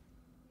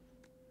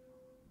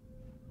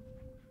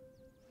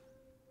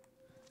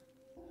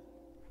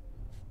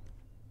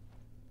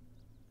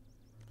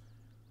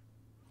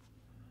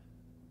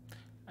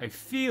 I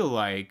feel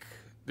like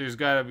there's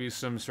gotta be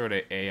some sort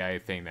of AI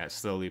thing that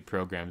slowly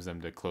programs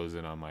them to close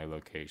in on my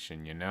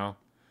location, you know?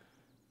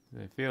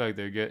 I feel like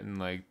they're getting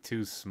like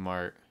too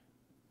smart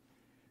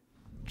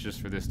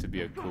just for this to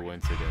be a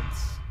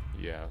coincidence.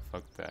 Yeah,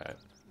 fuck that.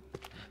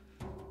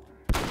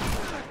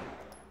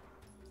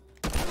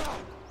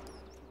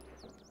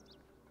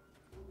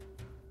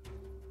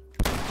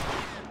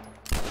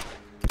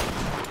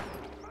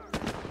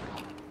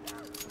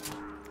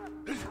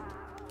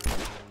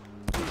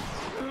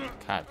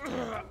 God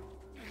damn.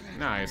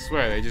 Nah, I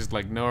swear, they just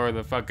like know where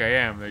the fuck I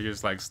am. They're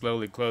just like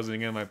slowly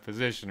closing in my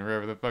position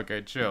wherever the fuck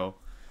I chill.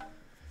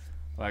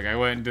 Like, I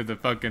went into the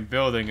fucking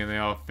building and they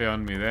all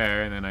found me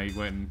there, and then I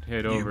went and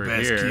hid over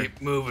here. You best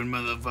keep moving,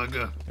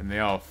 motherfucker. And they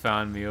all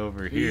found me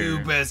over here.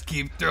 You best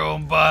keep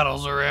throwing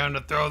bottles around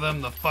to throw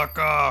them the fuck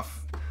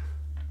off.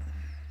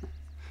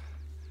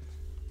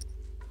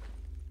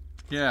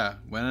 Yeah,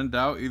 when in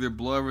doubt, either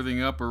blow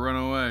everything up or run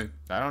away.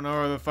 I don't know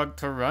where the fuck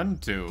to run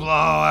to.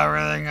 Blow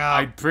everything up.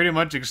 I pretty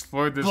much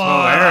explored this Blow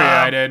whole it area.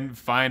 up. I didn't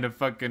find a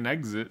fucking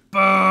exit. Boom!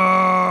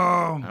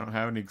 I don't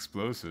have any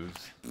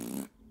explosives.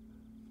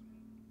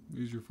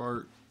 Use your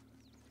fart.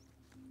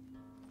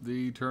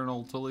 The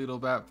eternal Toledo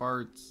bat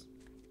farts.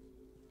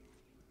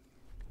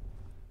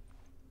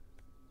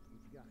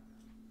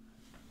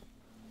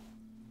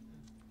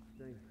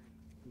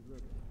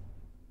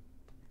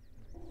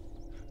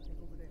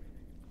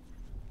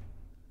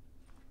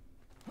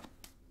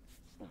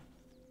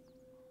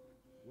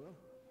 Well,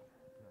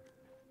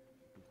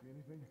 you see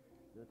anything?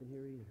 Nothing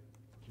here either.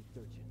 Keep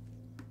searching.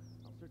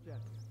 I'll search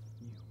after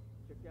you.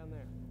 Check down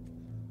there.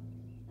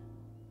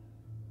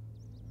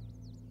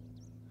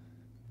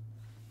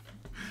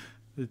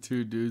 The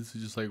two dudes who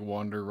just like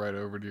wander right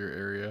over to your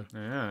area.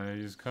 Yeah, they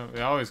just come.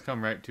 They always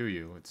come right to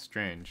you. It's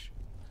strange.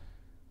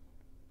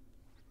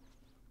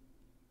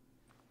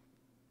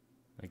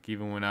 Like,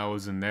 even when I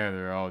was in there,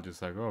 they're all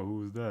just like, "Oh, who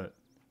was that?"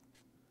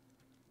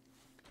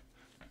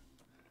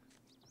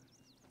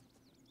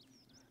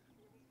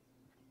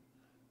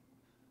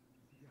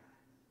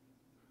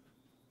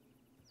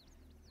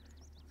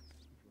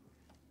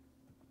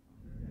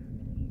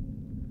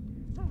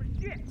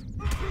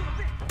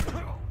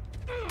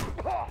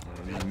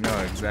 You know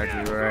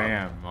exactly where I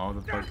am all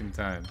the fucking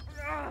time.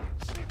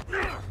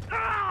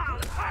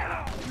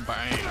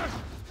 Bang.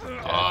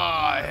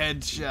 Oh,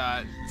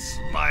 headshot.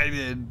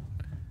 Smited.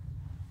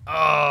 Oh.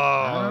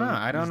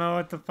 I don't know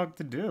what the fuck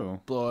to do.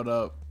 Blow it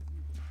up.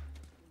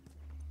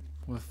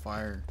 With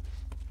fire.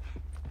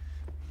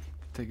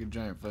 Take a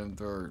giant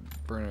flamethrower.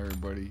 Burn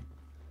everybody.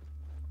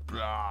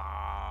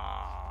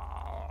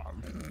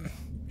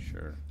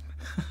 Sure.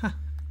 I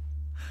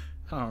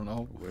don't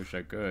know. Wish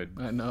I could.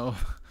 I know.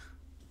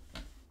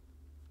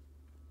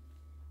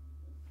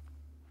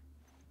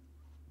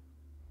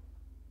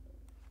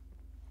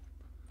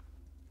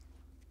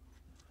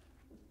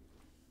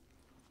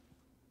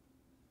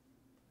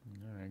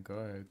 Alright, go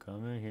ahead.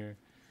 Come in here.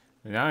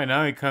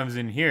 Now he comes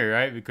in here,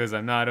 right? Because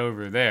I'm not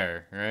over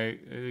there, right?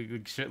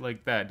 Shit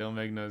like that don't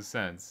make no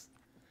sense.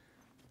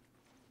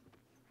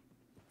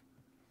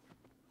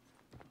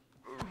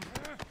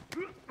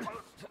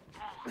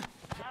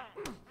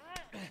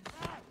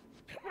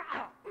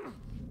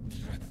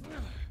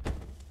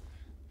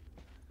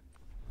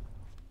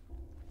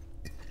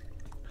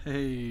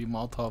 Hey,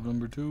 Molotov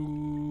number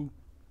 2.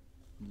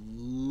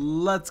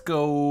 Let's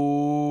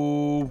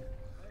go.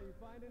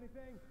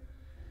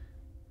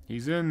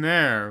 He's in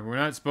there. We're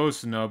not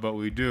supposed to know, but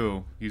we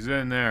do. He's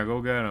in there.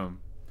 Go get him.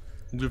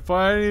 Did you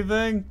find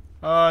anything?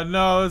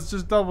 No, let's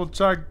just double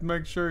check to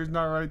make sure he's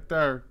not right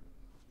there.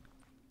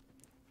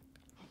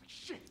 Holy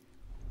shit!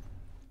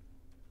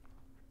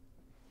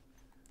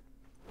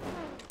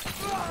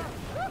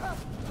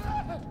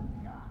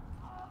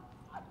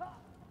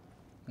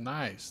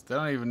 Nice. They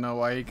don't even know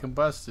why he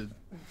combusted.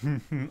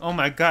 Oh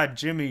my god,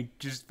 Jimmy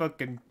just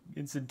fucking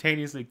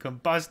instantaneously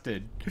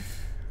combusted.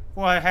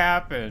 What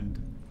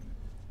happened?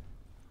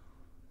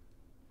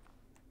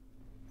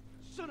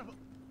 Son of a...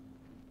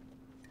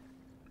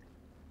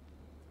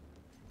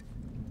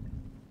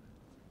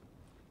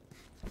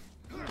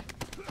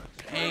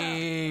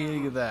 Hey,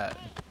 look at that.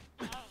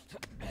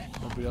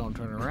 Hope we don't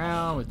turn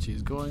around, but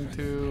she's going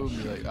to.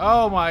 Be like,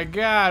 oh my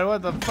god,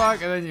 what the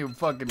fuck? And then you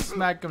fucking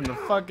smack him in the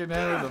fucking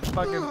head with a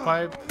fucking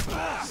pipe.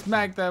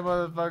 Smack that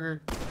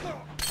motherfucker.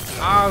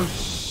 Oh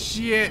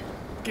shit.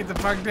 Get the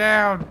fuck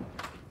down.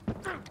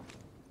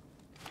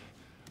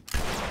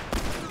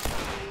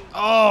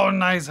 Oh,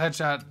 nice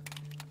headshot.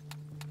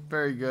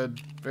 Very good.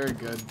 Very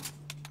good.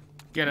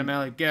 Get him,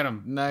 Ellie, get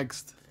him.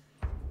 Next.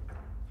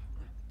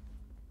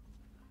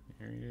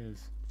 Here he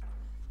is.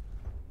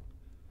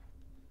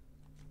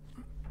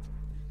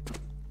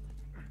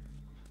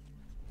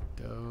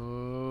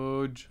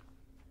 Doge.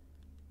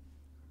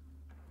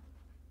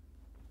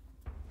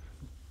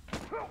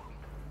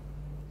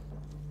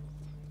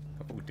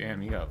 Oh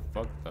damn, he got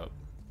fucked up.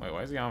 Wait,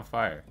 why is he on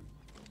fire?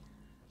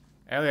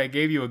 Ellie, I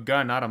gave you a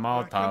gun, not a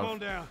Molotov. Come on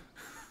down.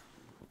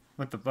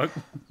 What the fuck?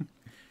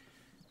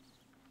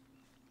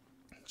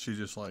 She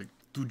just like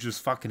Dude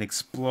just fucking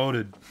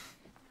exploded.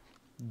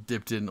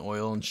 dipped it in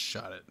oil and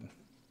shot it.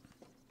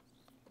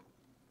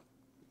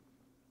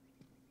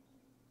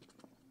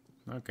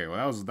 Okay, well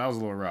that was a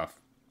little rough.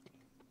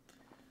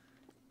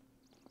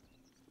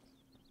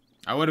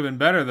 I would have been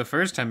better the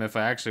first time if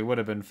I actually would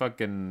have been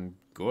fucking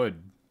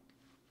good.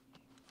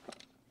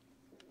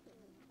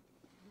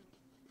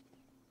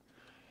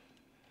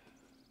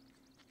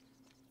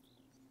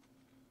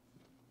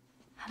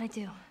 How'd I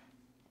do?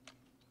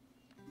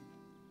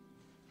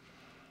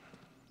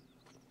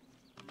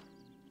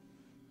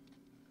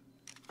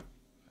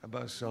 How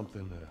about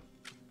something a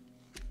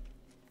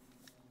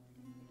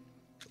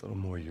little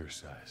more your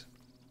size?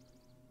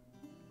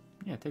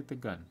 Yeah, take the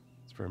gun.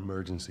 It's for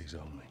emergencies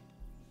only.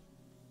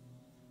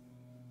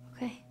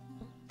 Okay.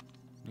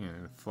 Yeah,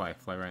 fly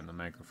right in the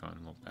microphone,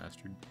 little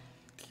bastard.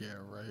 Yeah,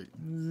 right.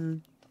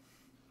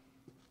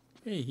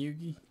 Hey,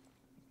 Hughie.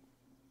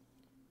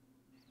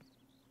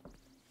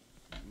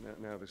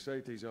 Now the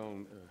safety's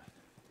on.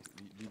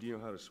 Do you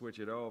know how to switch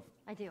it off?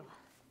 I do.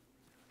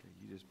 Okay,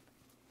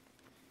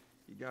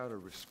 you gotta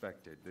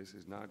respect it. This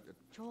is not.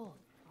 Joel,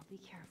 I'll be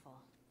careful.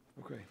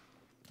 Okay.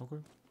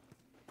 Okay.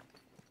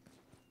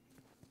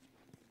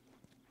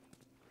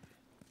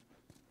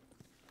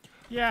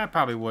 Yeah, I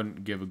probably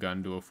wouldn't give a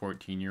gun to a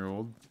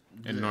 14-year-old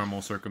in Yeah.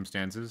 normal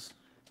circumstances.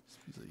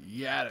 He's like,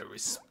 you gotta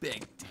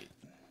respect it.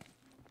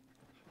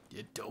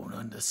 You don't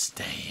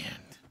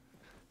understand.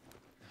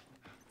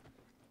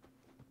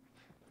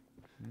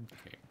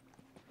 Okay.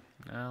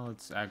 Now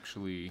let's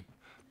actually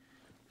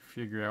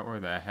figure out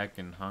where the heck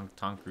in honk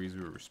tonkeries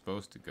we were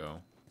supposed to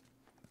go.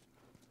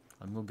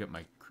 I'm gonna get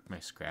my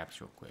scraps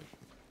real quick.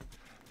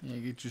 Yeah,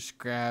 get your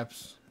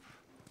scraps.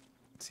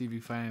 See if you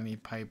find any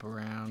pipe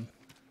around.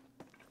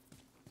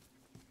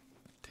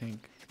 Tink.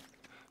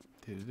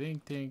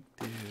 Ding ding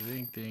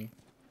ding ding.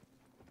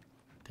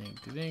 Ding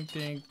ding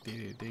ding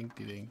ding ding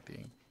ding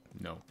ding.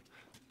 No.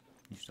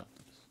 You stop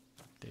this.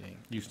 Ding.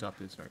 You stop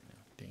this right now.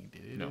 Ding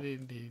ding No.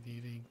 ding ding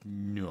ding ding.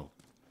 No.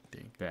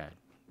 Ding. Bad.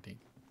 Ding.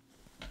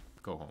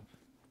 Go home.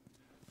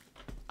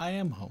 I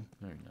am home.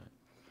 No, you're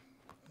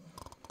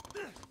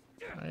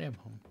not. I am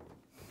home.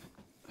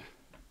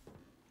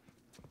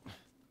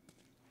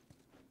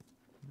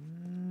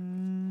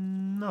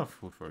 No. enough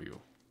food for you.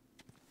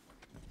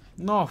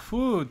 No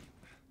food.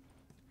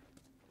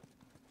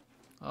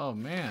 Oh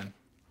man.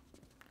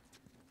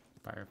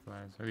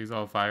 Fireflies. Are these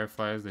all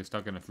fireflies? They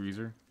stuck in a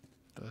freezer?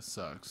 That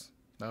sucks.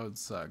 That would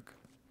suck.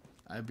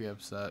 I'd be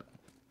upset.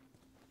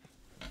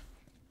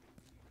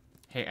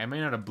 Hey, I may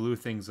not have blew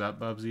things up,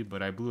 Bubsy,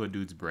 but I blew a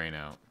dude's brain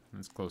out.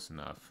 That's close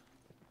enough.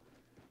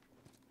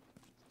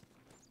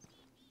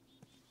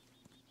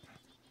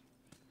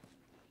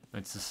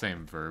 It's the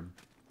same verb.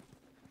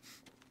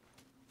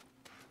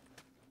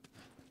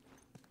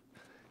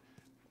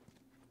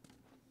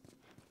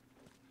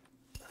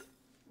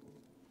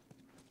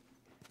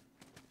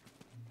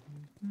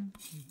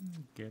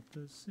 Get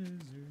the scissors.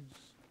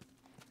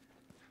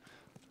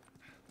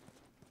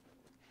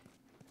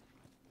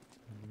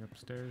 Moving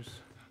upstairs.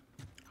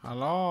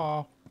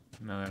 Hello.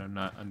 Now that I'm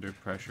not under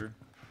pressure.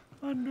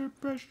 Under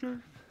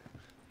pressure.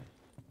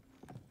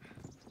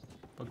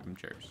 Fuck them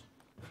chairs.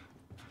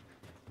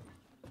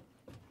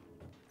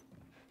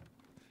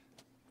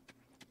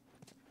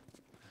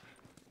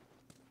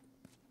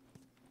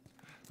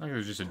 I think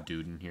there's just a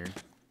dude in here.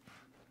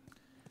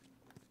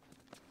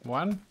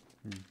 One?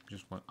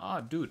 Just one.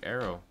 Ah, dude,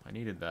 arrow. I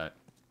needed that.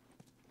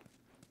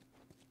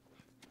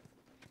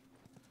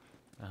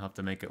 I'll have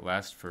to make it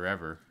last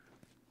forever.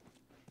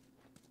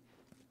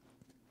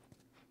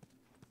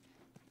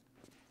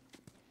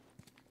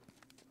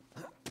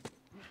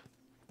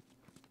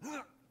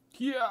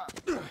 Yeah.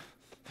 Oh,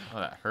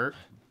 that hurt?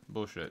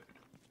 Bullshit.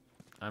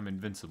 I'm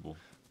invincible.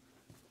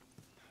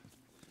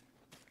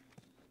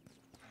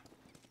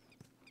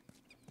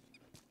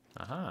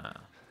 Aha.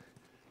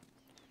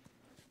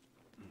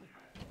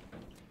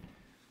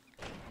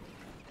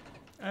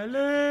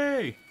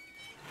 Ellie!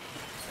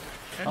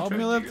 Help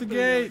me lift the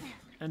gate.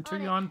 Enter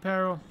yon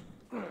peril.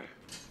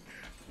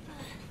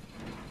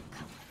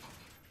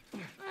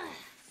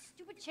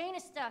 Stupid chain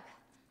is stuck.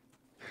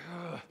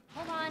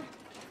 Hold on.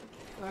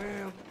 I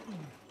am.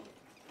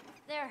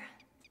 There.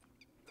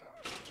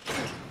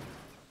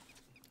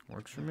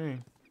 Works for me.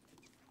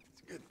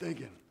 It's good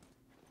thinking.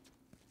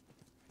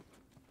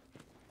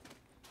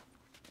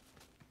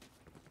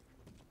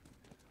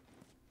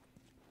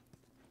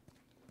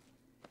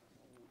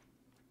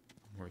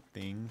 More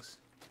things.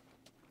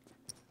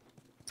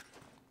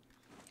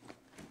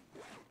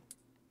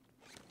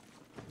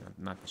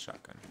 Not the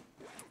shotgun.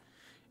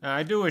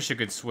 I do wish you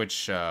could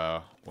switch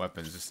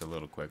weapons just a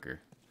little quicker.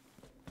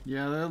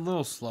 Yeah, they're a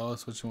little slow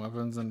switching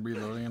weapons and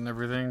reloading and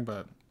everything,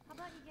 but How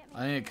about you get me I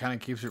think it kind of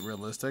keeps it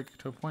realistic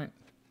to a point.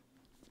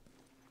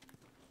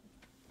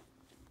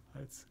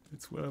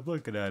 That's what I'm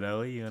looking at,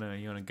 Ellie. You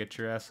wanna get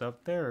your ass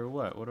up there or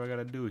what? What do I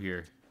gotta do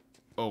here?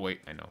 Oh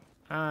wait, I know.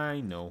 I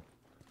know.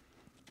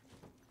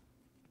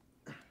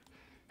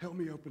 Help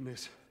me open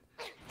this.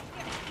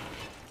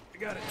 I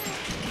got it.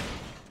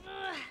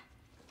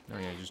 Oh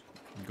yeah, just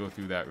go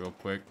through that real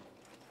quick.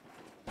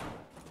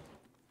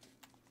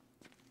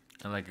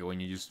 I like it when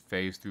you just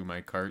phase through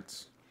my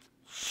carts.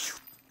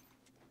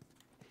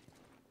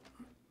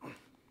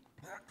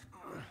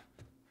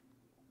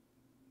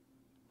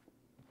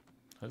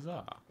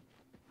 Huzzah.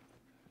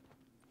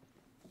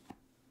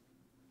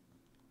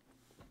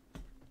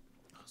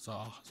 Huzzah,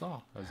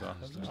 huzzah. Huzzah,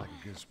 Seems huzzah. like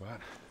a good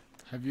spot.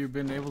 Have you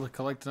been able to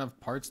collect enough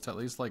parts to at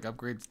least like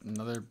upgrade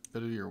another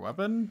bit of your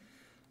weapon?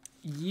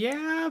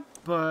 Yeah,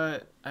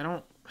 but I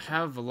don't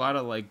have a lot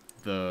of like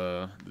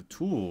the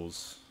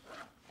tools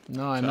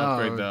No, I to know.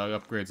 upgrade the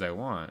upgrades I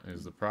want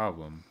is the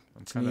problem.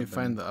 I'm Can you been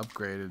find the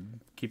upgraded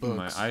keeping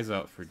books? my eyes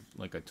out for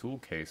like a tool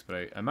case,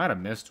 but I might have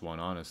missed one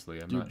honestly.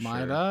 I'm You not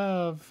might sure.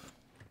 have.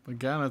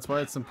 Again, that's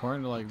why it's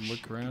important to like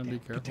look around and be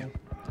careful.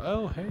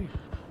 Oh, hey.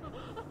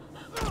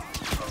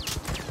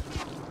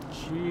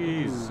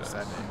 Jesus.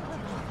 Sad name.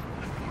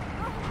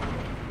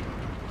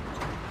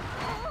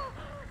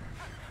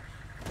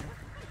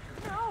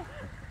 No.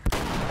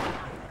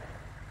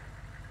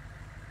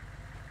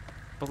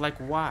 But like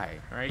why?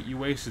 Right? You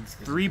wasted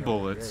 3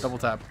 bullets. Double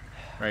tap.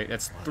 Right?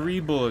 That's 3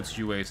 bullets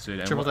you wasted.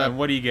 And, Triple tap. and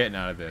what are you getting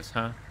out of this,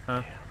 huh?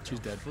 Huh? She's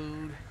dead.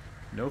 Food,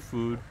 No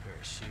food, pair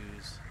of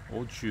shoes.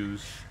 old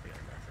shoes, We got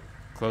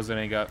nothing. clothes that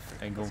ain't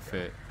gonna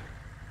fit.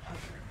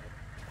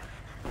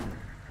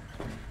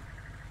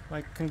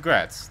 Like,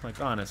 congrats.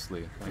 Like,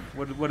 honestly.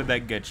 Like, what did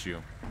that get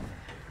you?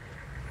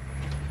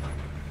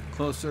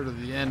 Closer to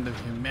the end of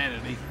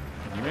humanity.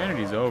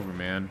 Humanity's over,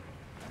 man.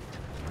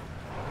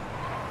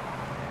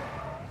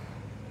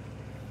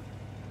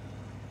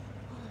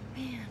 Oh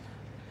man,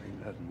 Ain't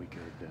nothing we could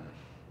have done.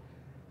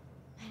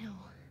 I know.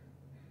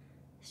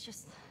 It's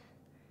just.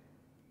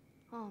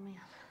 Oh man.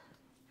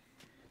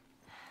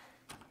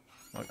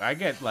 Like, I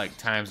get, like,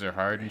 times are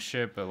hard and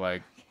shit, but,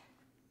 like,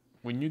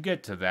 when you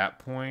get to that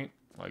point,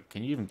 like,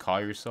 can you even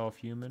call yourself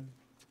human?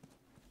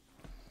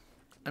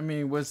 I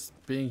mean, what's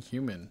being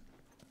human?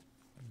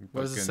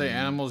 What does it say? Fucking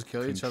Animals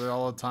kill each other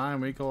all the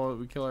time. We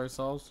kill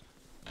ourselves.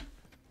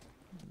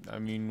 I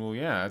mean, well,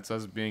 yeah, that's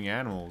us being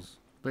animals.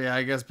 But yeah,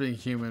 I guess being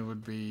human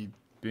would be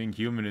Being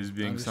human is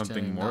being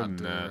something understanding more not than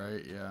to, that,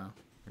 right? Yeah.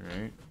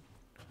 right?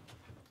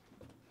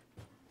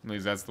 At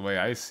least that's the way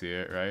I see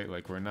it, right?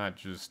 Like, we're not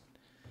just...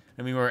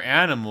 I mean, we're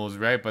animals,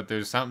 right? But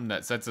there's something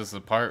that sets us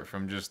apart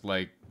from just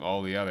like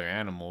all the other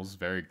animals,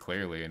 very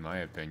clearly, in my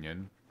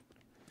opinion.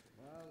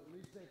 Well, at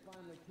least they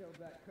finally killed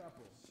that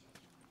couple.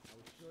 I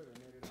was sure they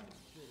made it out of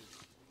the city.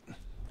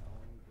 All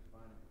we need to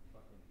find is a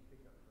fucking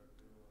pickup truck.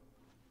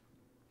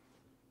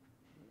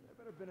 There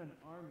better been an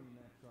army in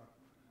that truck.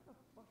 How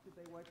the fuck did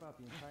they wipe out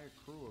the entire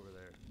crew over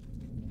there?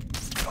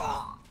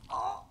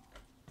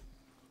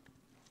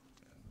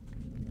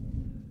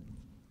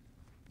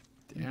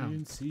 Damn.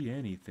 Didn't see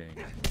anything.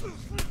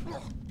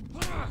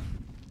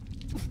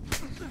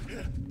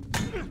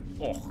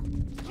 Oh.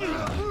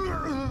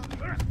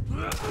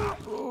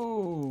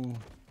 Oh.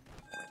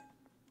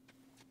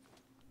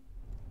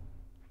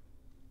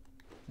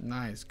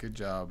 Nice, good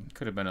job.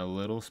 Could have been a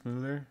little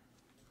smoother.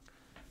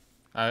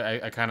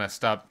 I kind of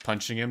stopped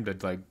punching him to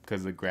like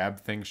because the grab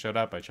thing showed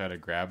up. I tried to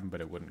grab him,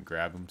 but it wouldn't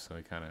grab him, so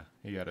he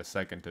got a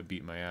second to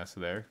beat my ass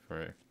there.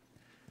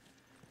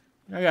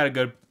 I got a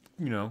good,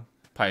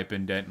 pipe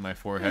indent in my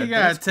forehead. You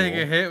gotta take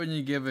a hit when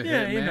you give a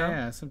hit, man.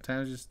 Yeah,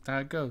 sometimes just how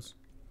it goes.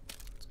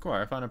 It's cool.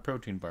 I found a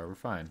protein bar. We're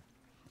fine.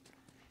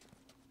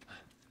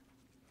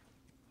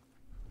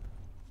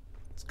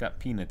 It's got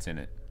peanuts in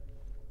it.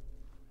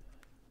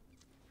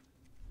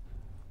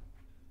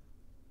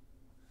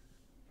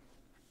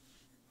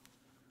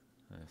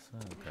 I saw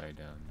a guy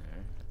down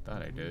there. I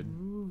thought I did.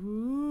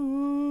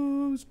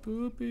 Ooh,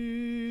 spoopies.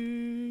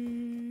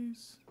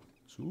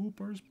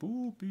 Super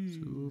spoopies.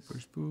 Super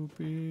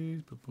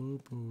spoopies.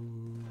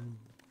 Boo-boo-boo.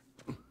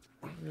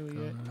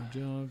 Really?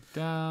 Jump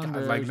down.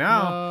 God, like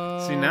now,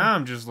 see now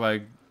I'm just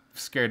like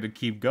scared to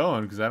keep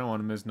going because I don't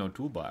want to miss no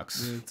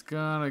toolbox. It's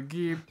gonna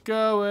keep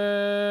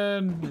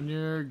going, and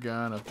you're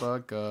gonna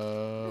fuck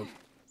up.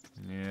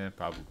 Yeah,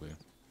 probably.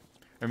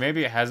 Or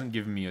maybe it hasn't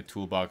given me a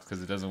toolbox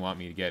because it doesn't want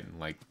me to get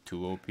like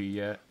too OP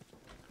yet.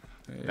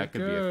 That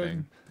could be a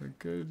thing. It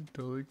could,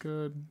 totally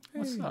could.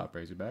 What's up,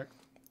 Razorback?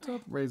 What's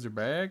up,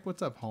 Razorback?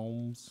 What's up,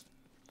 Holmes?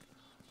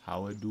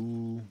 How I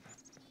do?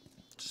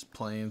 Just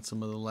playing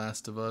some of The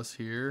Last of Us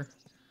here.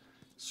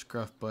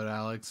 Scruffbudz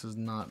Alex has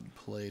not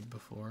played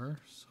before,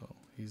 so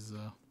he's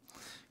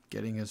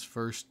getting his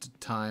first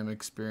time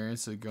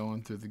experience of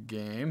going through the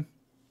game.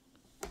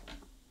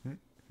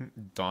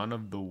 Dawn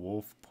of the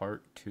Wolf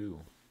Part 2.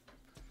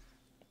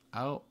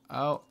 Ow,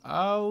 ow,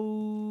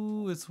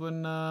 ow. It's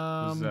when,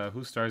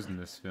 who stars in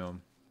this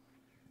film?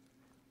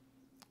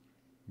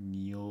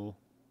 Neil...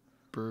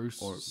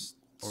 Bruce...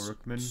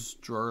 Orkman?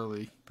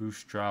 Straley. Bruce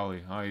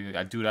Straley. Oh,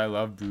 yeah. Dude, I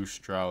love Bruce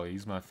Straley.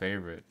 He's my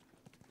favorite.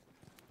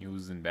 He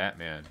was in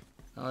Batman.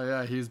 Oh,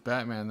 yeah, he was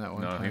Batman that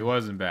one time. No, he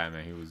wasn't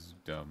Batman. He was,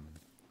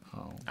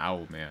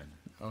 Owlman.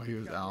 Oh, he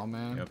was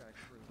Owlman? Yep.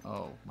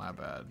 Oh, my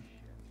bad.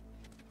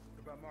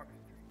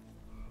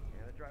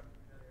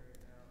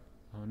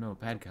 Oh, no,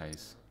 bad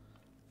guys.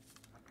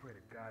 I pray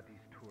to God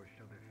these tourists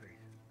show their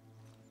faces.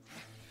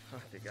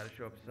 They gotta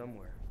show up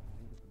somewhere. I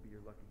think this will be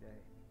your lucky day.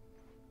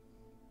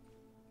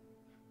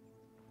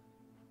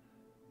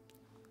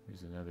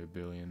 There's another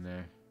billion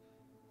there.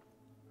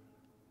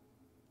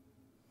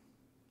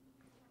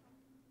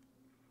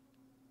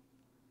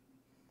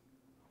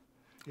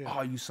 Yeah.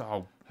 Oh, you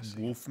saw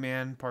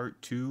Wolfman Part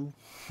 2?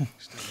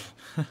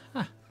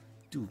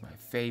 Dude, my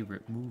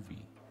favorite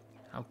movie.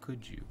 How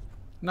could you?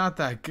 Not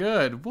that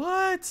good.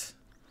 What?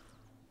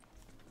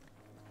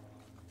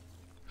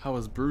 How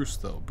was Bruce,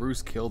 though?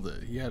 Bruce killed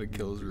it. He had to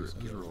kill his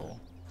role.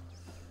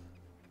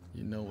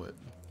 You know it.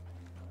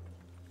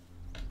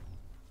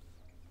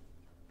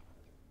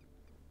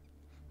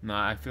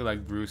 Nah, I feel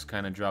like Bruce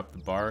kind of dropped the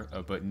bar,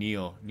 but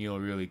Neil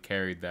really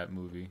carried that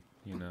movie,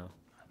 I'm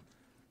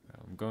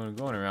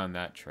going around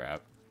that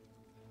trap.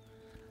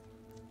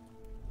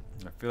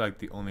 I feel like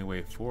the only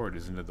way forward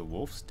is into the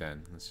wolf's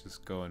den. Let's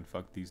just go and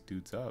fuck these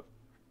dudes up.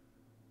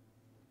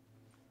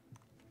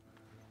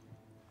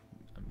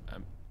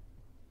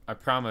 I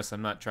promise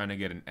I'm not trying to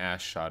get an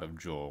ass shot of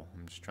Joel.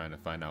 I'm just trying to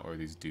find out where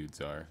these dudes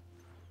are.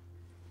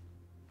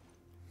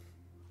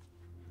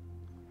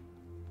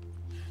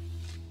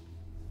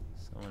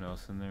 Someone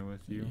else in there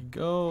with you?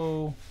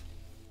 Go.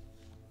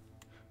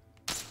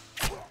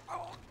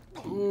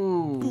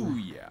 Ooh.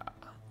 Booyah.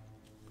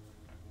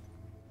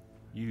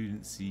 You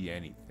didn't see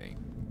anything.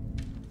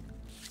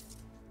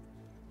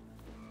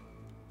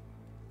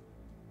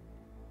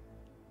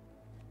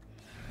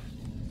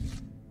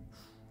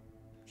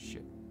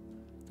 Shit.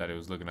 Thought he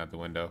was looking out the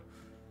window.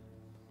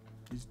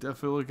 He's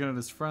definitely looking at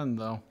his friend,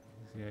 though.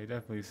 Yeah, he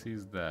definitely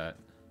sees that.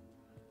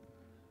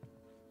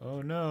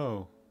 Oh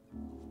no.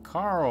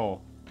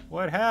 Carl,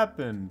 what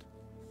happened?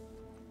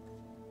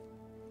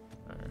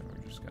 Alright,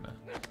 we're just gonna...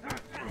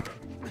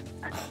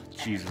 Oh,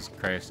 Jesus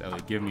Christ,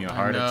 Ellie, give me a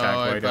heart attack.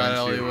 I Why thought don't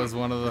Ellie you? was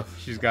one of the...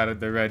 She's got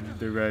the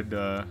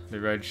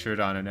red shirt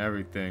on and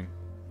everything.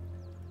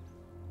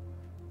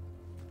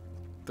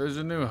 There's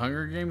a new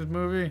Hunger Games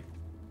movie?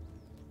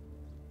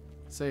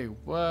 Say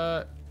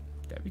what?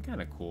 That'd be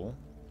kind of cool.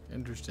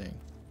 Interesting.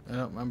 I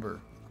don't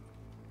remember.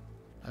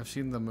 I've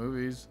seen the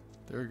movies.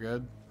 They're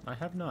good. I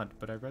have not,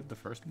 but I read the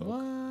first book.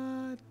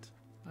 What?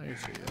 I can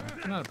see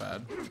that. Not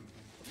bad.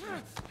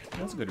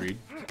 That's a good read.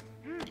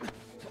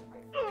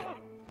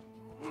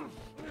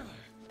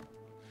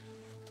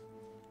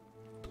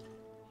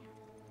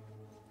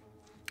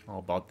 All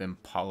about them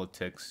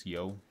politics,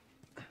 yo.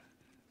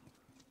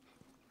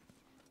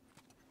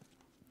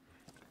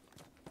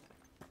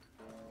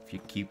 If you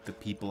keep the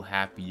people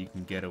happy, you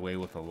can get away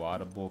with a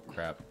lot of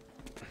bullcrap.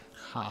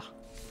 Ha.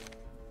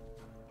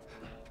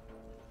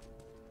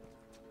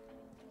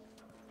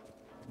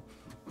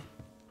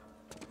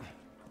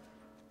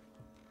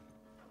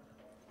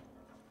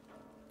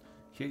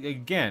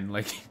 Again,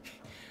 like,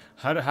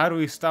 how do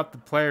we stop the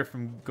player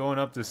from going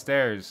up the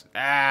stairs?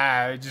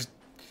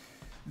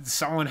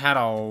 Someone had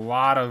a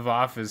lot of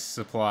office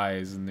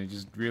supplies, and they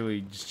just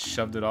really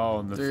shoved it all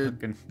in the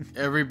fucking...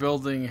 Every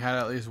building had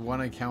at least one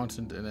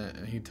accountant in it,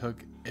 and he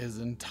took his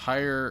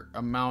entire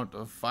amount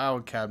of file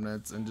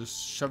cabinets and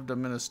just shoved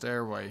them in a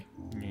stairway.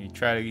 He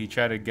tried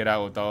to get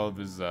out with all of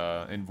his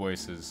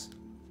invoices.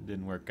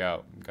 Didn't work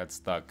out. Got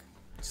stuck.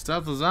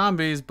 Stuff the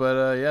zombies,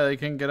 but yeah, they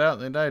couldn't get out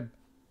and they died.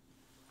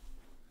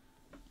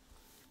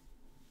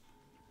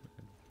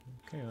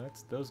 Okay, well,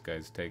 that's those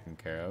guys taken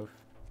care of.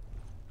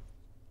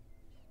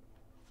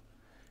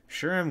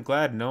 Sure, I'm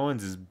glad no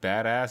one's as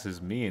badass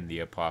as me in the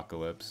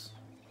apocalypse.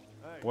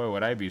 Boy,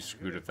 would I be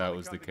screwed if that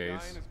was the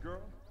case.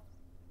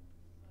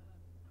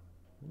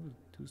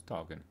 Who's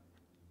talking?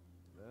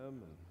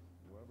 Them and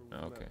whoever was in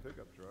Okay. that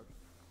pickup truck.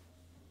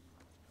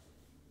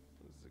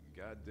 This is a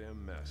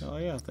goddamn mess. Oh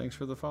yeah, thanks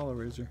for the follow,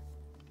 Razor.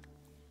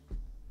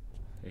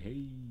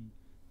 Hey.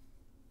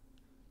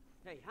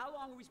 Hey, how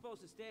long are we supposed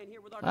to stand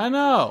here with our... I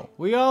know.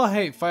 We all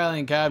hate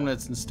filing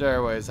cabinets and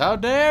stairways. How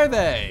dare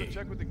they?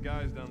 Check with the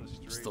guys down the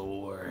street. It's the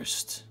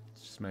worst.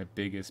 It's just my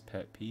biggest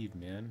pet peeve,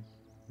 man.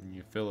 When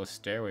you fill a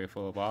stairway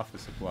full of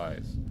office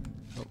supplies.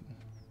 Oh.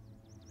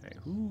 Hey,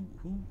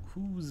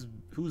 who's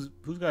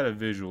got a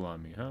visual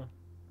on me, huh?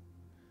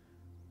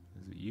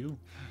 Is it you?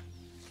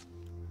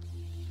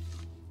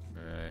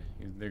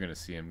 They're gonna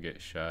see him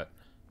get shot.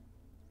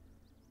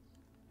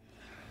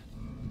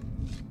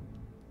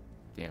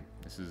 Damn,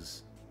 this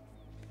is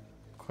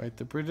Quite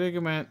the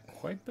predicament.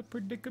 quite the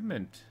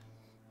predicament.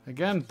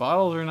 Again,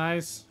 bottles are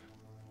nice.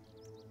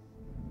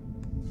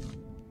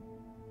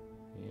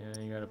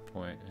 Yeah, you got a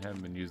point. I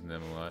haven't been using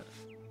them a lot.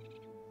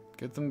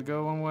 Get them to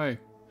go one way.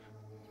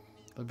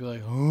 They'll be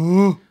like,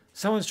 oh.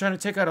 Someone's trying to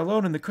take out a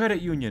loan in the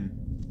credit union.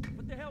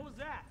 What the hell was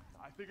that?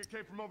 I think it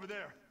came from over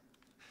there.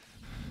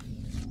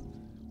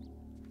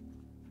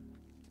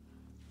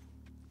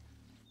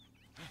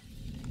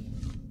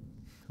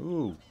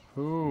 Ooh.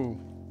 Ooh.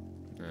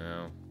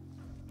 No.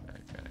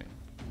 Okay.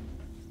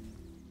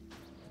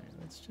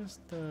 Let's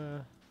just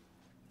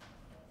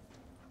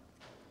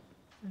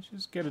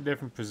get a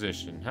different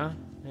position, huh?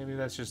 Maybe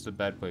that's just a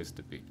bad place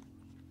to be.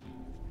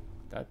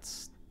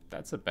 That's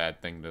a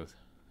bad thing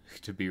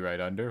to be right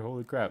under.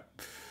 Holy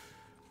crap.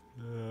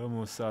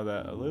 Almost saw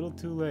that a little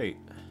too late.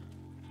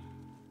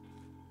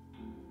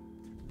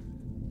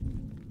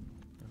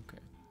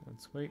 Okay.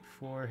 Let's wait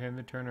for him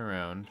to turn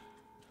around.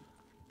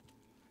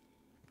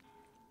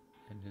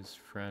 And his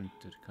friend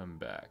to come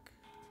back.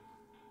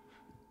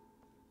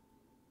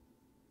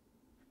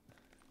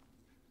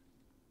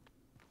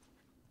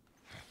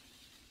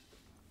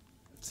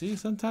 See,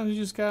 sometimes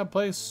you just gotta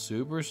play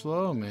super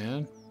slow,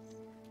 man.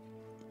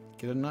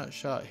 Get a nut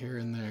shot here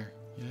and there.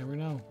 You never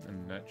know. A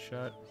nut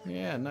shot?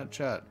 Yeah, nut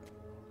shot.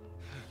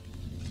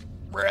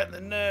 Right in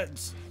the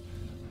nuts.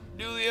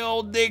 Do the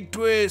old dick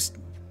twist.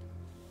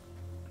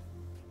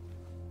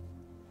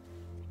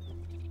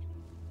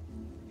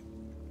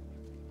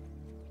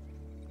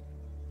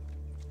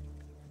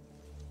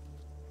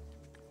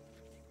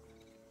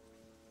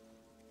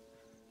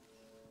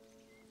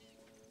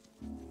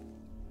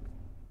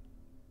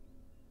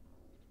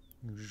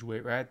 Just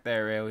wait right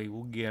there, Ellie.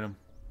 We'll get him.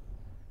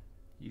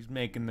 He's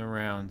making the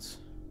rounds.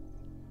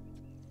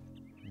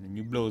 And then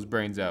you blow his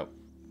brains out.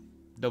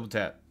 Double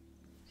tap.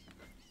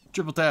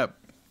 Triple tap.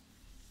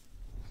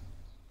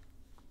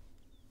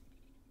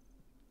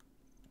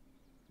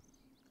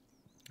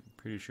 I'm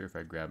pretty sure if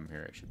I grab him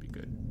here, I should be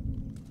good.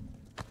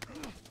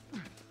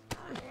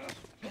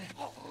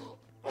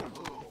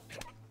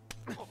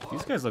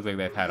 These guys look like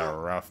they've had a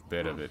rough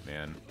bit of it,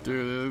 man.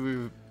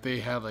 Dude, they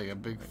had like a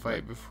big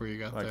fight before you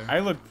got there. I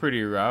look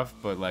pretty rough,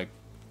 but like,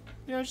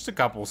 you know, just a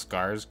couple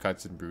scars,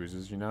 cuts, and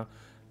bruises, you know?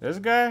 This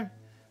guy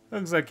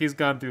looks like he's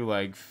gone through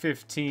like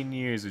 15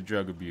 years of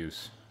drug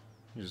abuse.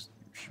 Just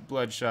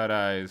bloodshot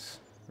eyes,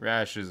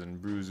 rashes,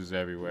 and bruises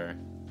everywhere.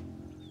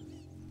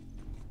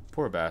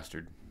 Poor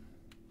bastard.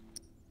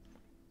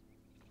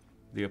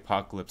 The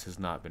apocalypse has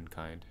not been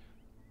kind.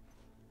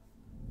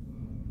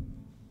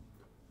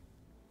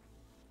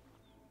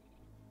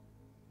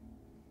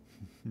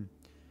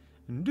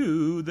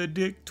 Do the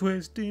dick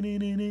twist. It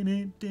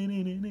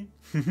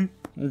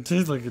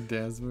tastes like a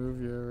dance move,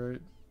 yeah,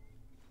 right?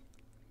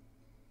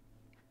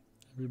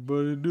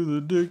 Everybody do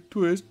the dick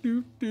twist.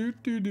 Do, do,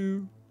 do,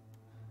 do.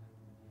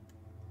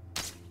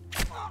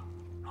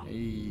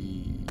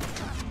 Hey.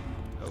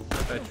 Oh, I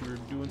thought you were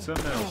doing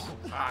something else.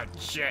 Oh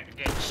shit,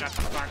 shut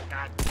the fuck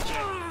up.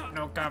 Shit.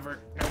 No cover,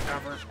 no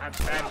cover. Bad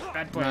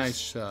place. Nice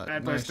shot.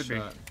 Bad place Nice to be.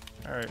 shot.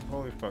 Alright,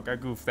 holy fuck, I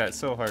goofed that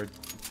so hard.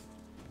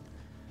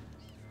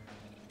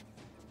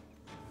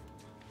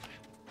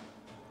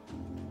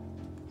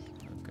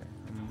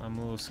 I'm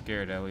a little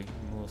scared, Ellie.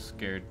 I'm a little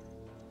scared.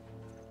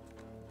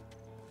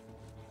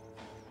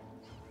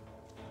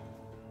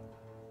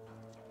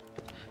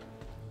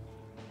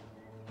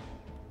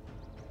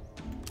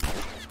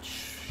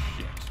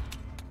 Shit.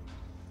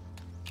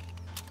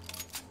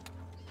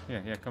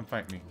 Yeah, come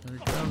fight me. Here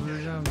he comes, here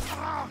he comes.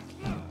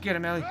 Get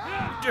him, Ellie.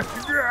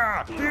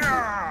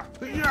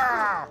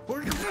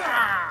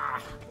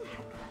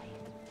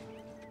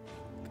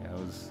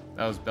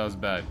 That was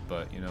bad,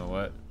 but you know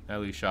what?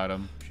 Ellie shot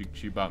him.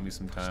 She bought me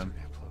some time. The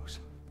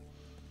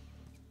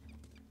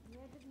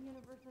edge of the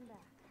universe and back.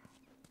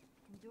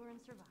 Endure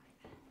and survive.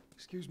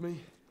 Excuse me?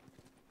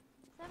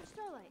 Savage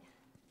Starlight.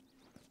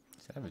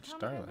 Savage The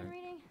comic I've been Starlight.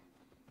 reading,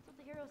 that's what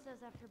the hero says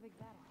after a big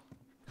battle.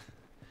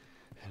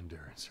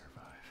 Endure and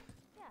survive.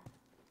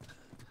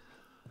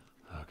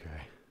 Yeah.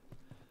 Okay.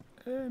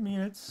 I mean,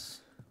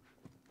 it's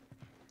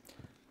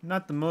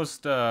not the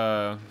most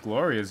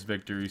glorious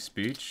victory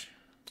speech.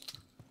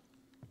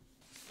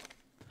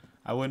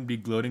 I wouldn't be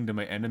gloating to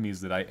my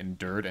enemies that I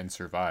endured and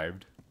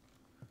survived.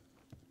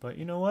 But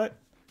you know what?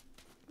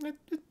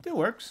 It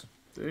works.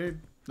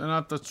 Dude, they're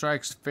not the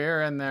strikes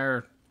fair and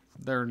their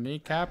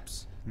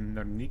kneecaps.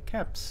 Their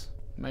kneecaps.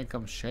 Make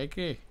them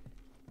shaky.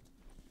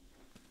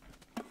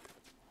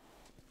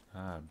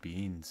 Ah,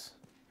 beans.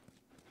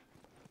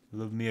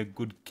 Love me a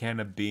good can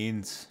of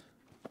beans.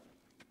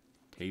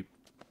 Tape.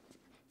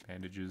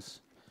 Bandages.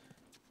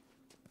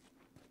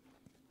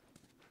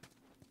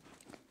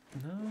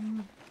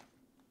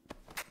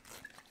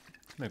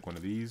 Let's make one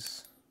of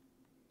these.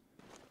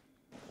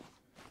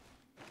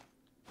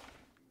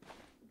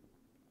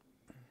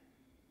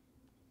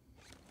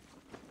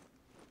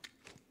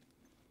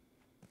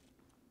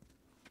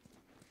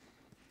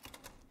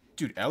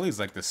 Dude, Ellie's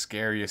like the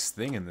scariest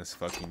thing in this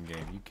fucking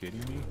game. You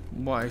kidding me?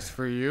 Why, it's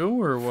for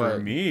you or what? For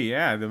me,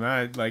 yeah. The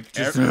amount, like,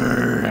 Just,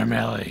 I'm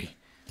Ellie.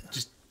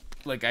 Just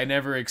like I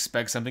never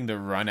expect something to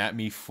run at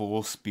me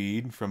full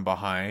speed from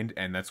behind,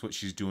 and that's what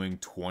she's doing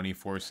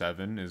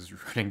 24/7 is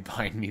running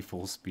behind me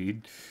full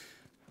speed.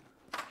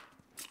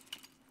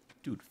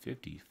 Dude,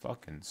 50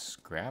 fucking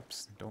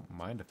scraps. Don't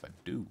mind if I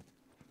do.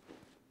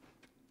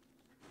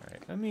 All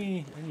right, I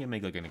need to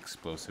make like an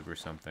explosive or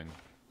something.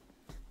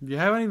 You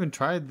haven't even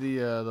tried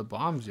the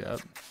bombs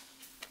yet.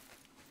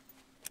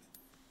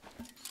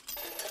 I'll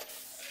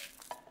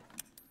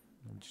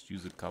just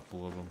use a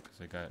couple of them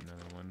because I got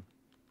another one.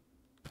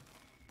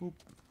 Boop.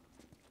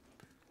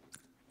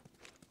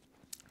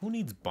 Who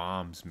needs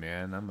bombs,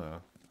 man? I'm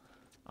a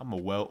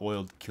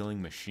well-oiled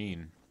killing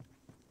machine.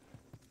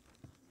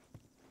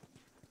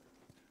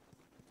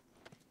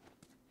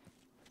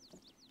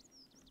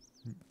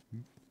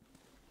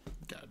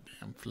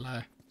 Goddamn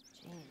fly.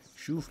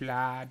 Shoo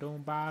fly,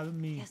 don't bother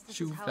me.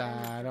 Shoo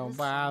fly, don't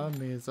bother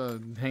me. It's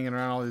hanging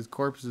around all these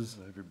corpses.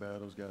 Every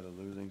battle's got a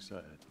losing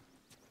side.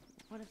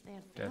 What if they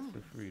have Death families?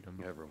 for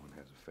freedom. Everyone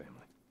has a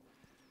family.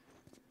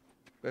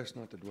 Best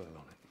not to dwell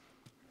on it.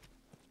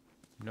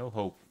 No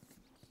hope.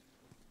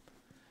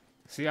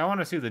 See, I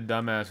want to see the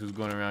dumbass who's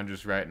going around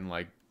just writing,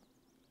 like,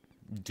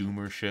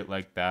 doomer shit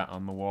like that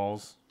on the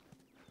walls.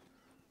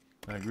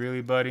 Like,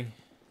 really, buddy?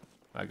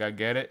 Like, I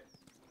get it.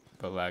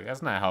 But, like,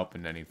 that's not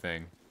helping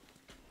anything.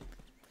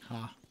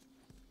 Huh.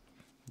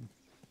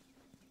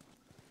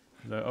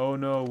 Like, oh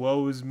no,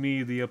 woe is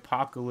me, the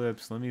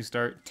apocalypse. Let me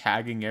start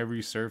tagging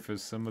every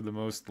surface some of the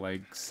most,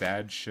 like,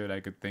 sad shit I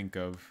could think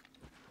of.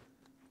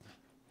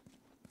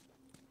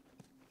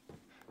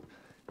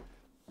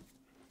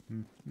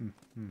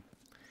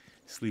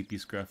 Sleepy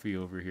Scruffy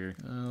over here.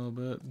 A little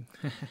bit.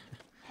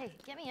 Hey,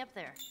 get me up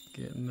there.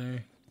 Getting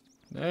there.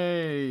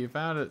 Hey, you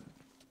found it.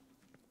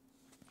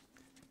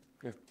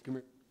 Yeah, come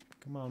here.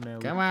 Come on,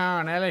 Ellie. Come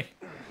on, Ellie.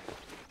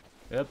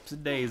 Ups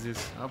and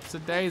daisies. Ups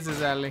and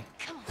daisies, Ellie.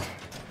 Come on.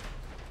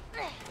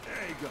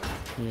 There you go.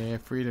 Yeah,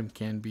 freedom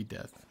can be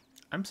death.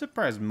 I'm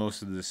surprised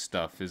most of this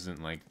stuff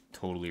isn't, like,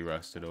 totally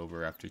rusted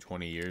over after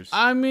 20 years.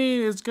 I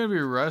mean, it's going to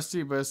be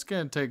rusty, but it's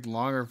going to take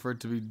longer for it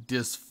to be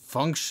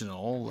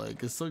dysfunctional.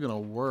 Like, it's still going to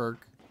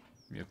work.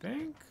 You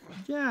think?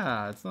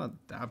 Yeah, it's not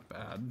that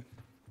bad.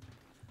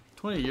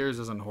 20 years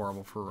isn't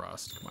horrible for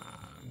rust. Come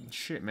on.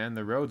 Shit, man,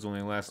 the roads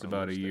only last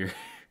about a year.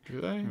 Do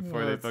they?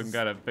 Before they fucking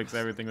gotta fix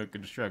everything with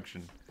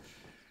construction.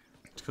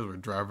 It's because we're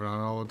driving on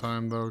it all the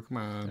time, though. Come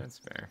on. That's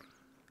fair.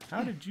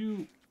 How did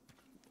you...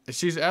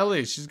 She's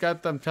Ellie. She's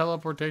got them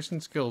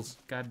teleportation skills.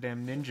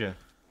 Goddamn ninja.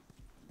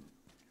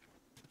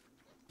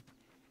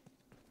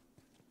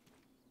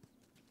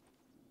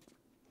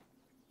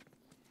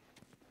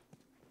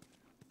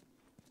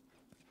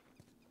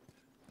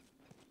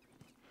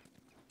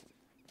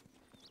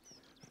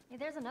 Hey,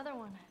 there's another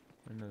one.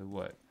 Another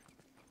what?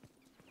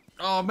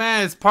 Oh,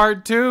 man, it's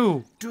part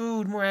 2.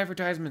 Dude, more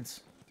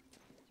advertisements.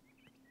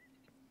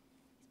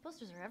 These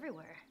posters are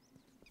everywhere.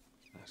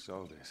 I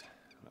saw this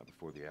right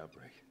before the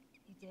outbreak.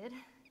 You did?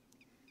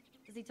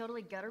 Is he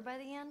totally gut her by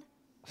the end?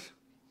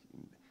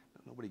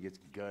 Nobody gets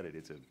gutted.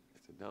 It's a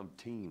dumb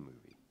teen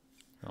movie.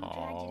 Who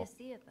dragged you to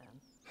see it then?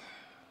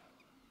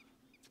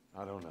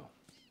 I don't know.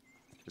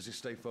 Let's just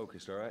stay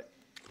focused, all right?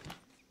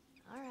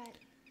 All right.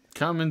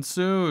 Coming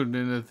soon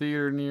in a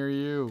theater near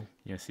you.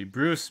 Yeah, see,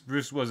 Bruce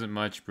wasn't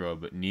much, bro,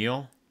 but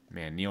Neil,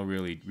 man, Neil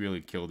really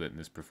killed it in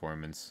this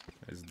performance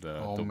as the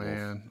wolf.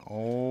 Man.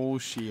 Oh,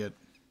 shit.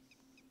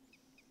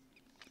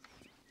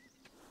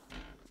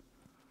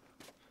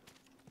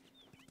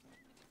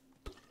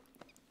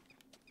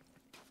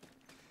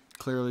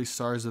 Clearly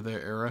stars of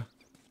their era.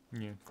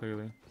 Yeah,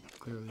 clearly.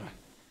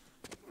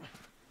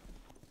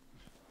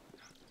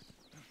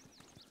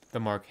 The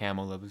Mark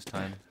Hamill of his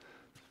time.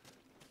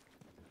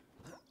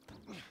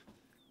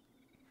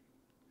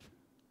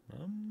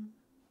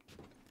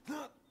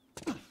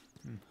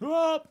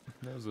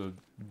 That was a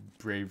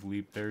brave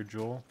leap there,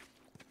 Joel.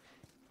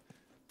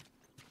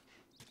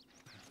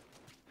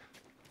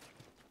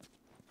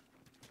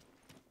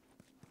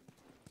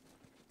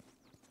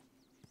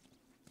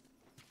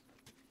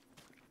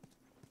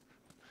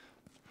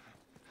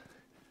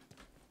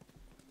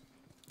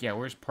 Yeah,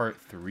 where's part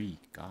 3?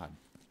 God.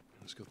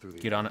 Let's go through the...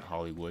 Get on it,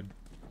 Hollywood.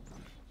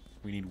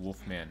 We need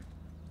Wolfman.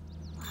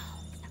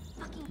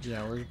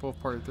 Yeah, where's both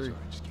part 3? Sorry,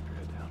 just keep your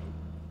head down.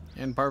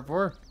 And part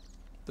 4?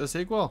 The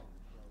sequel?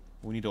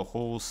 We need a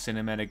whole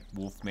cinematic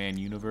Wolfman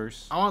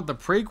universe. I want the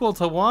prequel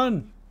to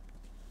 1.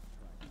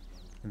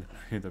 We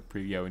need the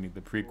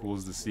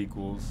prequels, the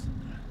sequels.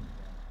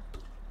 You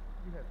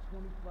have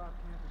 25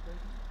 cans of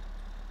bacon?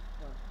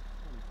 24.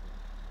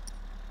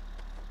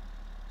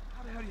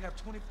 How the hell do you have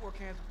 24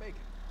 cans of bacon?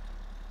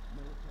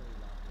 Military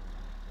locker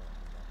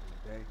in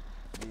the Day,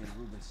 me and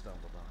Ruben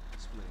stumbled on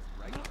it. Split it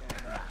right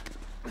down.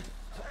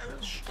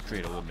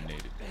 Straight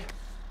eliminated.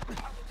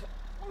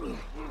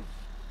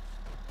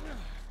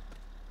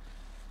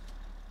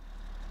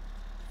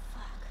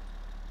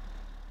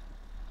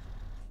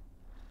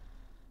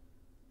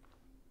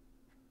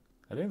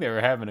 I think they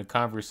were having a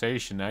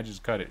conversation. I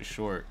just cut it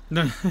short.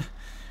 I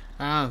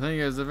don't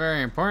think it was a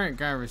very important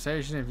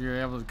conversation if you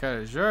were able to cut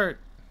it short.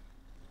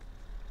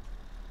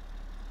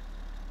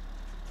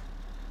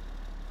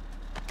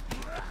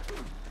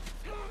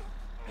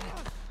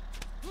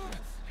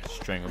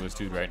 Strangle this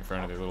dude right in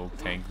front of their little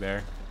tank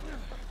there.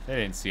 They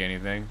didn't see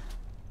anything.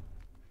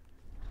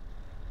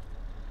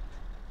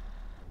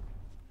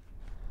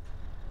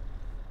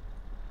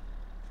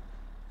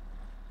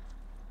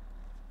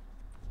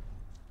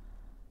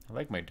 I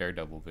like my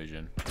Daredevil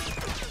vision.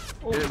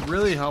 It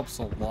really helps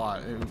a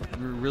lot. You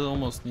really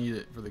almost need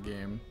it for the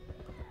game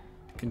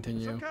to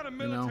continue. Some kind of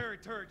military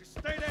turret. Just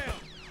stay down.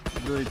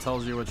 It really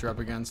tells you what you're up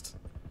against.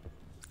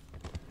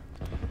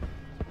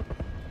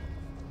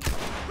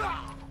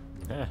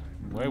 Yeah,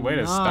 way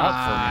to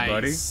stop for me,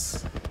 buddy.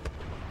 Nice.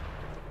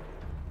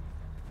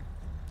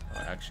 Oh,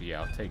 actually,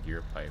 yeah, I'll take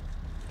your pipe.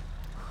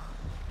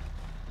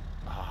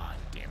 Ah,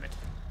 damn it.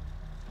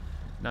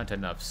 Not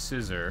enough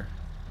scissor.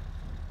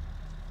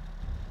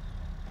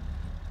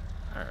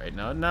 Alright,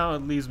 now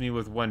it leaves me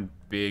with one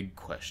big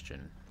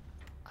question.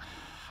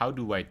 How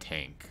do I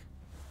tank?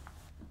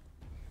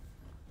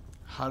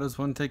 How does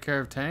one take care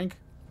of tank?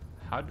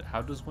 How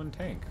does one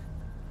tank?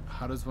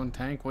 How does one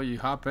tank? Well, you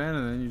hop in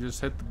and then you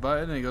just hit the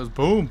button and it goes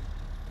boom.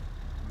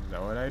 Is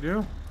that what I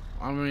do?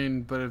 I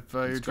mean, but if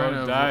you're It's trying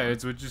to... die.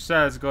 It's what you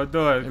said. Let's go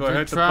do it. If Go you're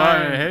hit the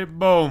button and hit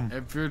boom.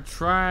 If you're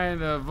trying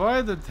to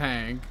avoid the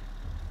tank...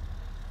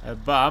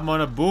 I'm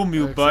gonna boom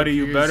you, except buddy.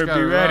 You just better be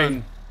gotta ready.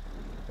 run.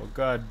 Oh,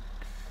 God.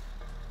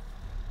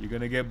 You're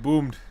gonna get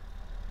boomed.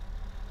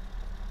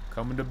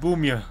 Coming to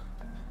boom ya.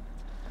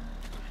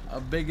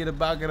 A big in a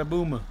bucket of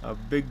boom. A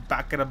big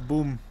bucket of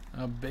boom.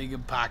 A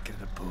big pocket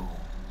of boom.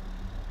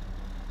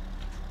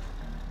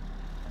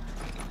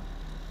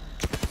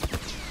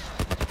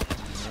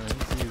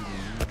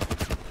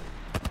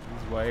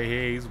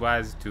 He's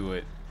wise to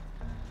it.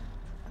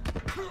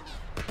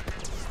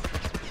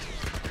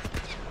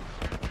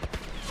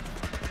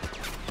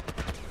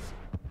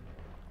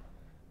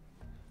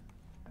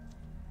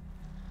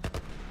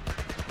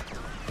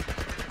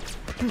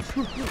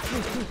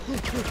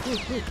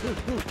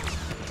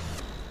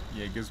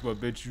 Yeah, guess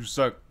what, bitch? You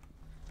suck.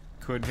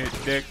 Couldn't hit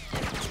dick.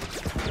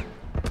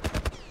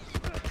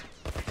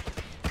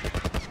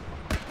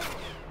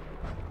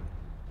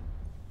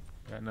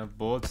 Got enough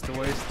bullets to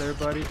waste there,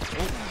 buddy?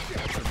 Oh,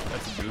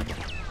 that's a dude.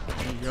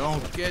 You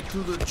don't get to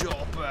the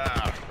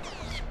chopper.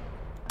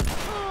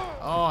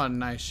 Oh, a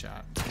nice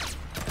shot.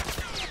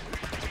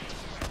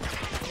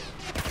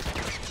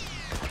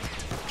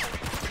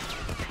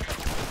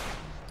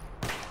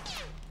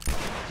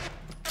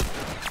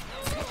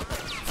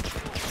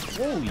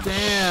 Holy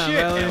damn, shit,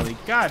 Ellie. Ellie.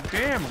 God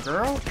damn,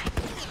 girl.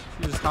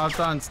 She just hopped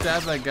on and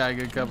stabbed that guy a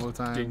good couple of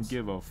times. Didn't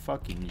give a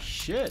fucking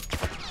shit.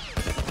 Pretty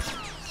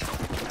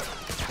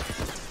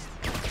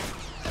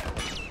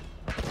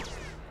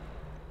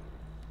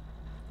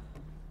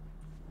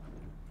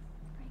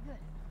good,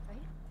 right?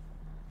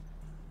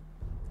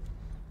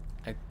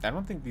 I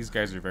don't think these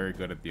guys are very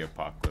good at the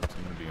apocalypse,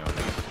 I'm gonna be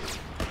honest.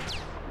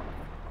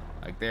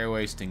 Like, they're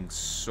wasting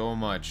so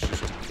much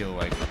just to kill,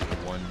 like,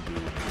 one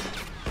dude.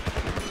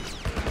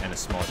 And a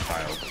small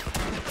child. Ouch.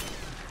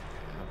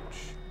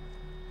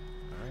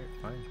 Alright,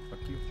 fine.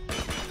 Fuck you.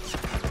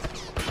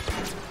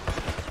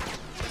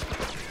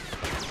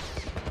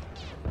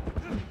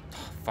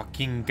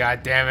 Fucking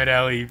goddamn it,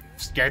 Ellie.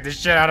 Scared the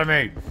shit out of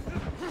me.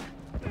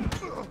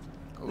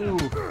 Ooh.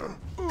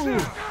 Ooh.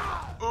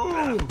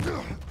 Ooh.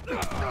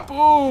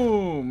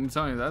 Boom! I'm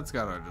telling you, that's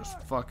gotta just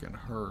fucking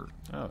hurt.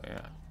 Oh,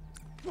 yeah.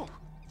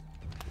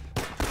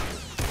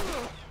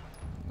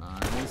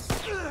 Nice.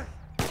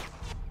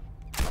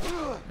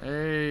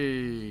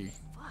 Hey.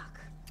 Fuck.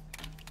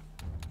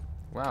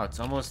 Wow, it's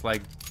almost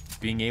like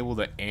being able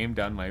to aim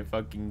down my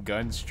fucking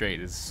gun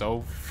straight is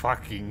so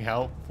fucking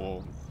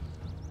helpful.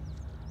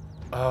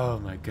 Oh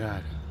my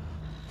god.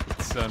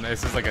 It's so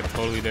nice. This is like a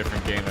totally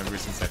different game ever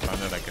since I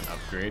found out I can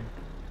upgrade.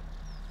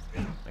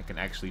 I can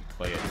actually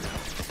play it now.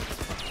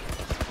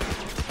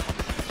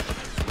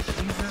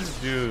 Jesus,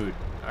 dude.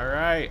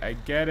 Alright, I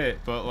get it,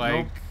 but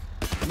like...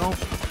 Nope.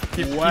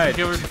 What?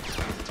 Keep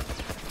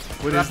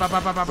What is the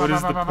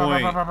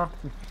point?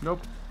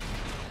 Nope.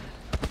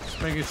 Just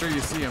making sure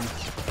you see him.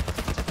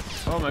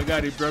 Oh my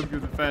god, he broke through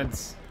the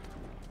fence.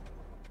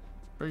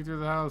 Break through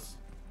the house.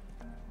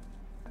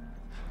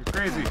 You're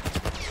crazy.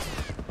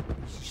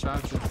 Just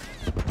shot you.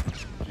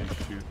 Just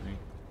shoot me.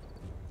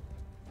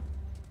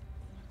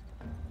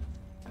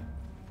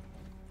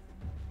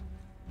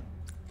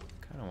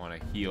 Kinda wanna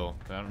heal,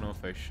 but I don't know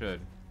if I should.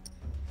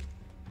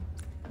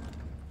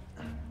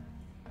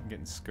 I'm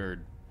getting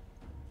scared.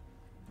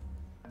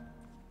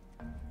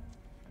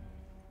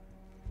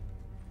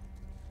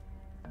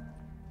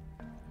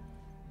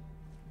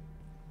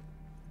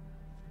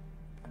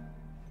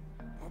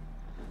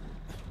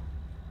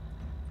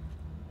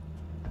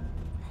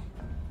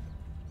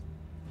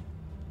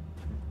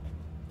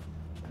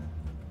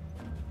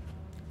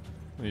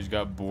 You just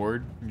got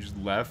bored? You just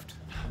left?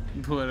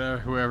 Who,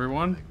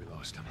 everyone? I think we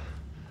lost him.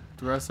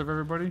 The rest of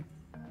everybody?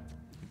 I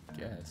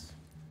guess.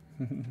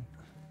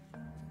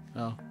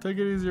 Oh, take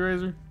it easy,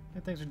 Razor.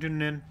 Yeah, thanks for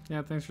tuning in.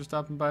 Yeah, thanks for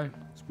stopping by.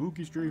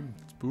 Spooky stream.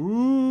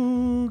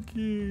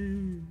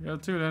 Spooky. Yeah,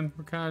 tune in.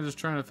 We're kind of just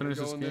trying to finish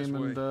this going this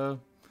game and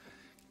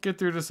get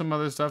through to some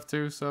other stuff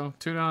too. So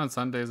tune in on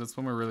Sundays. That's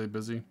when we're really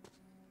busy.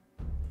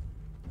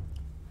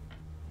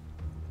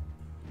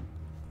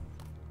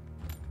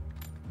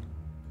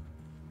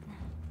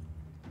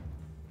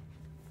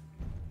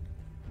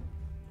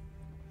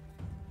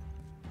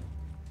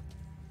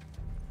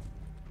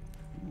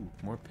 Ooh,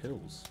 more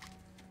pills.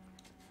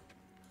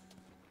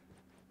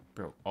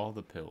 Bro, all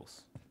the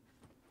pills.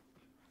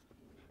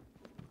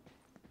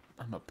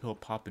 I'm a pill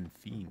popping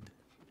fiend.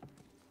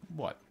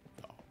 What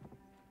the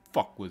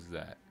fuck was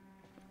that?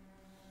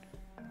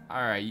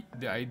 Alright,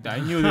 I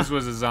knew this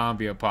was a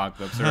zombie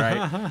apocalypse,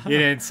 alright? You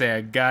didn't say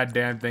a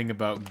goddamn thing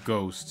about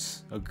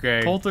ghosts,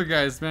 okay?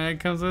 Poltergeist, man, it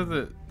comes with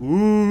it. Ooh,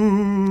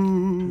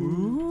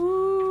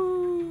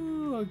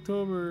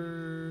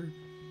 October.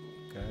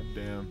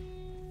 Goddamn.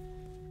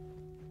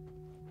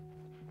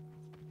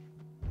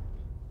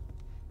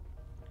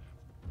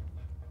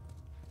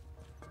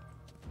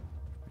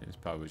 This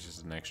probably was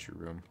just an extra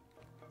room.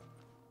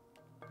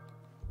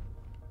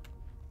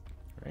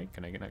 Alright,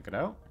 can I knock it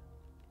out?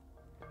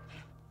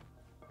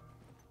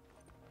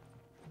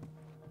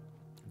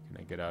 Can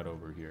I get out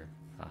over here?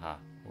 Haha,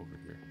 over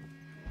here.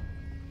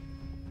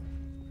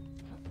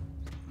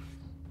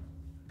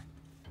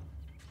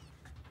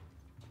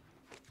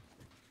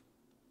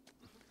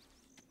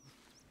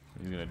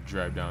 He's gonna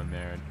drive down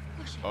there and...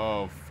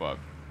 Oh, fuck.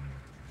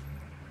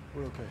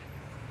 We're okay.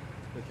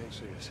 They can't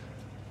see us.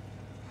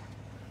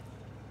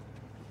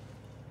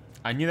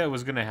 I knew that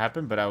was gonna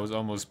happen, but I was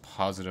almost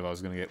positive I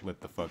was gonna get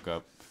lit the fuck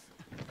up.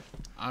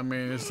 I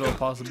mean, it's still a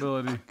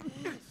possibility.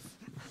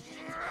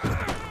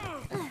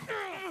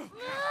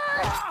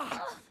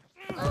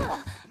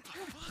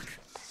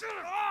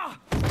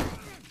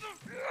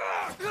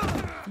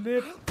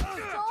 Flip.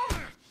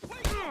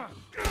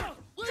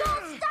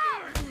 Joel,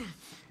 stop!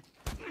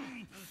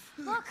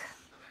 Look.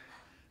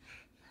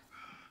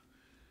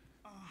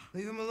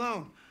 Leave him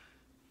alone.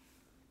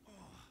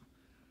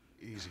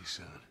 Easy,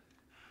 son.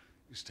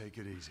 Just take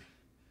it easy.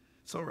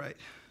 It's all right.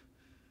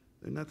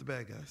 They're not the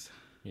bad guys.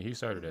 Yeah, he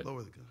started it.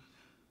 Lower the gun.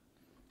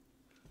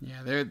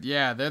 They're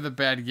the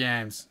bad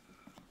games.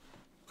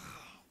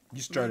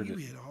 You started Man,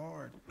 it. you hit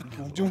hard.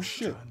 Don't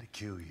shit. Trying to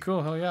kill you.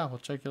 Cool, hell yeah. We'll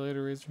check you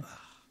later, Razor.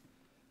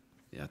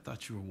 Yeah, I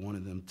thought you were one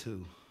of them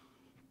too.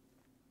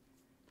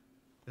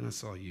 Then I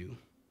saw you.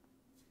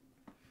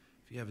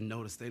 If you haven't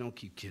noticed, they don't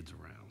keep kids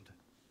around.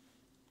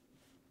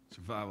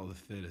 Survival of the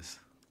fittest.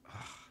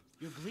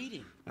 You're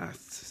bleeding.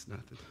 It's just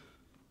nothing.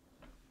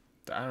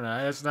 I don't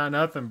know. That's not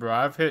nothing, bro.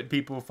 I've hit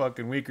people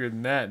fucking weaker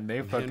than that, and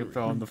they fucking Henry.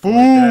 fell on the floor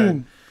dead.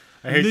 Boom!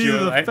 I hit Knee you.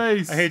 to the I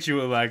face. hit you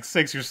with like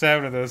 6 or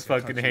 7 of those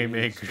fucking touch your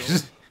knees,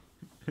 haymakers.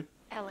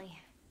 Ellie.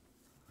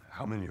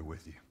 How many are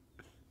with you?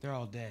 They're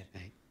all dead.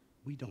 Hey,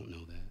 we don't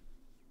know that.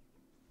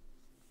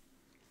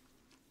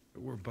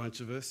 There were a bunch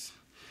of us.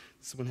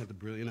 Someone had the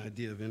brilliant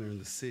idea of entering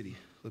the city,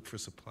 look for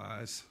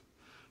supplies.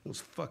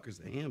 Those fuckers,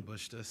 they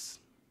ambushed us,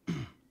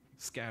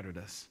 scattered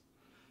us.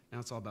 Now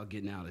it's all about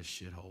getting out of this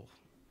shithole.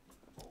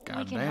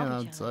 God can damn,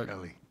 help each that sucks.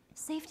 Ellie.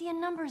 Safety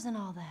in numbers and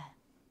all that.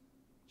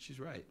 She's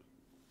right.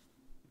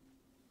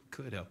 We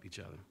could help each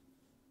other.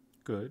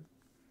 Good.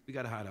 We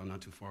got a hideout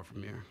not too far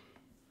from here.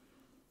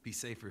 Be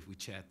safer if we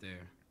chat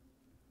there.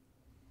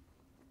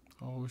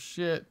 Oh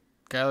shit.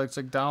 Guy looks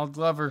like Donald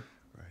Glover.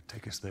 Right,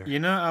 take us there. You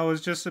know, I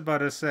was just about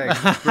to say,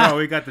 bro,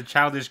 we got the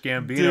childish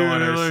Gambino Dude,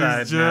 on our it looks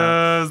side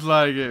now. just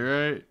like it,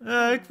 right?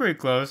 Like pretty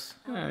close.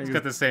 Yeah, He's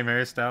got the same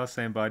hairstyle,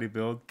 same body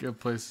build. Good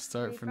place to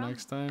start for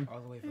next time.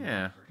 All the way from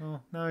Yeah.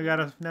 Well, now we got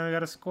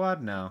a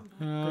squad now.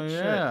 Oh Good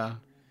shit. yeah.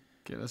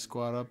 Get a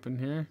squad up in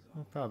here.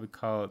 We'll probably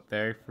call it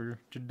there for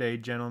today,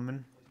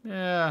 gentlemen.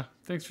 Yeah.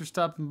 Thanks for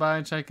stopping by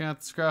and checking out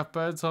the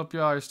Scruffbudz. Hope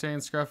y'all are staying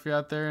scruffy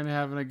out there and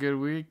having a good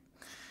week.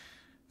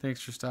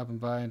 Thanks for stopping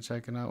by and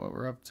checking out what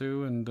we're up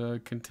to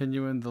and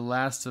continuing the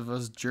Last of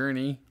Us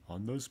journey.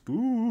 On the spooky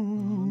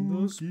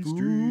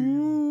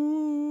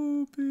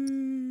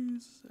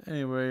Spoopies.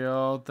 Anyway,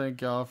 y'all,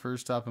 thank y'all for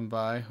stopping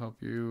by. Hope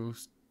you...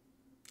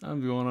 I'm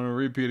going on a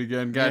repeat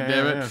again. God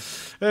damn it.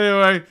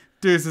 Anyway,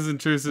 deuces and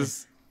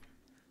truces.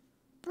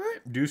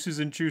 Deuces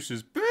and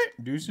chooses.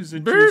 Deuces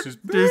and Burp. chooses.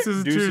 Deuces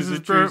and chooses.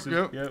 and chooses.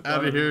 Yep. Yep.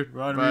 Outta here.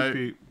 Run Bye.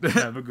 repeat.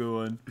 Have a good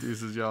one.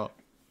 Deuces, y'all.